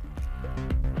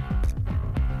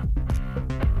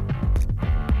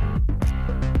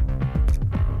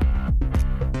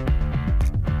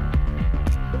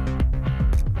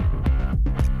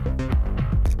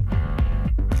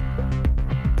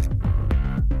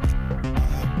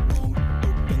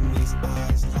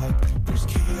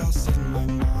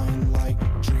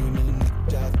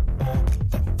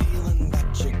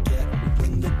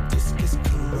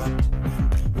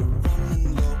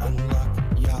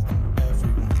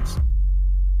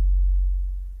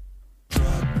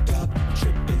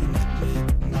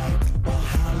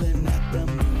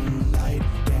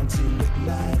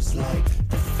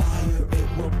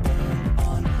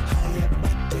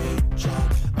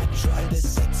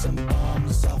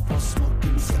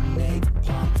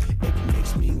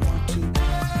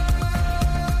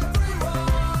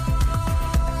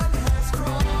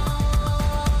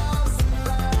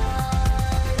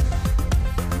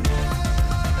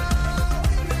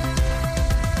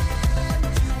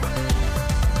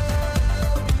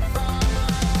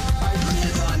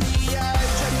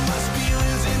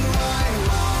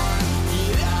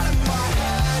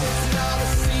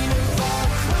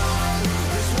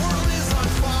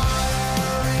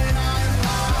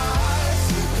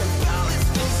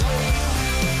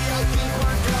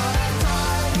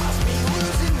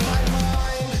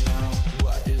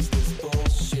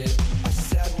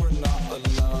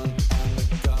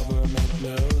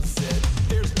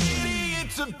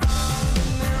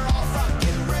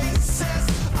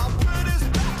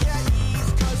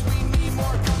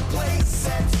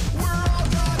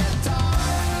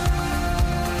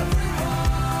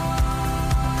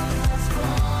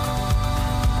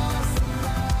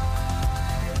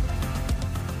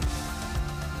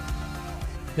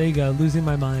 There you go, "Losing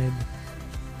My Mind"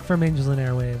 from Angels and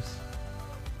Airwaves.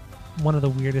 One of the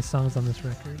weirdest songs on this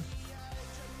record.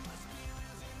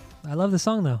 I love the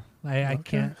song though. I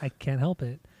can't help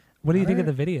it. What do you think of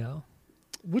the video?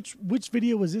 Which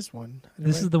video was this one?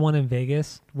 This is the one in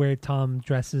Vegas where Tom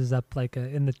dresses up like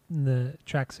in the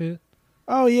tracksuit.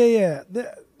 Oh yeah.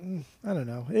 I don't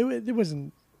know. It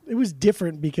wasn't. It was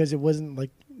different because it wasn't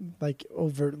like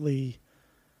overtly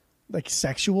like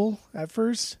sexual at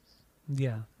first.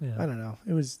 Yeah. I don't know.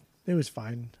 It was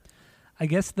fine. I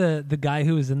guess the guy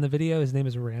who was in the video, his name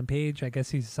is Rampage. I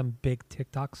guess he's some big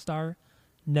TikTok star.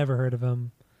 Never heard of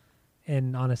him,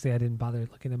 and honestly, I didn't bother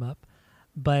looking him up.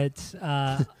 But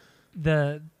so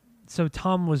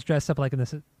Tom was dressed up like in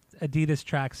this Adidas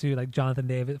tracksuit, like Jonathan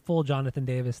Davis, full Jonathan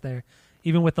Davis there,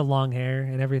 even with the long hair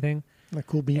and everything. A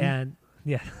cool beanie. And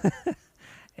yeah,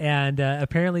 and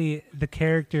apparently the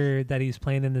character that he's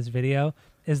playing in this video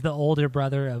is the older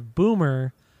brother of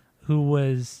Boomer, who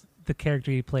was the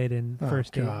character he played in the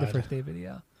first day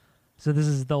video. So this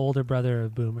is the older brother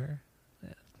of Boomer.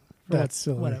 Yeah. That's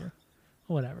silly.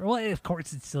 Whatever. Well, of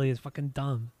course it's silly. It's fucking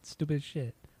dumb, stupid as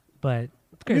shit. But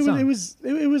it's a great it song.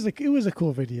 was a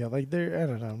cool video. Like I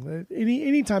don't know.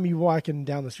 Anytime you walking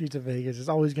down the streets of Vegas, it's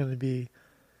always going to be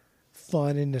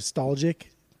fun and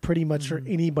nostalgic, pretty much for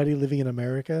anybody living in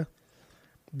America,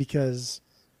 because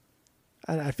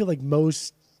I feel like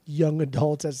most young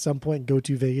adults at some point go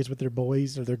to Vegas with their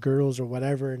boys or their girls or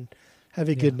whatever and have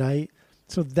a good night.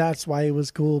 So that's why it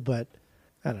was cool, but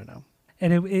I don't know.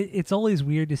 And it's always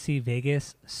weird to see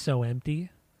Vegas so empty.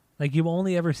 Like you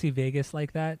only ever see Vegas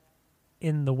like that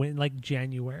in the like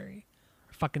January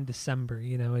or fucking December,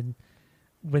 and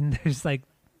when there's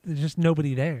just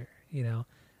nobody there,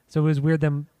 So it was weird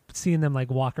seeing them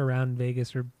like walk around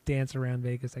Vegas or dance around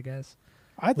Vegas, I guess.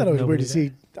 I thought it was weird to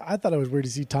see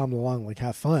Tom DeLonge like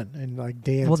have fun and like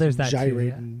dance and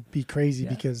gyrate and be crazy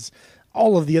because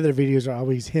all of the other videos are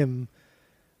always him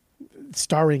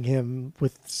starring him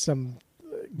with some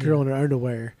girl in her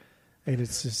underwear, and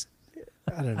it's just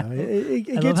I don't know. It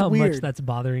I gets love how weird much that's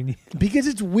bothering you because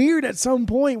it's weird at some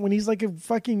point when he's like a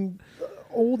fucking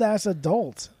old ass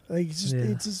adult. Like it's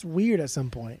just weird at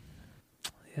some point.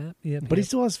 Yeah. But he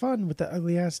still has fun with the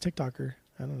ugly ass TikToker.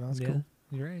 I don't know. It's cool.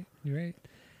 You're right.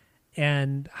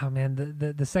 And oh man,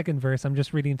 the second verse, I'm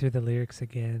just reading through the lyrics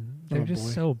again. They're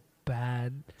just so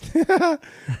bad.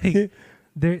 Like,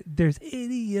 there's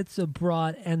idiots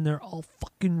abroad and they're all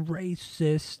fucking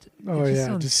racist. Oh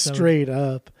yeah, just so, straight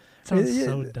up. Sounds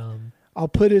so dumb. I'll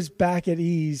put us back at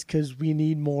ease because we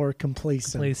need more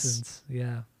complacence.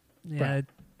 Yeah.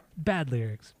 Bad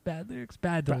lyrics,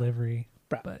 bad delivery.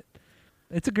 But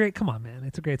it's a great. Come on, man,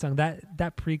 it's a great song.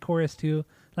 That pre-chorus too,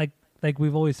 like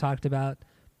we've always talked about.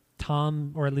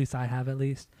 Tom, or at least I have at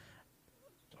least.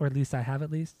 I'm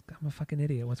a fucking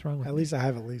idiot. What's wrong with me? At least I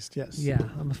have at least, yes. Yeah,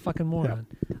 I'm a fucking moron.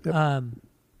 Yep.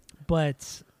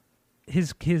 But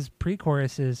his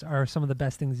pre-choruses are some of the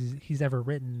best things he's ever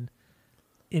written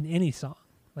in any song.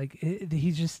 Like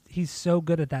he's so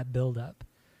good at that build up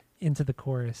into the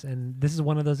chorus, and this is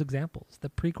one of those examples. The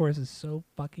pre-chorus is so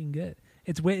fucking good.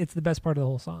 It's the best part of the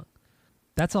whole song.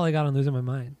 That's all I got on Losing My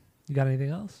Mind. You got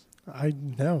anything else? I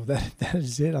know that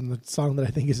is it on the song that I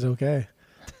think is okay.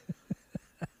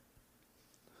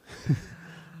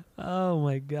 Oh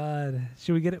my God!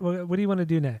 Should we get it? What do you want to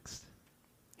do next?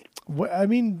 I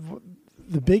mean,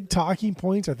 the big talking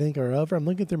points I think are over. I'm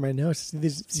looking through my notes to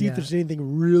see if there's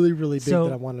anything really, really big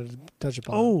that I wanted to touch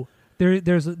upon. Oh,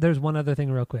 there's one other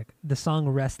thing real quick. The song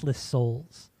 "Restless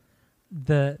Souls,"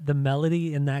 the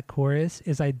melody in that chorus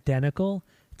is identical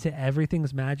to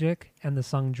Everything's Magic and the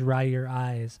song "Dry Your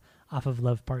Eyes" off of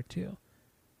Love Part 2,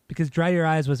 because "Dry Your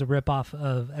Eyes" was a ripoff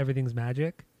of Everything's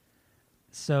Magic.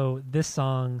 So this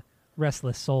song,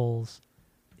 "Restless Souls,"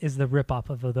 is the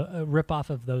ripoff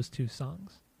of those two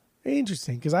songs.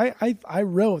 Interesting, because I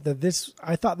wrote that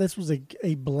I thought this was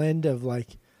a blend of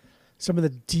like some of the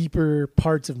deeper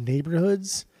parts of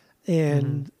Neighborhoods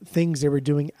and things they were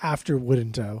doing after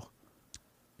Wooden Toe.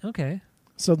 Okay.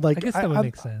 So like, I guess that would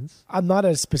make sense. I'm not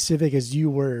as specific as you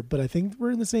were, but I think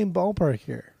we're in the same ballpark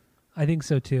here. I think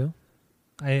so too.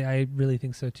 I really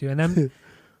think so too. And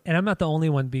I'm not the only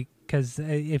one, because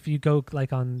if you go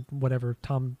like on whatever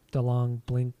Tom DeLonge,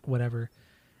 Blink, whatever,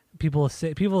 people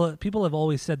have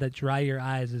always said that "Dry Your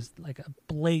Eyes" is like a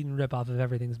blatant ripoff of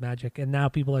Everything's Magic, and now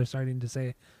people are starting to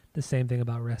say the same thing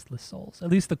about "Restless Souls."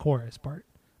 At least the chorus part.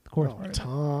 Part.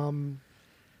 Tom.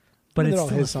 But it's all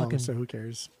still his songs, so who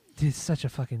cares? It's such a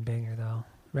fucking banger, though.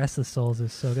 "Restless Souls"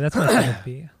 is so good. That's my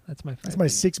 5B. That's my 5B. That's my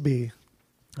 6B.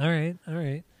 All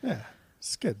right. Yeah,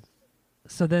 it's good.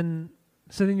 So then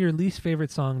your least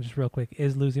favorite song, just real quick,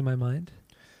 is "Losing My Mind"?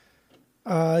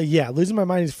 Yeah, "Losing My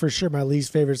Mind" is for sure my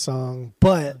least favorite song,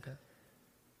 but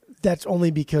that's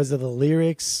only because of the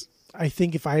lyrics. I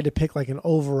think if I had to pick like an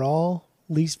overall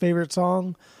least favorite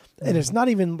song, and it's not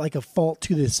even like a fault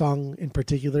to the song in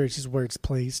particular, it's just where it's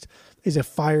placed, is "A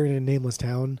Fire in a Nameless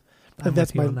Town." On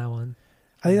that one.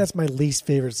 I think that's my least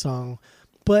favorite song,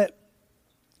 but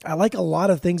I like a lot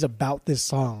of things about this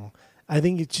song. I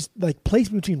think it's just like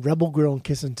placed between "Rebel Girl" and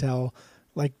 "Kiss and Tell."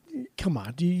 Like, come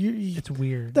on, it's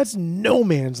weird. That's no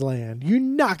man's land. You're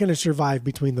not going to survive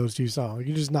between those two songs.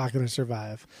 You're just not going to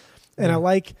survive. And I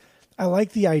like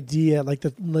the idea, like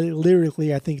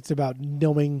lyrically, I think it's about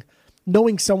knowing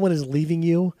someone is leaving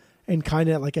you, and kind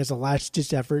of like as a last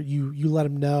ditch effort, you let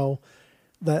them know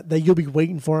that you'll be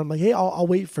waiting for them. Like, hey, I'll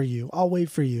wait for you. I'll wait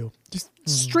for you. Just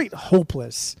straight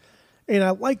hopeless. And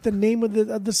I like the name of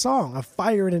the song, "A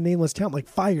Fire in a Nameless Town," like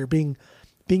fire being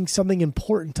something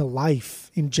important to life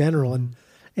in general, and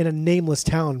in a nameless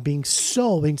town being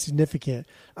so insignificant.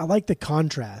 I like the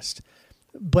contrast,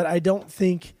 but I don't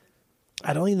think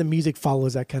the music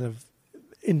follows that kind of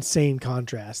insane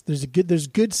contrast. There's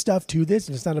good stuff to this,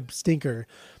 and it's not a stinker,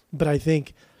 but I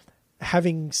think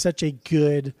having such a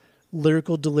good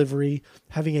lyrical delivery,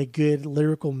 having a good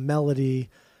lyrical melody,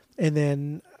 and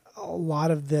then a lot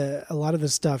of the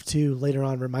stuff too later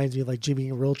on reminds me of like Jimmy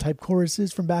and Earl type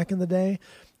choruses from back in the day,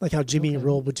 like how Jimmy and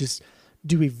Earl would just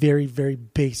do a very, very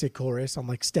basic chorus on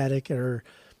like Static or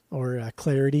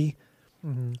Clarity.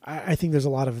 I think there's a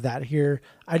lot of that here.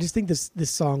 I just think this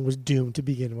song was doomed to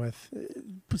begin with,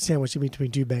 sandwiched in between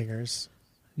two bangers.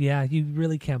 Yeah, you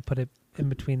really can't put it in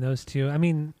between those two. I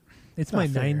mean, it's my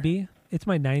 9B. It's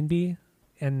my 9B,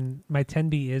 and my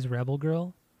 10B is "Rebel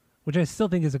Girl," which I still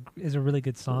think is a really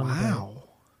good song. Wow.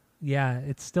 Yeah,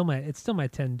 it's still my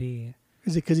 10B.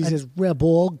 Is it because he says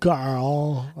 "Rebel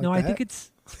Girl"? Like no, that?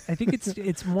 I think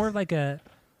it's more like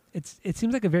it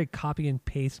seems like a very copy and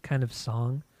paste kind of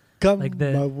song. Come like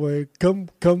my way, come.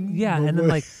 Yeah, and then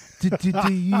like,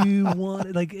 do you want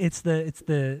it? Like it's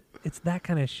that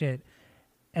kind of shit.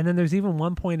 And then there's even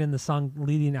one point in the song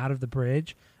leading out of the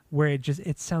bridge where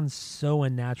it sounds so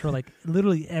unnatural. Like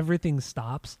literally everything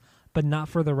stops, but not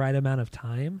for the right amount of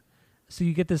time. So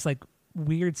you get this like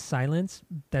weird silence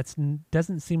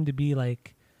doesn't seem to be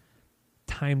like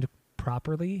timed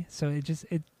properly. So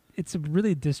it's a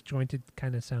really disjointed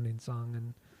kind of sounding song,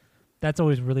 and that's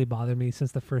always really bothered me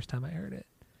since the first time I heard it.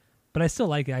 But I still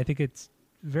like it. I think it's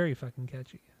very fucking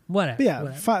catchy. Whatever. Yeah,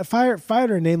 whatever. Fire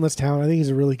to a Nameless Town, I think, is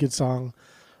a really good song.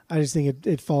 I just think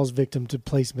it falls victim to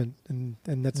placement, and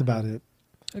that's about it.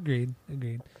 Agreed.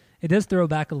 It does throw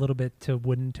back a little bit to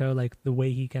Wooden Toe, like the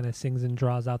way he kind of sings and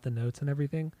draws out the notes and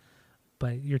everything.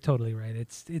 But you're totally right.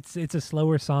 It's a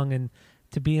slower song, and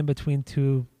to be in between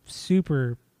two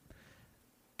super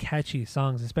catchy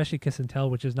songs, especially Kiss and Tell,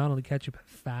 which is not only catchy but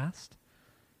fast.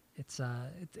 It's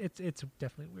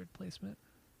definitely a weird placement.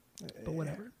 But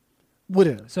whatever.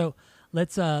 So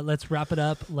let's wrap it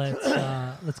up.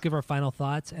 Let's give our final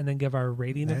thoughts and then give our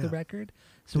rating of the record.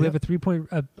 So we have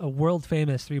a world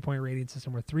famous 3-point rating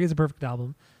system where 3 is a perfect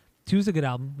album, 2 is a good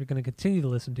album you're going to continue to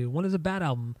listen to, 1 is a bad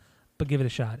album but give it a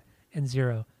shot, and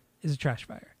 0 is a trash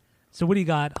fire. So what do you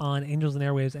got on Angels and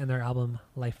Airwaves and their album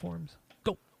Life Forms?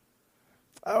 Go.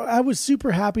 I was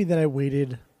super happy that I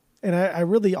waited, and I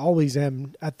really always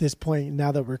am at this point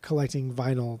now that we're collecting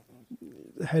vinyl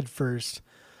head first.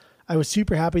 I was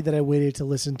super happy that I waited to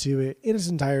listen to it in its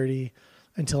entirety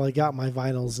until I got my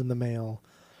vinyls in the mail.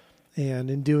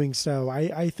 And in doing so,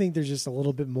 I think there's just a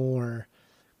little more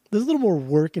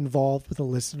work involved with a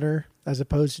listener as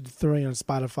opposed to throwing on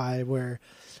Spotify, where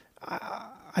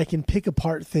I can pick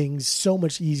apart things so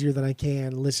much easier than I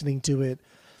can listening to it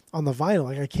on the vinyl.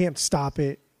 Like I can't stop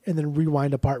it and then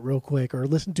rewind a part real quick or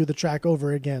listen to the track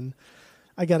over again.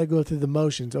 I got to go through the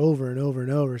motions over and over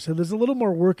and over. So there's a little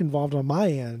more work involved on my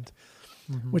end,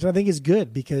 which I think is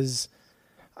good because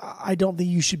I don't think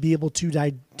you should be able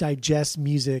to digest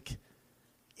music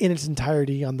in its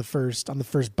entirety on the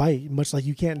first bite. Much like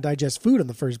you can't digest food on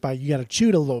the first bite, you got to chew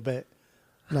it a little bit.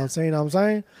 You know what I'm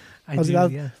saying?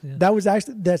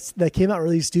 That came out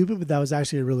really stupid, but that was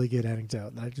actually a really good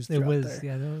anecdote. That I just threw out there.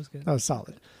 Yeah, that was good. That was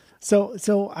solid.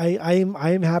 So I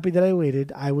am happy that I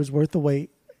waited. I was worth the wait.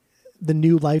 The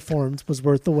new Life Forms was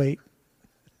worth the wait,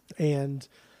 and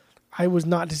I was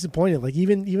not disappointed. Like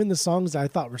even the songs that I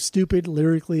thought were stupid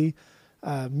lyrically,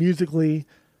 musically,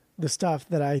 the stuff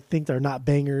that I think they're not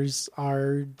bangers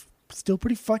are still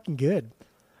pretty fucking good.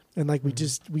 And like we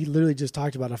literally just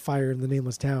talked about A Fire in the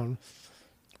Nameless Town.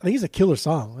 I think it's a killer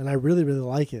song, and I really, really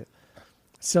like it.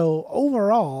 So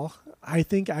overall, I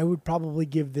think I would probably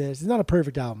give this. It's not a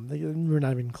perfect album. We're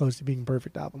not even close to being a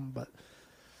perfect album, but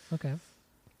okay.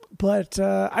 But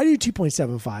I do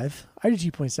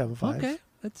 2.75. Okay,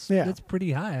 that's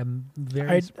pretty high. I'm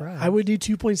very surprised. I would do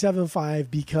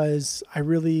 2.75 because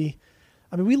we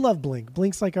love Blink.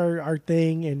 Blink's like our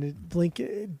thing, and Blink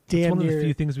damn one near of the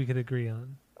few things we could agree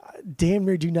on. Damn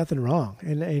near do nothing wrong,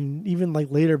 and even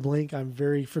like later Blink, I'm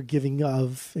very forgiving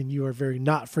of, and you are very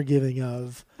not forgiving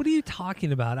of. What are you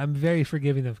talking about? I'm very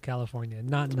forgiving of California,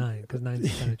 not 9, because 9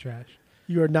 is kind of trash.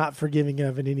 You are not forgiving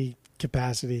of in any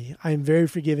capacity. I am very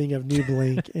forgiving of New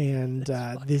Blink, and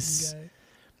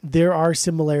there are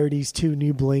similarities to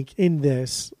New Blink in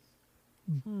this.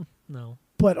 No.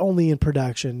 But only in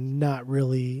production, not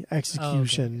really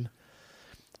execution.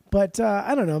 Oh, okay. But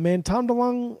I don't know, man. Tom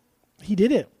DeLonge, he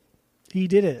did it.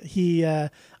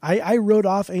 I wrote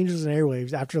off Angels and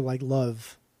Airwaves after like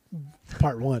Love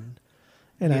Part 1.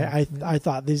 And I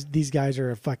thought these guys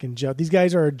are a fucking joke. These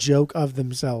guys are a joke of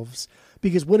themselves.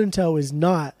 Because Wooden Toe is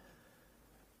not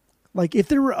like if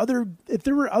there were other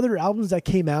albums that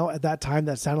came out at that time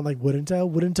that sounded like Wooden Toe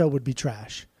would be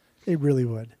trash. It really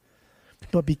would.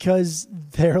 But because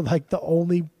they were the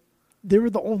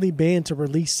only band to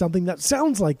release something that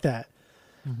sounds like that,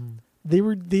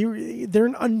 they're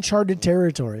in uncharted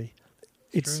territory.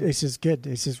 It's just good.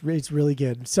 It's really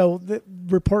good. So the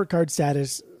report card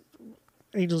status,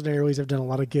 Angels and Airwaves have done a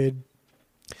lot of good.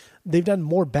 They've done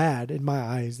more bad in my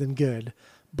eyes than good,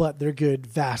 but their good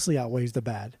vastly outweighs the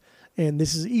bad. And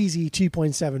this is easy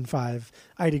 2.75.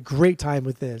 I had a great time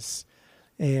with this.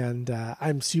 And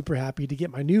I'm super happy to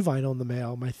get my new vinyl in the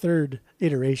mail, my third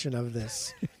iteration of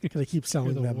this, because I keep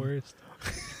selling them. Worst.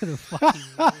 You're the fucking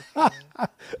worst.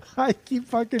 I keep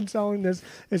fucking selling this.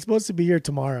 It's supposed to be here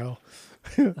tomorrow.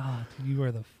 Dude, you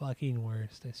are the fucking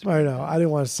worst. I know. I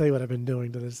didn't want to say what I've been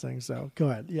doing to this thing, so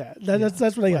go ahead. Yeah, that's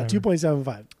what I got.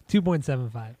 2.75.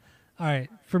 2.75. All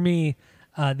right. For me,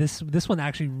 this one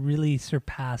actually really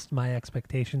surpassed my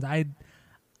expectations.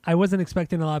 I wasn't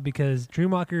expecting a lot because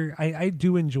Dreamwalker I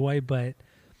do enjoy, but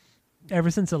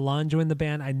ever since Alon joined the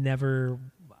band, I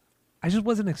just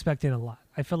wasn't expecting a lot.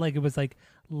 I felt like it was like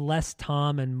less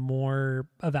Tom and more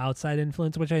of outside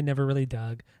influence, which I never really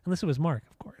dug, unless it was Mark,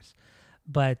 of course.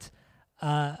 But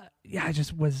I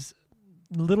just was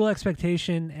little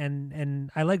expectation,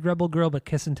 and I like Rebel Girl, but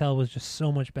Kiss and Tell was just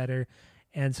so much better.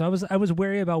 And so I was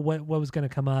wary about what was going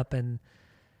to come up. And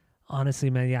honestly,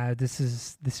 man, yeah,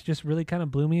 this just really kind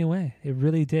of blew me away. It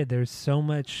really did. There's so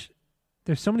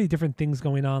many different things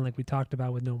going on, like we talked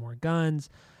about with No More Guns,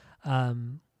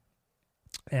 and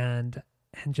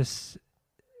just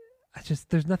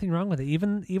there's nothing wrong with it.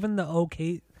 Even the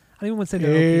okay. I don't even want to say the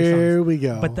okay songs. Here we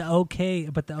go. But the okay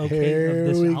of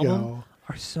this album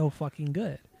are so fucking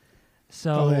good.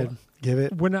 So go ahead, give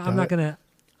it. I'm not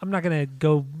gonna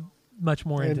go much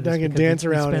more into this. I can dance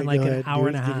around. We spent like an hour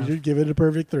and a half. Give it a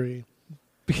perfect 3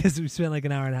 because we spent like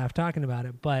an hour and a half talking about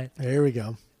it. But here we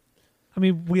go. I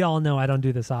mean, we all know I don't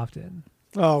do this often.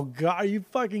 Oh God, are you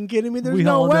fucking kidding me? There's we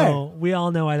no all way. Know, we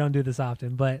all know I don't do this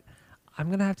often, but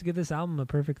I'm gonna have to give this album a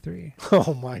perfect 3.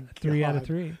 Oh my God, 3 out of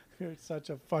 3. You're such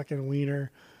a fucking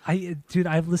wiener. Dude,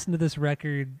 I've listened to this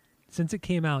record since it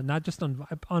came out. Not just on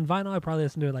vinyl. I probably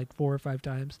listened to it like 4 or 5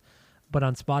 times, but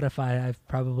on Spotify, I've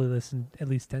probably listened at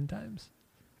least 10 times.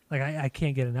 Like I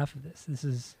can't get enough of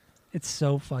this. It's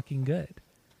so fucking good.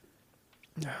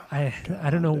 I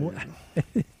don't know.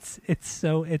 It's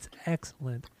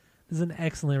excellent. This is an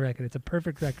excellent record. It's a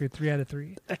perfect record. 3 out of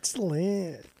 3.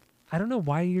 Excellent. I don't know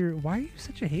why are you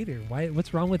such a hater?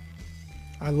 What's wrong with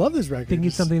I love this record. thinking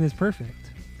something is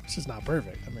perfect? It's just not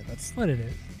perfect. I mean, that's what it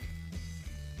is.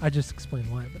 I just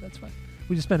explained why, but that's fine.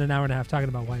 We just spent an hour and a half talking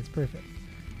about why it's perfect.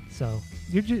 So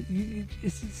it's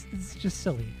just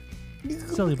silly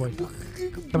boy talk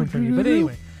coming from you. But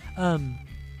anyway,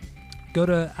 go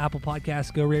to Apple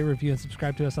Podcasts, go rate, review, and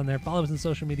subscribe to us on there. Follow us on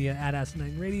social media at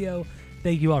Asinine Radio.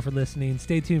 Thank you all for listening.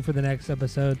 Stay tuned for the next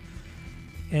episode.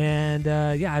 And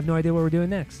I have no idea what we're doing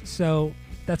next. So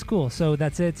that's cool. So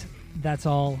that's it. That's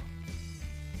all.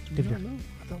 No,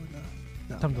 I thought we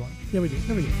no. Tom DeLonge. Yeah, we do.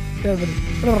 Yeah, we do.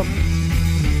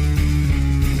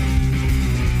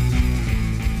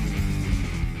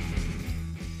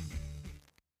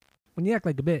 When you act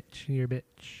like a bitch, you're a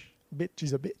bitch. Bitch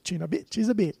is a bitch, and a bitch is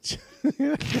a bitch.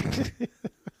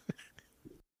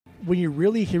 When you're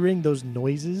really hearing those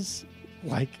noises,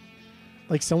 like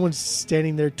someone's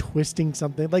standing there twisting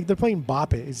something, like they're playing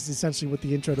Bop It. It's essentially what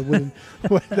the intro to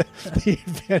what the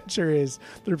adventure is.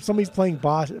 Somebody's playing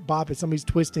Bop It. Somebody's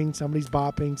twisting. Somebody's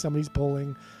bopping. Somebody's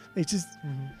pulling. It's just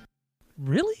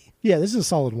really. Yeah, this is a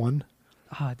solid one.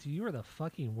 Dude, you are the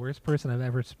fucking worst person I've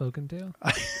ever spoken to.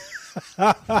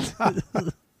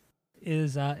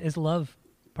 Is Love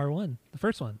Part 1, the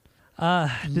first one.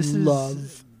 This Love.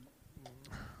 Is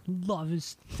Love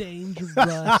is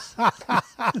dangerous.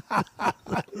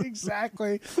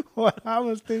 Exactly what I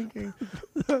was thinking.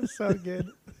 That's so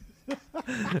good.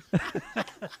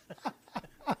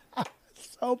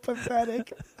 So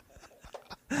pathetic.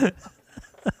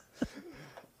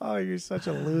 Oh, you're such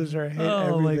a loser. I hate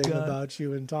everything about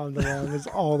you, and Tom DeLonge is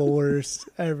all the worst.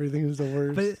 Everything is the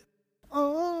worst. But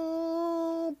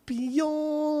oh, be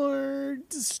your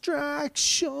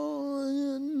distraction.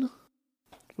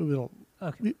 We don't.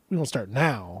 Okay. We don't start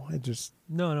now. It just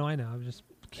no. I know. I'm just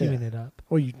queuing it up.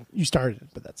 Well, you started it,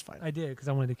 but that's fine. I did because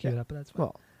I wanted to cue it up, but that's fine.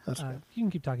 Well, that's good. You can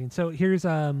keep talking. So here's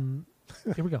here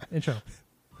we go. Intro.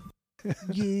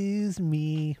 Use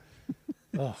me.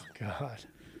 Oh God.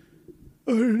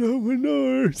 I don't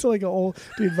know. It's like an old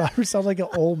dude. Robert sounds like an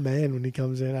old man when he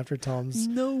comes in after Tom's.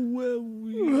 No way.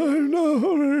 I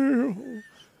know.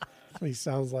 That's what he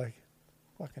sounds like.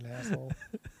 Fucking asshole.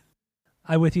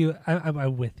 I with you. I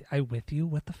with you.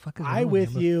 What the fuck is I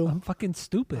with you? I'm fucking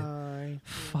stupid.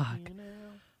 Fuck.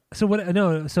 So what?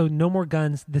 No. So No More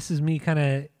Guns. This is me kind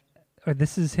of, or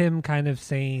this is him kind of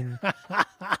saying,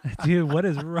 dude, what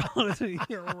is wrong with me?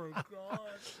 Oh my God.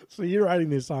 So you're writing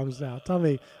these songs now. Tell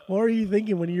me, what were you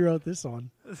thinking when you wrote this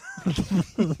song? This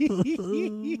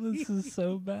is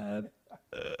so bad.